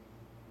it.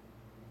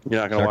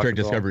 You're not going to Star watch Trek it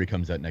at all? Discovery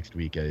comes out next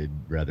week. I'd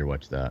rather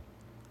watch that.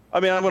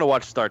 I mean, I'm going to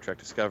watch Star Trek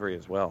Discovery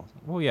as well.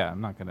 Well, yeah,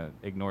 I'm not going to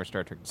ignore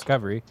Star Trek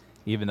Discovery,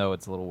 even though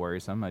it's a little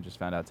worrisome. I just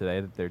found out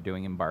today that they're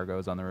doing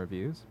embargoes on the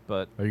reviews.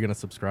 But Are you going to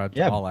subscribe to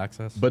Yeah, All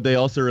Access? But they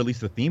also released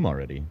the theme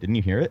already. Didn't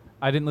you hear it?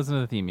 I didn't listen to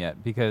the theme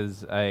yet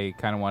because I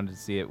kind of wanted to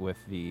see it with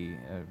the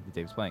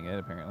Dave's playing it,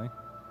 apparently.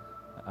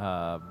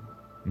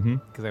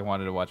 Because I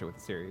wanted to watch it with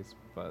the series,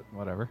 but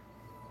whatever.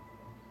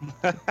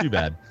 Too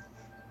bad.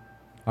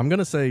 I'm going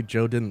to say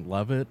Joe didn't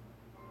love it,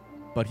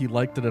 but he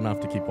liked it enough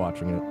to keep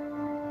watching it.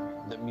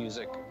 The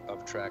music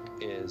of Trek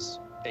is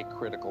a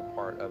critical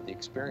part of the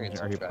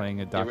experience. Are of you Trek.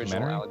 playing a The original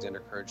documentary?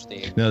 Alexander Courage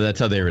theme. No, that's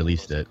how they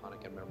released it.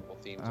 Iconic and memorable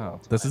themes of Oh,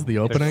 all this is time. the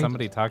There's opening?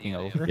 somebody talking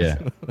over. Yeah.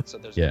 So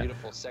there's Yeah. a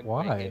beautiful segue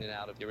Why? in and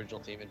out of the original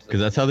theme into the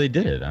Because that's how they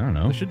did it. I don't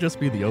know. This should just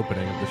be the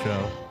opening of the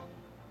show.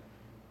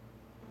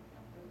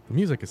 The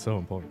music is so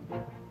important.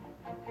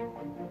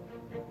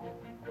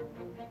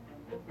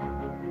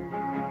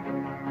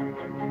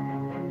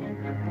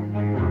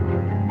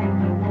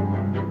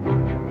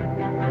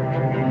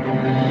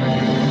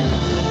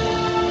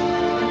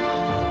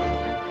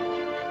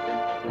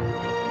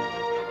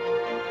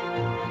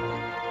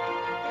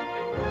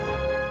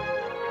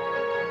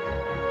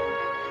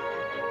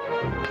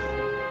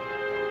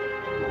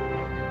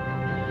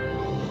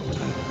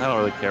 I don't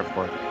really care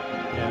for it.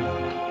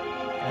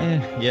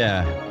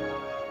 Yeah.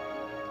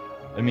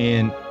 I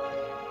mean,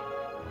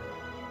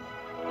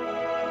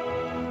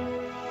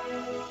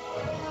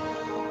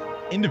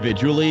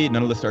 individually,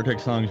 none of the Star Trek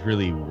songs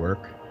really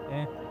work,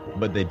 Eh.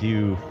 but they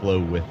do flow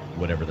with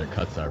whatever their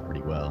cuts are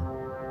pretty well.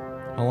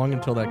 How long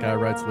until that guy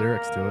writes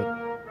lyrics to it?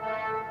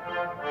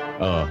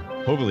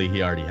 Hopefully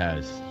he already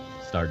has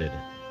started.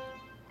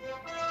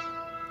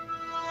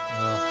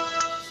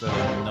 So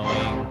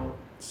annoying.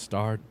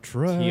 Star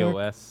Trek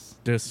TOS.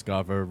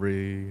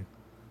 Discovery.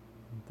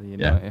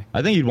 Yeah.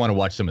 I think you'd want to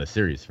watch some of the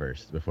series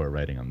first before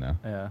writing them, though.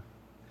 Yeah.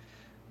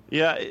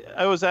 Yeah,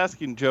 I was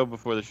asking Joe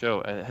before the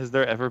show, has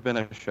there ever been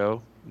a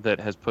show that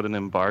has put an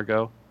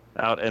embargo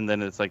out and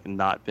then it's like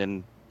not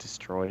been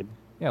destroyed?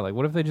 Yeah, like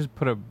what if they just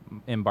put an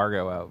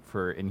embargo out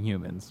for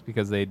Inhumans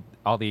because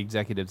all the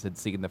executives had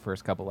seen the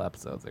first couple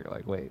episodes. They were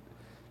like, wait,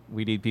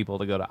 we need people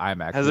to go to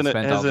IMAX. Has We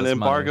spent all an this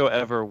embargo money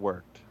ever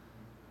worked?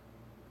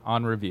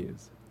 on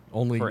reviews?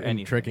 Only For in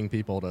anything. tricking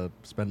people to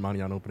spend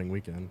money on opening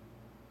weekend.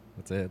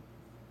 That's it.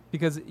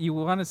 Because you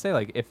want to say,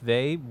 like, if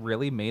they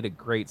really made a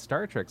great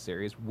Star Trek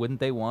series, wouldn't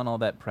they want all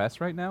that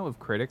press right now of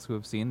critics who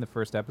have seen the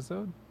first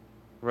episode?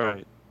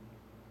 Right.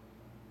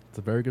 It's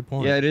a very good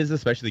point. Yeah, it is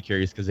especially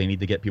curious because they need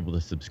to get people to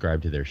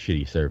subscribe to their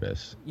shitty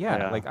service.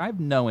 Yeah, like I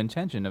have no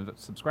intention of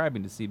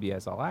subscribing to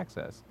CBS All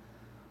Access.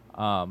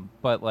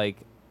 But like,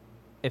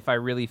 if I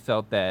really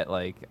felt that,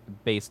 like,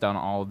 based on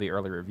all of the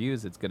early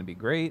reviews, it's going to be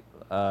great,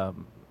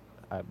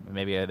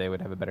 maybe they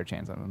would have a better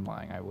chance. I'm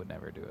lying. I would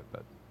never do it,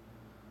 but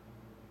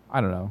I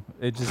don't know.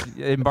 It just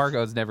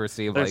embargoes never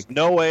seem There's like.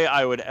 no way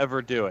I would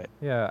ever do it.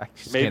 Yeah, I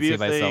just Maybe can't see if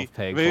myself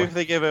paying. maybe for if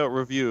they give out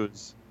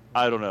reviews,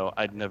 I don't know.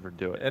 I'd never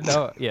do it.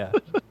 No, yeah,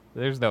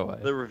 there's no way.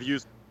 The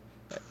reviews.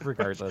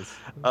 Regardless.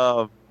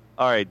 All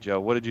right, Joe.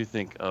 What did you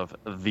think of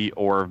the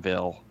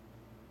Orville?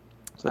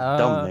 It's a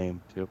dumb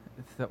name too.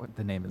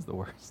 The name is the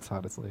worst,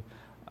 honestly.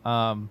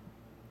 I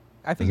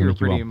think Does it you're make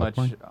you pretty want much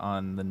popcorn?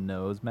 on the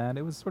nose, Matt.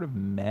 It was sort of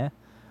meh.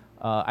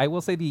 I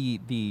will say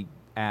the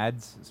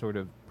ads sort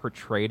of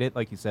portrayed it,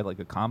 like you said, like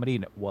a comedy,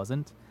 and it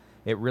wasn't.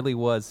 It really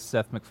was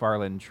Seth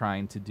MacFarlane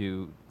trying to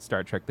do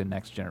Star Trek: The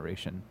Next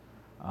Generation,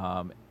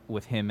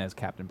 with him as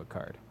Captain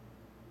Picard,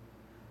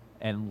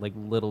 and like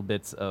little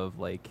bits of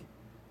like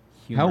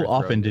humor. How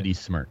often thrown did in. he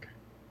smirk?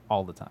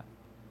 All the time.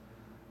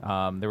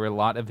 There were a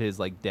lot of his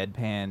like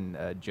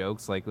deadpan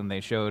jokes, like when they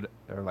showed,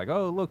 or like,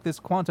 oh look, this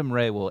quantum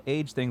ray will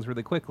age things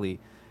really quickly,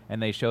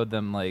 and they showed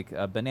them like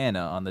a banana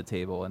on the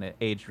table, and it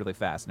aged really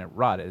fast, and it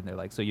rotted, and they're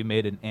like, so you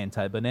made an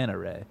anti-banana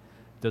ray?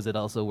 Does it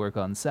also work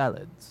on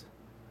salads?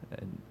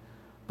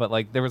 But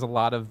like there was a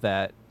lot of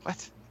that.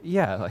 What?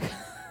 Yeah, like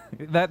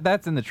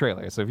that's in the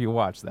trailer. So if you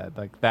watch that,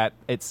 like that,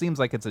 it seems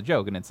like it's a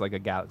joke and it's like a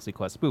Galaxy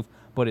Quest spoof,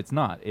 but it's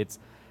not. It's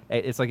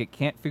like it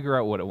can't figure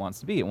out what it wants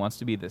to be. It wants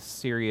to be this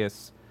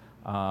serious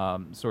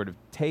sort of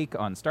take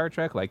on Star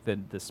Trek, like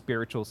the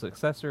spiritual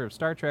successor of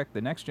Star Trek,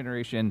 The Next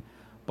Generation,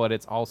 but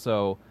it's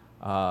also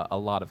a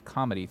lot of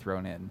comedy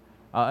thrown in.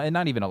 And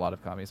not even a lot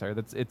of comedy, sorry.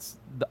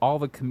 All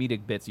the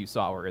comedic bits you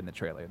saw were in the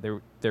trailer.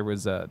 There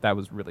was that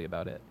was really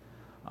about it.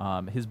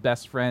 His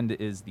best friend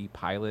is the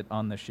pilot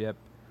on the ship,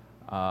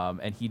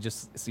 and he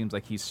just seems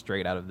like he's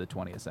straight out of the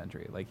 20th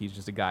century. Like he's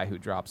just a guy who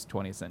drops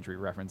 20th century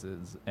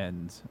references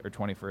or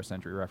 21st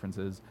century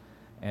references,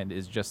 and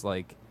is just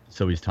like.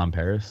 So he's Tom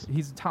Paris?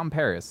 He's Tom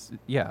Paris,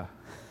 yeah.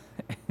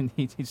 And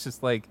he's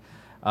just like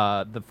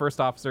the first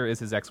officer is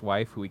his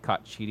ex-wife who he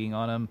caught cheating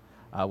on him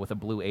with a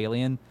blue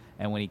alien.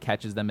 And when he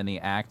catches them in the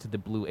act, the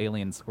blue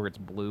alien squirts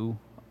blue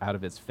out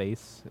of his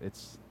face.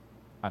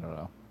 I don't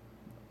know.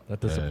 That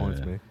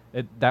disappoints me.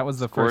 That was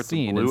the first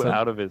scene. Blue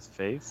out of his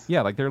face?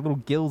 Yeah, like there are little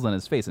gills on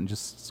his face and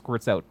just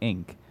squirts out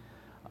ink.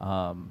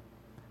 And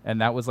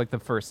that was like the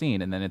first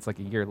scene. And then it's like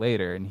a year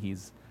later and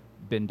he's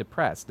been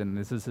depressed. And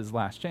this is his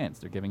last chance.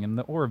 They're giving him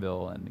the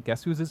Orville. And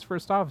guess who's his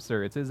first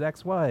officer? It's his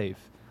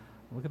ex-wife.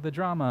 Look at the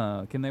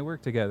drama. Can they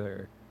work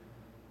together?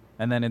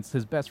 And then it's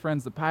his best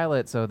friend's the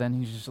pilot, so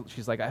then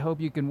she's like, I hope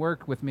you can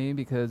work with me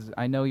because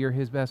I know you're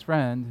his best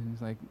friend. And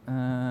he's like,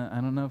 I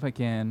don't know if I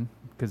can.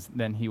 Because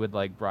then he would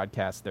like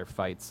broadcast their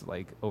fights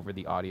like over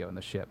the audio in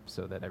the ship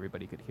so that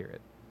everybody could hear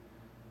it.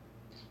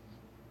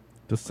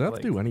 Does Seth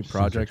like, do any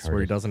projects where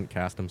he doesn't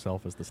cast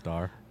himself as the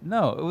star?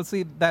 No, well,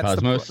 see, that's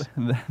Cosmos?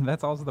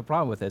 that's also the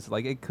problem with this.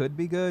 Like, it could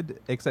be good,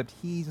 except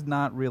he's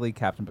not really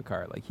Captain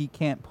Picard. Like, he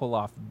can't pull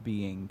off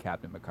being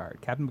Captain Picard.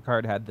 Captain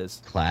Picard had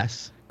this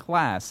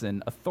class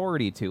and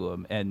authority to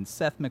him, and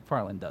Seth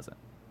MacFarlane doesn't.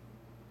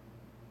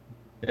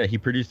 Yeah, he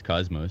produced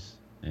Cosmos,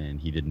 and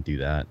he didn't do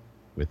that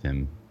with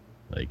him,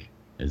 like,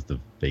 as the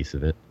face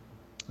of it.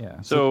 Yeah.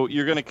 So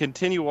you're going to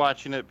continue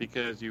watching it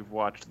because you've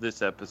watched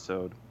this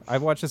episode.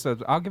 I've watched this.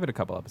 I'll give it a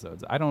couple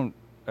episodes. I don't,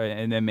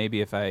 and then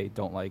maybe if I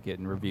don't like it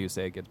and reviews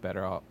say it gets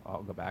better,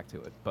 I'll go back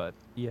to it. But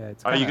yeah,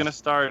 it's. Are you going to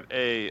start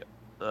a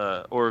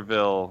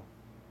Orville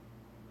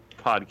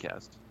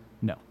podcast?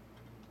 No.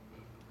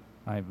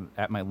 I'm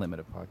at my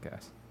limit of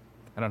podcasts.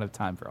 I don't have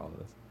time for all of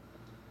this.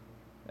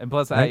 And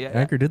plus,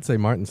 Anchor did say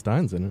Martin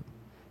Stein's in it.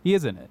 He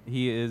is in it.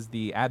 He is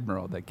the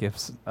admiral that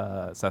gives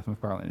Seth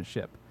MacFarlane his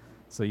ship.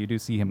 So you do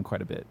see him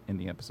quite a bit in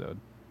the episode.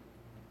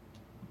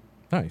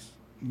 Nice.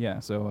 Yeah,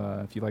 so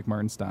if you like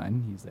Martin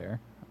Stein, he's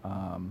there.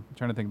 I'm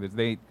trying to think.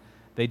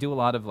 They do a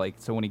lot of, like,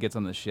 so when he gets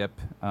on the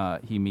ship,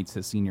 he meets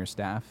his senior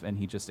staff, and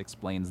he just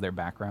explains their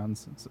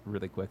backgrounds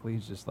really quickly.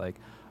 He's just like,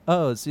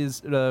 oh, this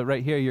is,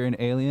 right here, you're an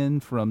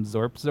alien from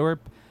Zorp,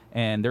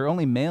 and there are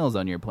only males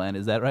on your planet.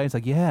 Is that right? It's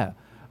like, yeah,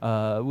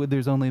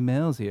 there's only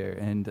males here.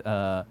 And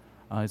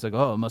he's like,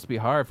 oh, it must be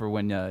hard for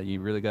when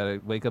you really got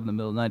to wake up in the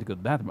middle of the night to go to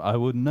the bathroom. I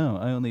wouldn't know.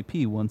 I only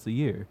pee once a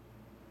year.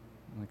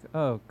 I'm like,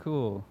 oh,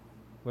 cool.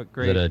 What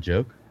great. Is that a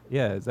joke?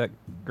 Yeah, is that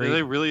great? Did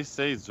they really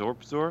say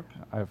Zorp?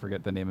 I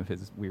forget the name of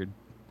his weird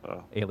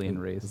alien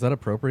race. Is that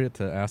appropriate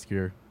to ask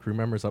your crew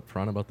members up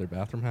front about their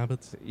bathroom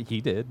habits?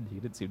 He did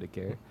seem to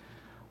care.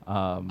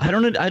 I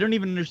don't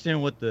even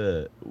understand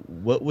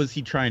what was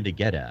he trying to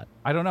get at?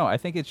 I don't know. I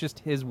think it's just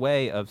his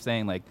way of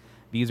saying, like,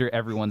 these are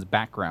everyone's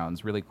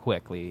backgrounds really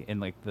quickly in,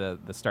 like, the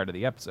start of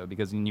the episode,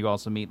 because you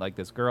also meet, like,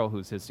 this girl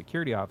who's his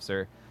security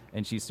officer,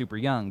 and she's super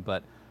young,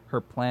 but her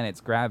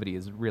planet's gravity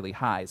is really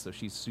high, so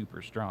she's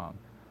super strong.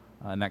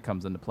 And that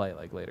comes into play,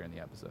 like, later in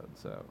the episode.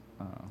 So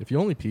if you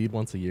only peed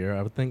once a year,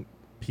 I would think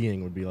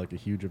peeing would be like a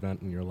huge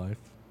event in your life.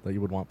 that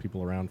you would want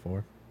people around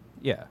for.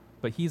 Yeah,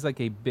 but he's like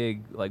a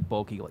big, like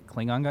bulky, like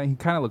Klingon guy. He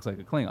kind of looks like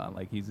a Klingon,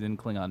 like he's in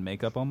Klingon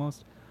makeup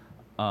almost.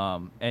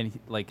 And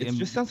it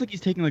just sounds like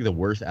he's taking like the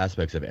worst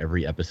aspects of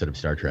every episode of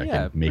Star Trek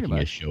and making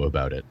a show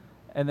about it.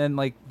 And then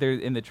like there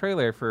in the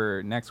trailer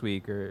for next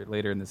week or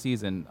later in the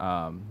season,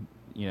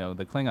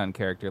 the Klingon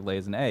character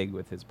lays an egg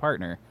with his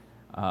partner,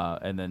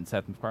 and then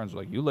Seth MacFarlane's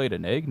like, "You laid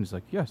an egg?" And he's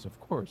like, "Yes, of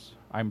course.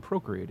 I'm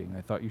procreating.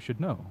 I thought you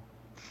should know."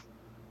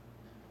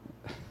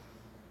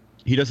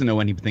 He doesn't know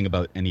anything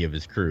about any of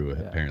his crew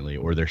apparently,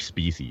 or their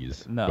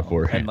species. No,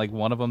 beforehand. And like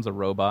one of them's a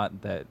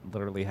robot that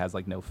literally has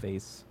like no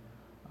face.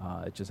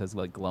 It just has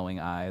like glowing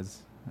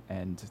eyes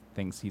and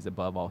thinks he's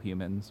above all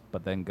humans,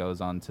 but then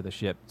goes on to the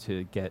ship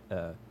to get,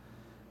 to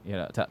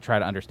try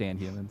to understand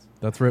humans.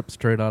 That's ripped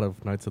straight out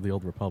of Knights of the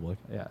Old Republic.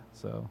 Yeah,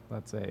 so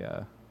that's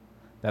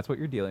what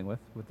you're dealing with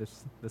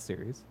this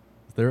series.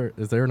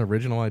 Is there an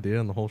original idea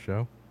in the whole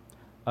show?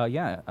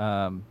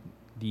 The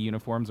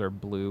uniforms are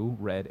blue,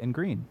 red, and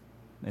green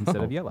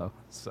instead of yellow.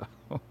 So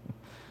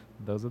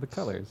those are the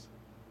colors.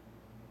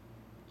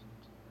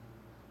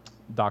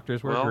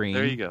 Doctors wear green.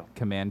 There you go.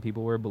 Command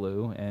people wear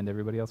blue, and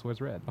everybody else wears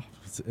red. Oh,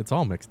 it's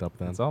all mixed up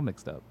then. It's all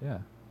mixed up, yeah.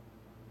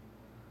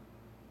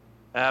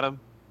 Adam,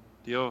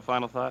 do you have a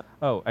final thought?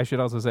 Oh, I should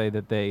also say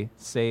that they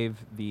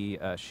save the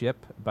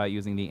ship by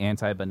using the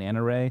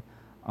anti-banana ray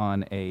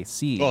on a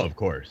seed. Oh, of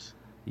course.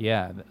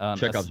 Yeah.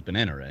 Chekhov's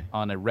banana ray.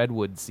 On a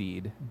redwood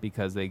seed,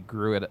 because they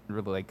grew it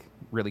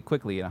really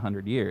quickly in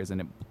 100 years,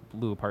 and it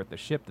blew apart the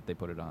ship that they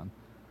put it on.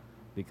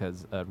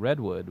 Because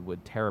redwood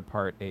would tear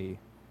apart a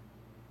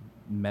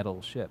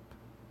metal ship.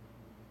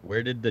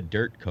 Where did the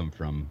dirt come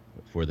from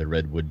for the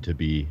redwood to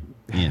be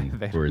in,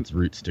 for its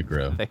roots to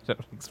grow? They don't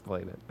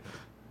explain it.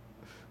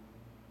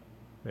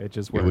 It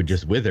just works. It would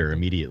just wither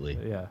immediately.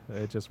 Yeah,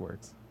 it just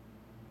works.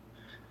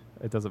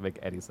 It doesn't make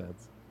any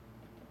sense.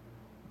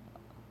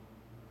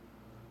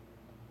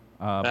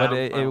 But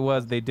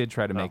they did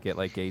try to make it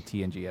like a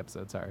TNG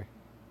episode, sorry.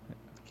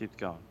 Keep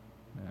going.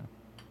 Yeah.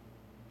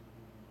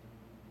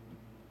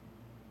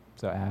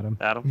 So Adam,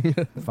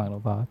 final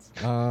thoughts?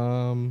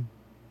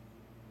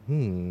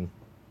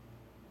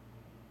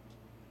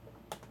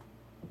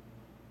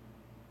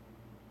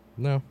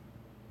 No,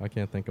 I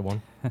can't think of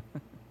one.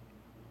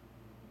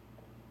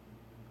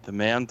 The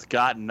man's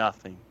got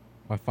nothing.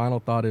 My final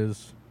thought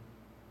is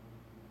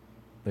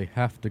they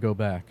have to go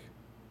back.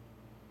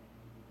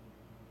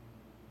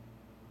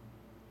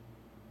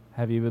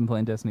 Have you been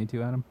playing Destiny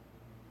 2, Adam?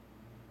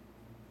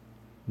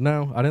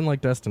 No, I didn't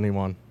like Destiny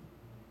 1.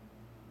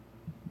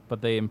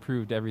 But they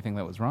improved everything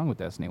that was wrong with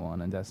Destiny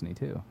 1 and Destiny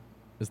 2.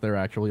 Is there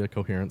actually a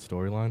coherent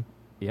storyline?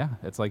 Yeah,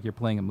 it's like you're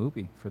playing a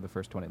movie for the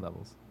first 20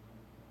 levels.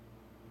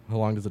 How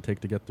long does it take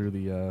to get through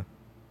the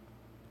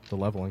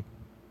leveling?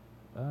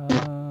 I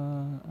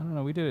don't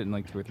know. We did it in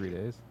like 2 or 3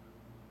 days.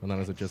 And then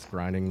is it just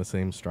grinding the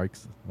same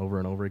strikes over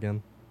and over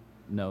again?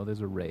 No,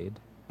 there's a raid.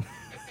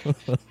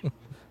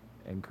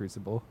 And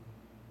Crucible.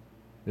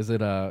 Is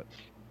it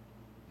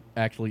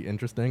actually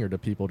interesting, or do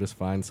people just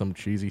find some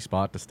cheesy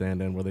spot to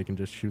stand in where they can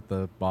just shoot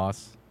the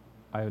boss?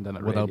 I haven't done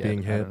it without yet.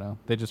 being hit. I don't know.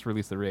 They just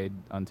released the raid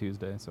on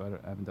Tuesday, so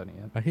I haven't done it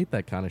yet. I hate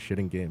that kind of shit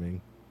in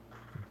gaming.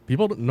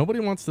 Nobody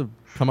wants to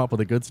come up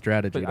with a good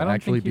strategy to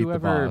actually beat the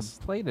boss. I don't think you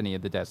ever played any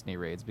of the Destiny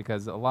raids,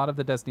 because a lot of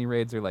the Destiny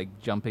raids are like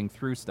jumping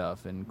through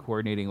stuff and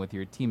coordinating with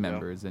your team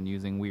members and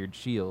using weird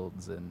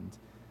shields and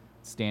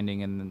standing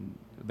in.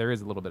 There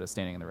is a little bit of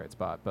standing in the right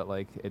spot, but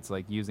like it's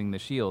like using the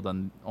shield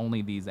on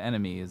only these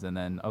enemies, and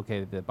then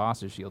okay, the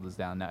boss's shield is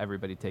down. Now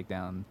everybody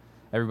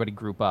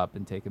group up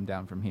and take him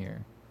down from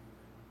here.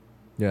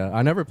 Yeah,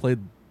 I never played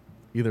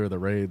either of the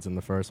raids in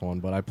the first one,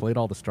 but I played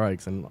all the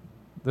strikes, and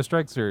the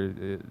strikes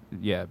are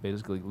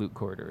basically loot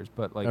corridors,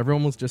 but like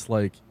everyone was just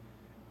like,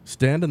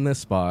 stand in this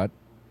spot,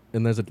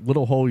 and there's a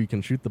little hole you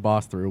can shoot the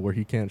boss through where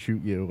he can't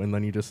shoot you, and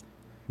then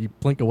you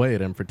blink away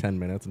at him for 10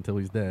 minutes until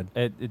he's dead.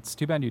 It's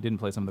too bad you didn't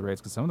play some of the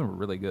raids, because some of them were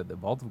really good. The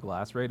Vault of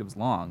Glass raid, it was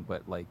long,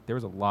 but like there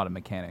was a lot of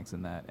mechanics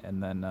in that.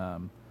 And then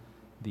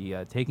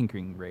the Taken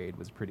King raid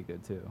was pretty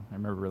good too. I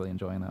remember really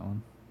enjoying that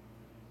one.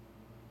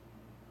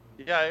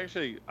 Yeah,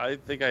 I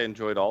think I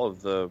enjoyed all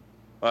of the.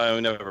 I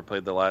never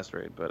played the last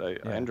raid, but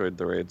I enjoyed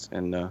the raids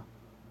and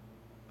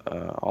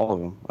all of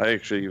them. I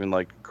actually even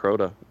liked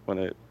Crota when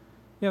it.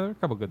 Yeah, there were a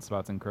couple good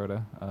spots in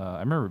Crota. I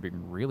remember it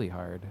being really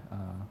hard,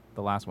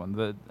 the last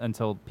one,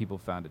 until people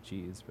found a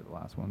cheese for the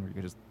last one, where you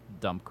could just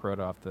dump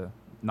Crota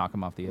knock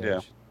him off the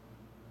edge.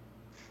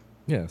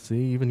 Yeah, see,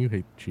 even you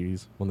hate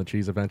cheese, when the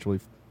cheese eventually...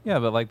 Yeah,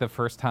 but like the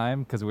first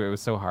time, because it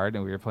was so hard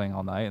and we were playing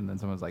all night, and then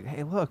someone was like,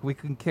 hey, look, we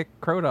can kick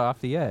Crota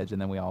off the edge,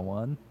 and then we all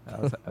won.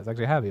 I was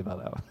actually happy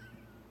about that one.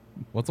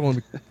 What's the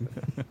one?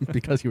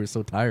 Because you were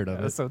so tired of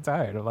it. I was so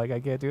tired. I'm like, I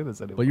can't do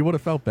this anymore. But you would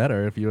have felt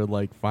better if you had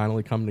like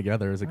finally come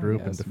together as a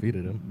group and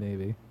defeated him.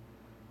 Maybe.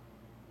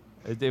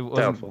 It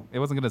wasn't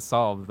going to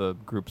solve the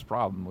group's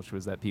problem, which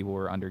was that people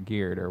were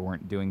undergeared or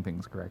weren't doing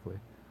things correctly.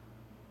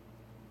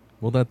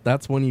 Well,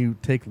 that's when you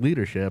take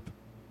leadership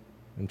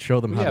and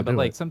show them how to do it. Yeah, but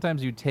like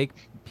sometimes you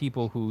take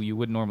people who you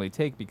wouldn't normally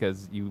take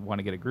because you want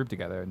to get a group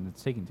together and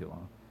it's taking too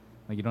long.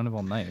 Like you don't have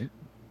all night.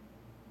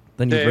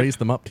 Then you Dave? raise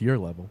them up to your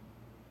level.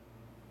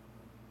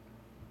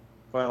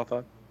 Final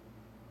thought.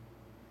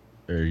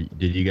 Or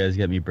did you guys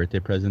get me birthday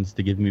presents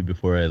to give me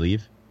before I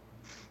leave?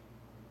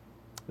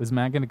 Is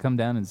Matt going to come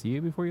down and see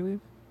you before you leave?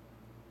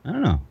 I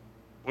don't know.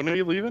 When are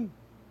you leaving?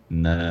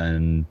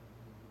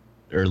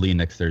 Early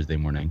next Thursday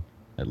morning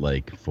at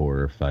like 4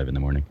 or 5 in the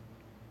morning.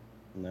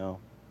 No.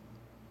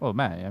 Well,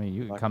 Matt, I mean,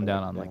 you could Not come gonna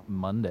down on work like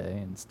Monday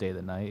and stay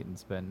the night and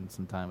spend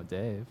some time with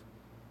Dave.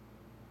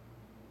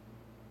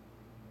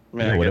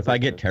 Yeah, what if I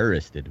get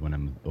terroristed when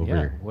I'm over?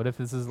 Yeah. What if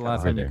this is the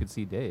last time you could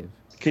see Dave?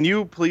 Can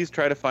you please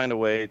try to find a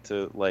way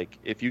to, like,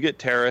 if you get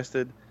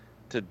terroristed,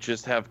 to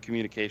just have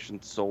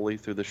communication solely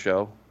through the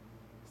show?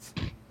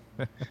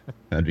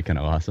 That'd be kind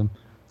of awesome.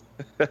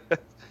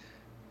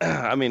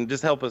 I mean,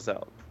 just help us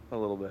out a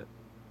little bit.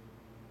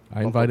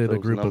 I invited a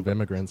group of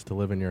immigrants to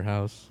live in your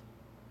house.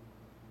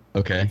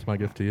 Okay. That's my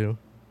gift to you.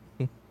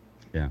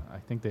 Yeah. I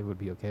think they would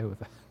be okay with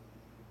that.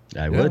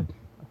 I would.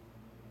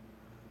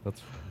 That's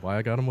why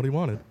I got him what he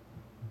wanted.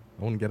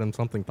 I wouldn't get him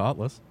something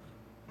thoughtless.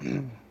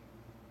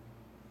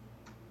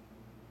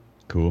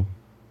 Cool.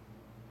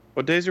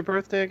 What day's your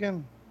birthday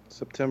again?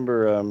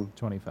 September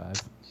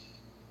 25.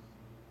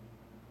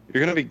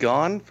 You're gonna be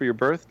gone for your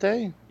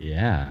birthday?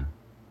 Yeah.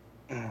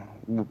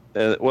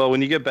 Well,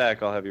 when you get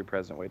back, I'll have your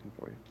present waiting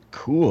for you.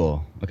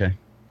 Cool. Okay.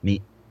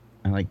 Neat.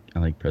 I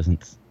like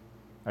presents.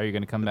 Are you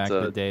going to come back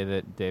the day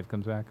that Dave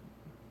comes back?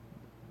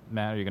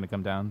 Matt, are you going to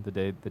come down the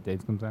day that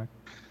Dave comes back?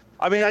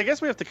 I mean, I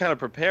guess we have to kind of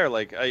prepare.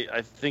 Like,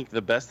 I think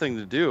the best thing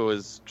to do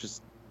is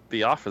just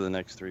be off for the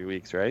next 3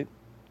 weeks, right?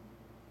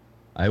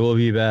 I will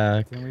be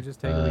back Can we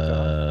just take a week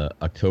off?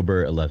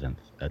 October 11th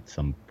at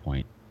some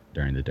point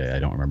during the day. I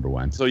don't remember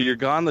when. So you're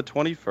gone the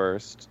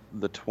 21st,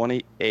 the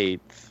 28th,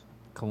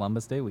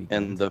 Columbus Day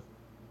weekend, and the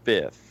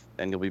 5th,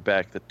 and you'll be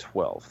back the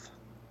 12th.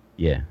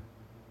 Yeah.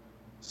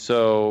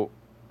 So,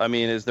 I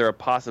mean, is there a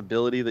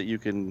possibility that you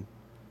can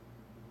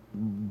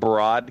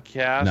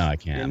broadcast? No, I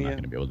can't. I'm not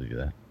going to be able to do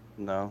that.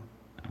 No.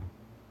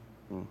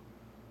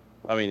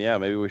 I mean, yeah,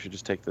 maybe we should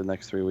just take the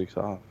next 3 weeks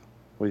off.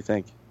 What do you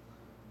think?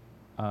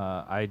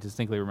 I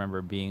distinctly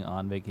remember being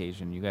on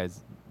vacation. You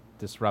guys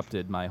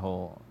disrupted my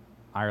whole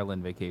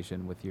Ireland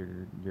vacation with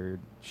your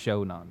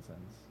show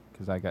nonsense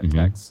because I got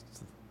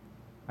texts.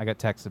 I got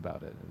texts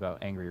about it, about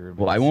angry roommates.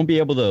 Well, I won't be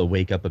able to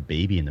wake up a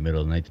baby in the middle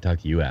of the night to talk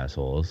to you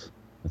assholes.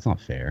 That's not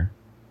fair.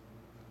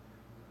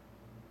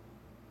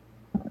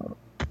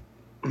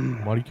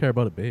 Why do you care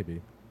about a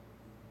baby?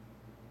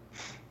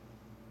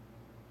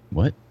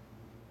 What?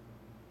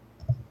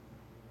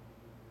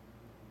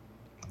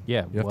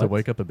 Yeah, You have to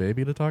wake up a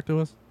baby to talk to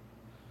us?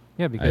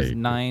 Yeah, because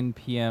 9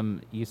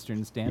 p.m.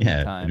 Eastern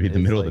Standard Time it'd be the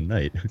is middle like of the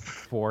night.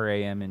 4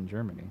 a.m. in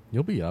Germany.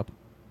 You'll be up.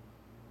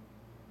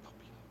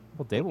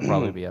 Well, Dave will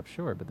probably be up,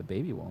 sure, but the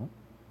baby won't.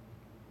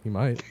 He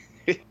might.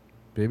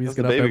 Babies How's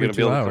get the up baby every gonna be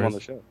 2 able to come on hours. the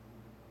show?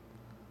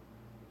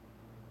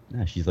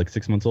 Nah, she's like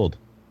 6 months old.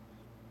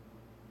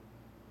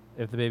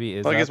 If the baby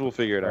is Well, I guess up, we'll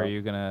figure it are out.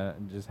 you going to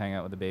just hang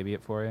out with the baby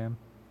at 4 a.m.?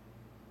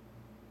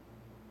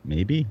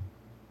 Maybe.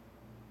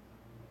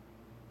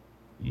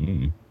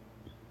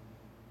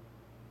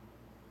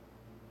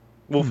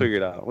 We'll figure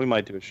it out. We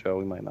might do a show.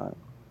 We might not.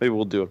 Maybe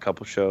we'll do a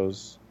couple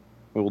shows.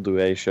 Maybe we'll do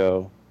a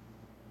show.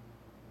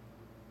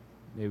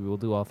 Maybe we'll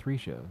do all 3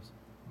 shows.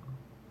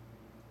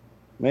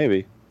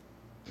 Maybe.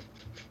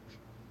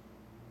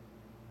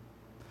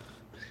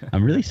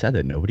 I'm really sad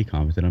that nobody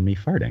commented on me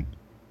farting.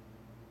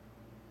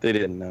 They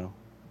didn't know.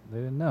 They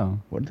didn't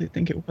know. What did they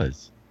think it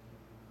was?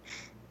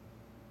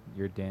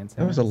 Your dance.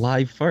 That was a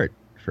live fart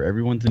for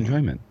everyone's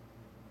enjoyment.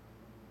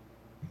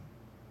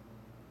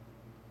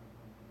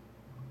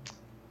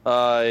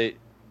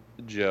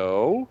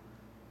 Joe?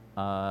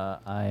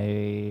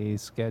 I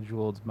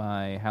scheduled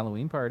my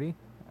Halloween party.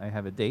 I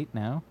have a date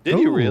now. Did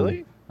you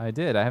really? I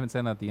did. I haven't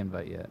sent out the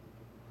invite yet.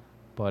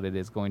 But it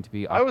is going to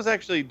be... I was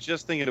actually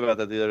just thinking about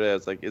that the other day. I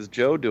was like, is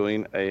Joe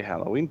doing a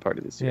Halloween party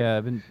this year? Yeah,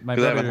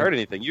 Because I haven't heard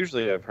anything.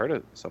 Usually I've heard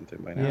of something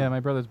by now. Yeah, my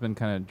brother's been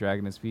kind of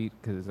dragging his feet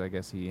because I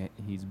guess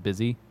he's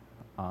busy.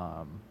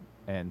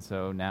 And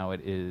so now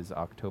it is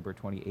October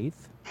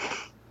 28th,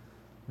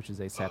 which is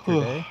a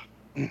Saturday.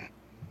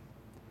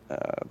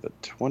 The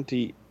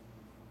 28th.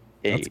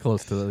 That's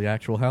close to the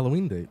actual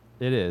Halloween date.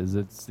 It is.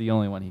 It's the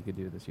only one he could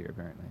do this year,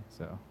 apparently.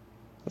 So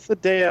That's the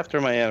day after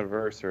my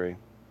anniversary.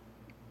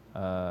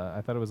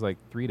 I thought it was like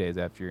 3 days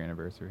after your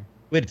anniversary.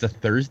 Wait, it's a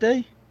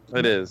Thursday?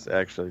 It is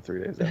actually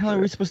 3 days The after. hell are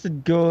we supposed to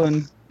go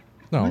on?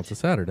 No, What? it's a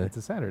Saturday. It's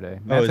a Saturday.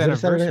 Oh, is it a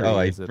Saturday? Oh,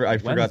 I is a forgot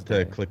to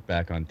Wednesday. click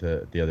back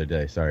onto the other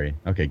day. Sorry.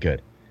 Okay,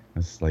 good. I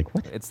was like,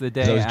 what? It's the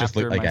 'Cause day I was after just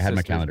like I had my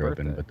sister's calendar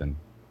birthday. open, but then,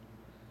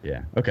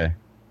 yeah, okay,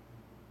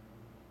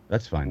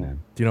 that's fine then.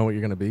 Do you know what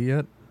you're going to be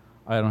yet?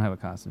 I don't have a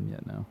costume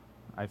yet, no.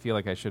 I feel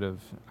like I should have...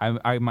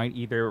 I might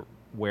either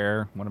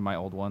wear one of my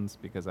old ones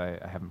because I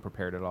haven't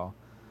prepared at all,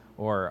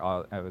 or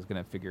I was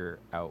going to figure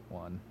out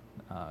one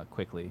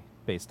quickly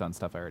based on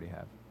stuff I already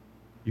have.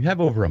 You have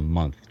over a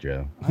month,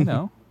 Joe. I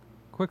know.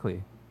 Quickly.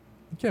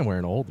 You can't wear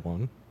an old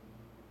one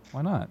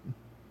Why not?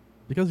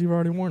 because you've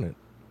already worn it.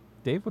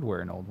 Dave would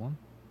wear an old one.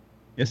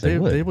 Yes, I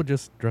Dave would. would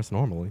just dress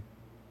normally.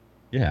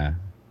 Yeah.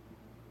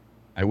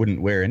 I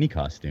wouldn't wear any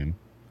costume.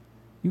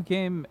 You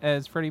came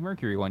as Freddie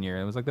Mercury one year,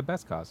 and it was like the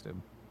best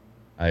costume.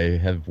 I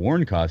have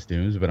worn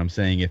costumes, but I'm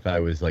saying if I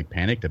was like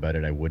panicked about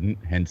it, I wouldn't.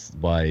 Hence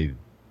why,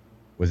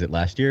 was it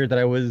last year that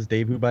I was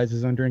Dave who buys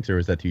his own drinks, or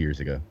was that 2 years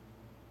ago?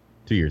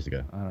 2 years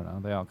ago. I don't know.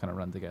 They all kind of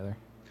run together.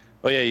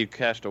 Oh yeah, you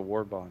cashed a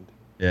war bond.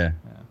 Yeah.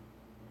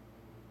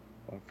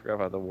 I forgot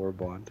about the war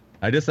bond.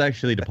 I just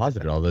actually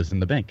deposited all those in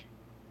the bank.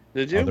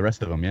 Did you? All the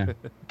rest of them, yeah.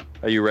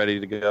 Are you ready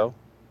to go?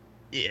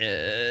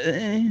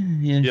 Yeah.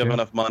 You have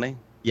enough money?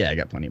 Yeah, I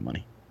got plenty of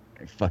money.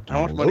 I fucking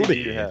How much money do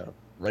loaded. you have?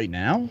 Right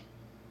now?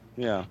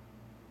 Yeah.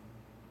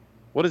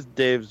 What is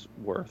Dave's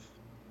worth?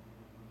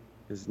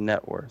 His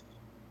net worth?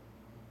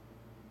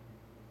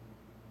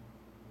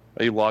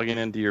 Are you logging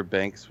into your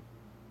bank's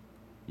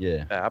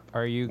app?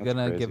 Are you That's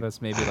gonna crazy. give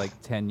us maybe like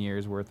 10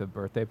 years worth of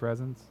birthday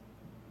presents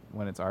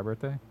when it's our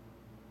birthday?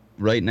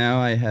 Right now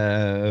I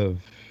have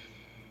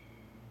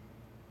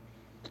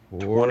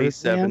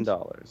 $27. $4,000?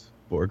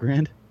 Look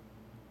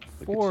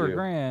at $4 you.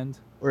 grand.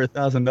 Or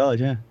 $1,000,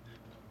 yeah.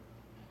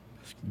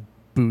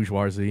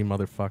 Bourgeoisie,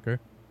 motherfucker.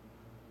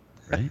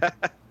 Right?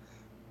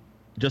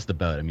 Just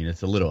about. I mean,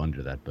 it's a little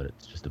under that, but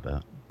it's just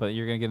about. But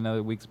you're gonna get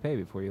another week's pay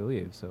before you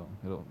leave, so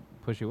it'll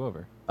push you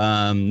over.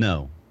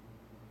 No.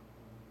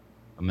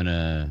 I'm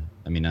gonna.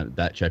 I mean,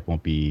 that check will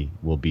be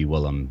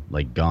while I'm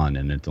like gone,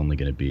 and it's only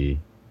gonna be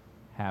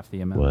Half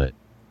the amount. what?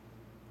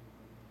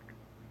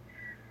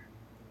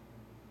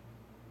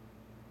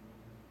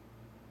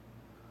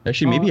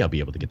 Actually, maybe I'll be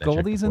able to get that.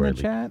 Goldie's check in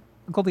before the I leave. chat.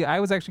 Goldie, I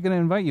was actually gonna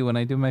invite you when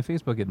I do my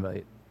Facebook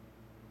invite.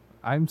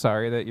 I'm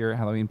sorry that your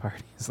Halloween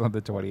party is on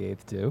the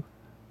 28th too.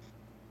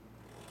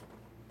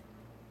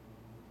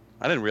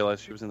 I didn't realize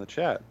she was in the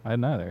chat. I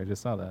didn't either. I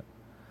just saw that.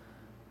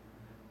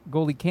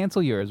 Goldie,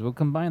 cancel yours. We'll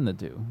combine the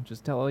two.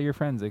 Just tell all your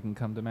friends they can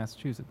come to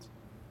Massachusetts.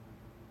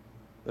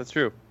 That's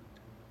true.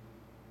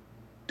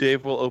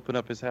 Dave will open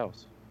up his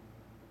house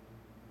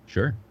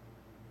Sure.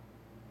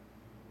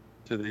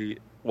 to the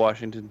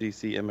Washington,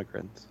 D.C.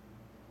 immigrants.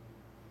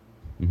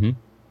 Mm-hmm.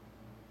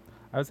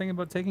 I was thinking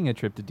about taking a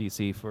trip to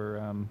DC for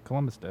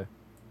Columbus Day.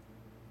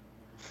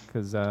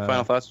 Because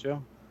Final thoughts,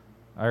 Joe?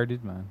 I already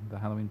did mine, the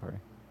Halloween party.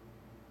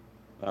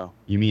 Oh.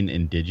 You mean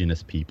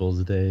Indigenous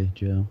Peoples Day,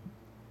 Joe?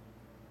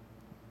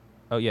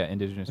 Oh yeah,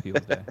 Indigenous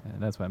Peoples Day. Yeah,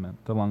 that's what I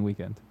meant. The long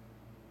weekend.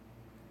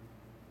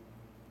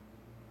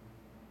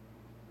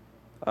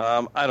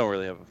 I don't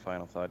really have a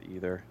final thought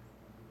either.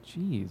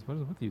 Jeez, what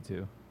is with you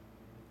two?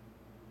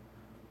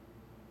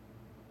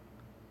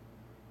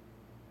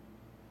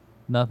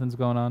 Nothing's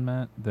going on,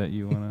 Matt, that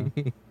you want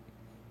to...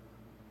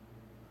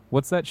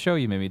 What's that show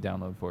you made me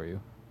download for you?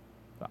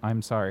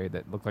 I'm sorry,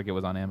 that looked like it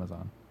was on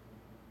Amazon.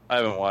 I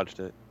haven't watched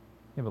it.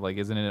 Yeah, but like,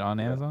 isn't it on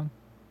Amazon?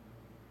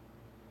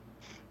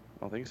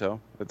 I don't think so.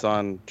 It's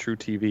on True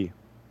TV.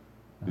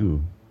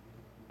 Ooh.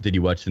 Did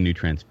you watch the new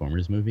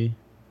Transformers movie?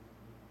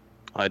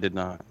 I did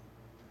not.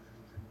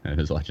 I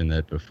was watching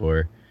that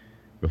before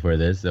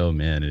this. Oh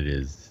man,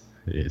 it's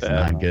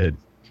Bad. not good.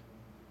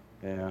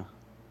 Yeah.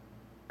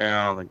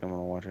 I don't think I'm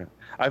going to watch it.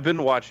 I've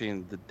been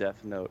watching the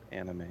Death Note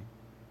anime.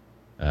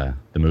 The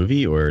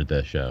movie or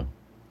the show?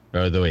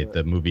 Oh,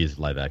 the movie is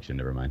live action.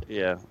 Never mind.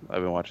 Yeah,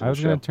 I've been watching I the was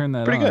show. going to turn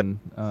that Pretty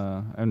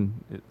on.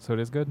 So it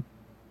is good?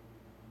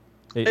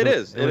 It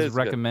is. It It was is good.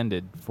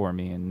 recommended for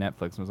me in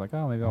Netflix. And I was like,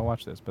 oh, maybe I'll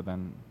watch this. But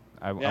then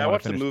I Yeah, I want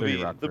watched to the finish 30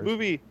 movie. Rock The first.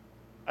 movie,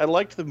 I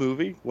liked the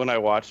movie when I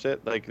watched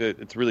it. Like,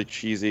 it's really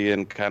cheesy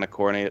and kind of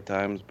corny at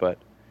times, but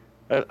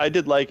I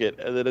did like it.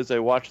 And then as I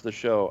watch the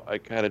show, I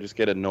kind of just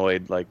get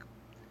annoyed. Like,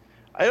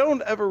 I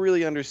don't ever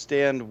really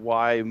understand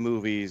why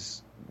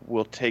movies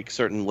will take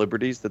certain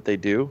liberties that they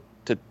do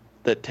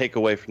that take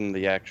away from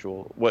the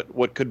actual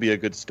what could be a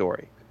good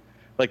story.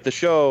 Like the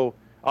show,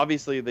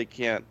 obviously they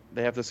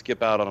have to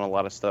skip out on a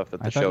lot of stuff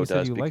that the I thought show you said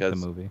does you because liked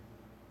the movie.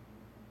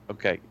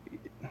 Okay,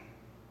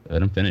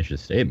 Let him finish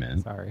his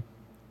statement. Sorry.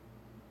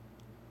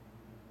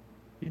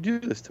 you do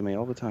this to me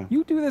all the time.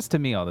 You do this to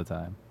me all the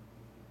time.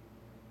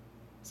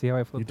 See how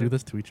I flip You do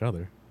this to each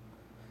other.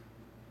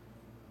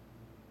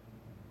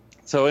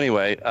 So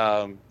anyway,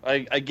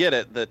 I get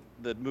it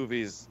that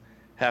movies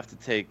have to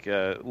take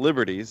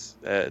liberties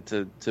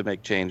to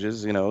make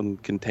changes,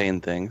 and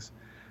contain things,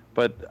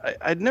 but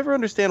I'd never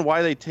understand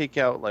why they take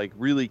out like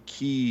really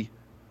key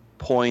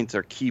points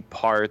or key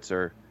parts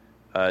or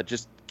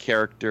just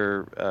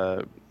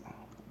character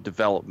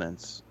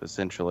developments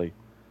essentially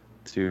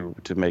to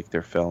make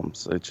their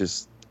films. It's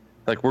just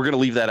like we're gonna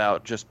leave that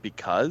out just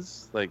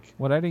because like.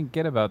 What I didn't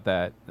get about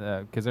that,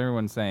 because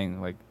everyone's saying,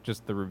 like,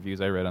 just the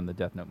reviews I read on the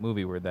Death Note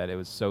movie were that it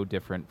was so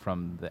different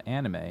from the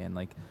anime, and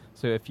like,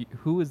 so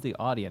who is the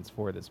audience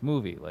for this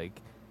movie? Like,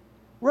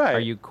 Right. are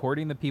you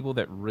courting the people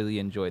that really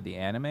enjoyed the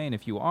anime? And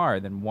if you are,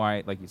 then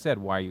why, like you said,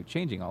 why are you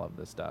changing all of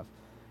this stuff?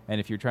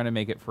 And if you're trying to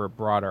make it for a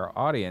broader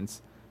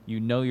audience,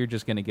 you're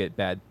just going to get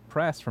bad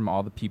press from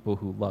all the people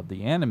who love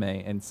the anime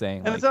and saying,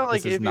 And like, it's not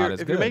like this is if not you're as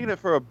if good. you're making it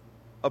for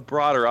a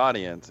broader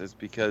audience, it's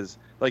because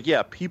like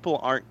people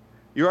aren't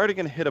you're already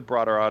going to hit a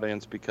broader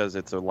audience because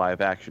it's a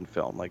live action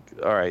film. Like,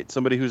 all right,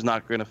 somebody who's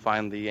not going to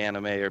find the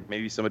anime, or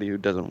maybe somebody who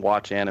doesn't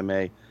watch anime,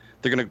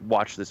 they're going to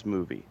watch this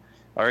movie.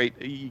 All right,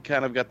 you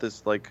kind of got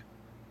this like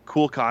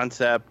cool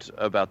concept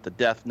about the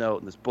Death Note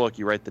in this book.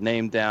 You write the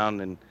name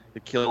down and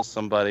it kills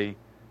somebody.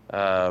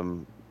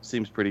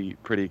 Seems pretty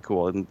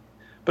cool. And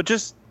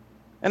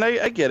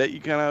I get it.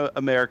 You kind of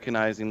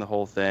Americanizing the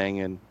whole thing,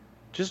 and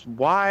just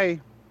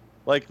why,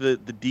 like the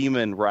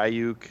demon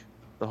Ryuk,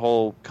 the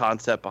whole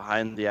concept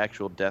behind the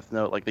actual Death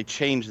Note, like they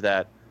changed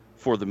that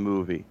for the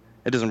movie.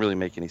 It doesn't really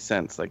make any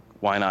sense. Like,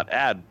 why not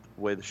add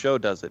the way the show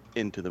does it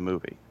into the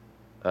movie?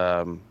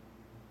 So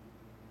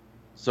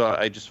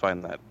I just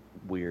find that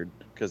weird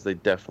because they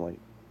definitely,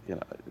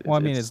 Well, I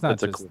mean, it's not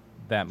just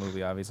that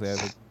movie. Obviously,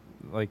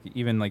 like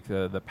even like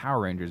the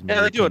Power Rangers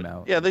movie they do came it.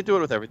 out. Yeah, they do it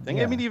with everything.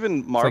 Yeah. I mean,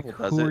 even Marvel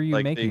does it. Who are you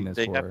like, making this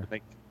they for? Have to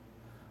make,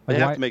 Like,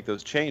 they have to make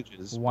those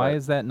changes. Why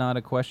is that not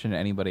a question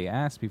anybody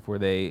asked before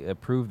they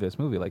approve this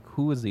movie? Like,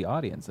 who is the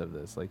audience of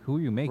this? Like, who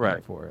are you making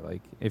it for?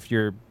 Like, if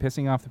you're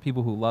pissing off the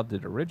people who loved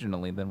it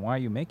originally, then why are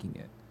you making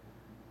it?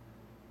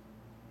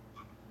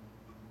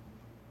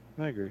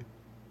 I agree.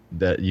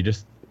 That you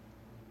just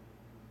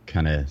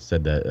kind of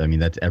said that. I mean,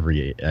 that's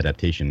every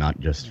adaptation, not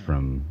just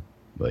from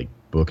like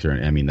books or.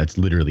 I mean, that's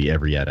literally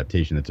every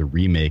adaptation. That's a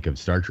remake of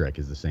Star Trek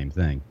is the same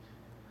thing.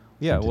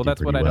 Yeah, well,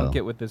 that's what I don't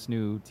get with this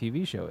new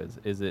TV show.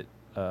 Is it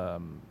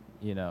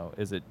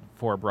is it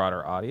for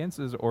broader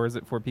audiences, or is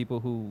it for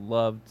people who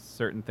loved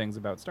certain things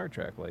about Star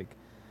Trek? Like,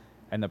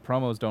 and the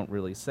promos don't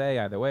really say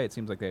either way. It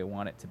seems like they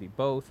want it to be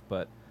both,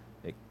 but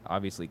it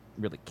obviously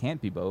really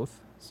can't be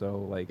both. So,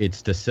 like,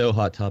 it's the So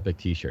Hot Topic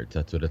T-shirts.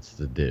 That's what it's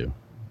to do.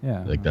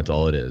 Yeah, like that's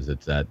all it is.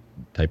 It's that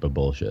type of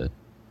bullshit.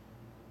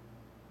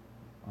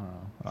 I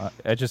don't know.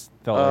 I just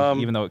felt like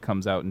even though it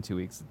comes out in 2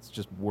 weeks, it's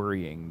just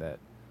worrying that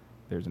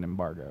there's an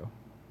embargo.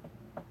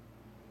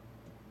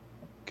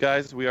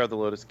 Guys, we are the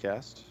Lotus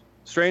Cast.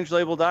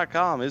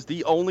 Strangelabel.com is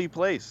the only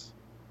place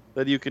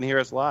that you can hear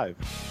us live.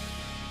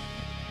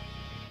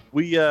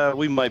 We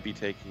might be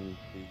taking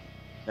the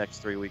next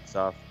 3 weeks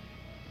off.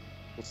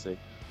 We'll see.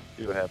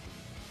 See what happens.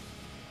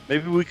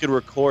 Maybe we could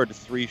record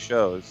 3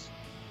 shows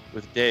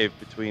with Dave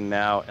between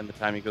now and the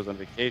time he goes on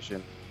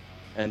vacation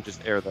and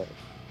just air that.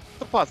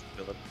 It's a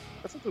possibility.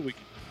 That's something we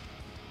can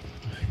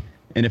do.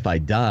 And if I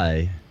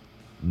die,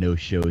 no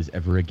shows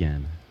ever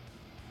again.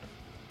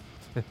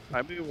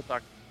 Maybe we'll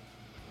talk.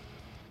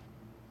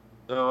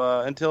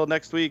 So until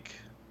next week,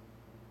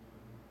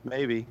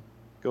 maybe,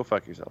 go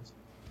fuck yourselves.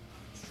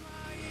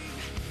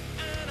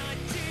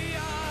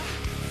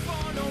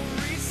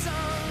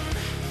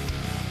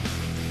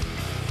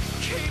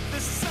 Keep the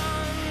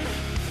sun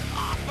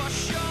off our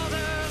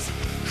shoulders,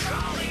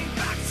 crawling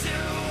back to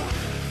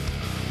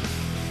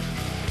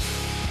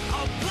a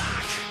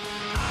black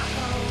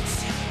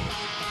house,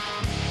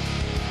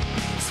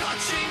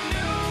 touching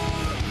new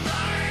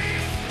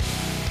life,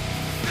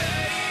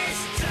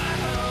 face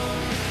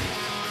down,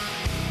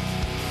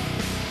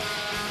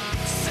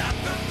 set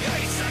the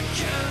pace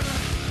again.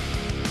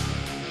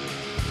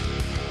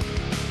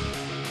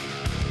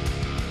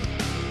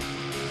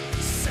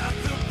 Set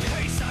the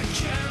pace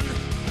again.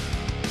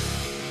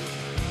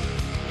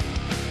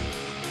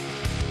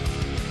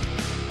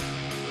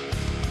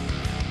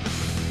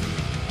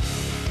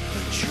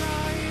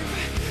 Drive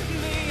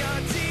the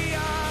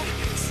idea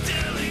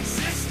still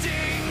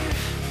existing.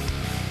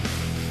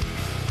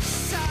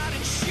 Sad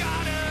and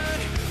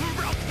shattered,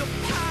 broke the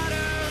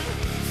pattern,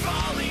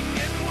 falling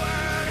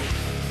inward.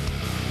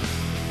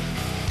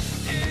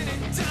 In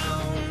and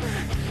down,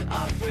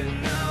 up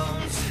and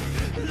out,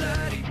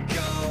 let it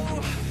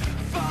go.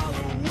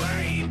 Follow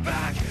way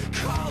back,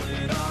 call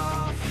it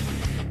off.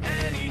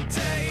 Any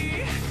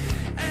day,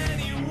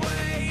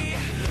 anyway,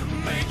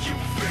 make you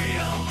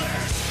feel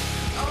this.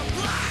 A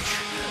black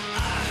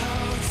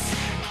out,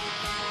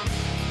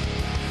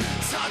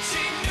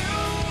 touching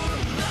new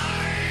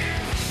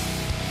life,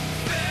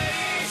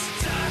 face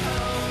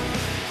down,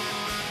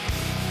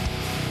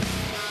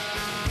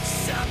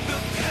 set the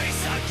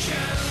pace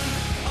again.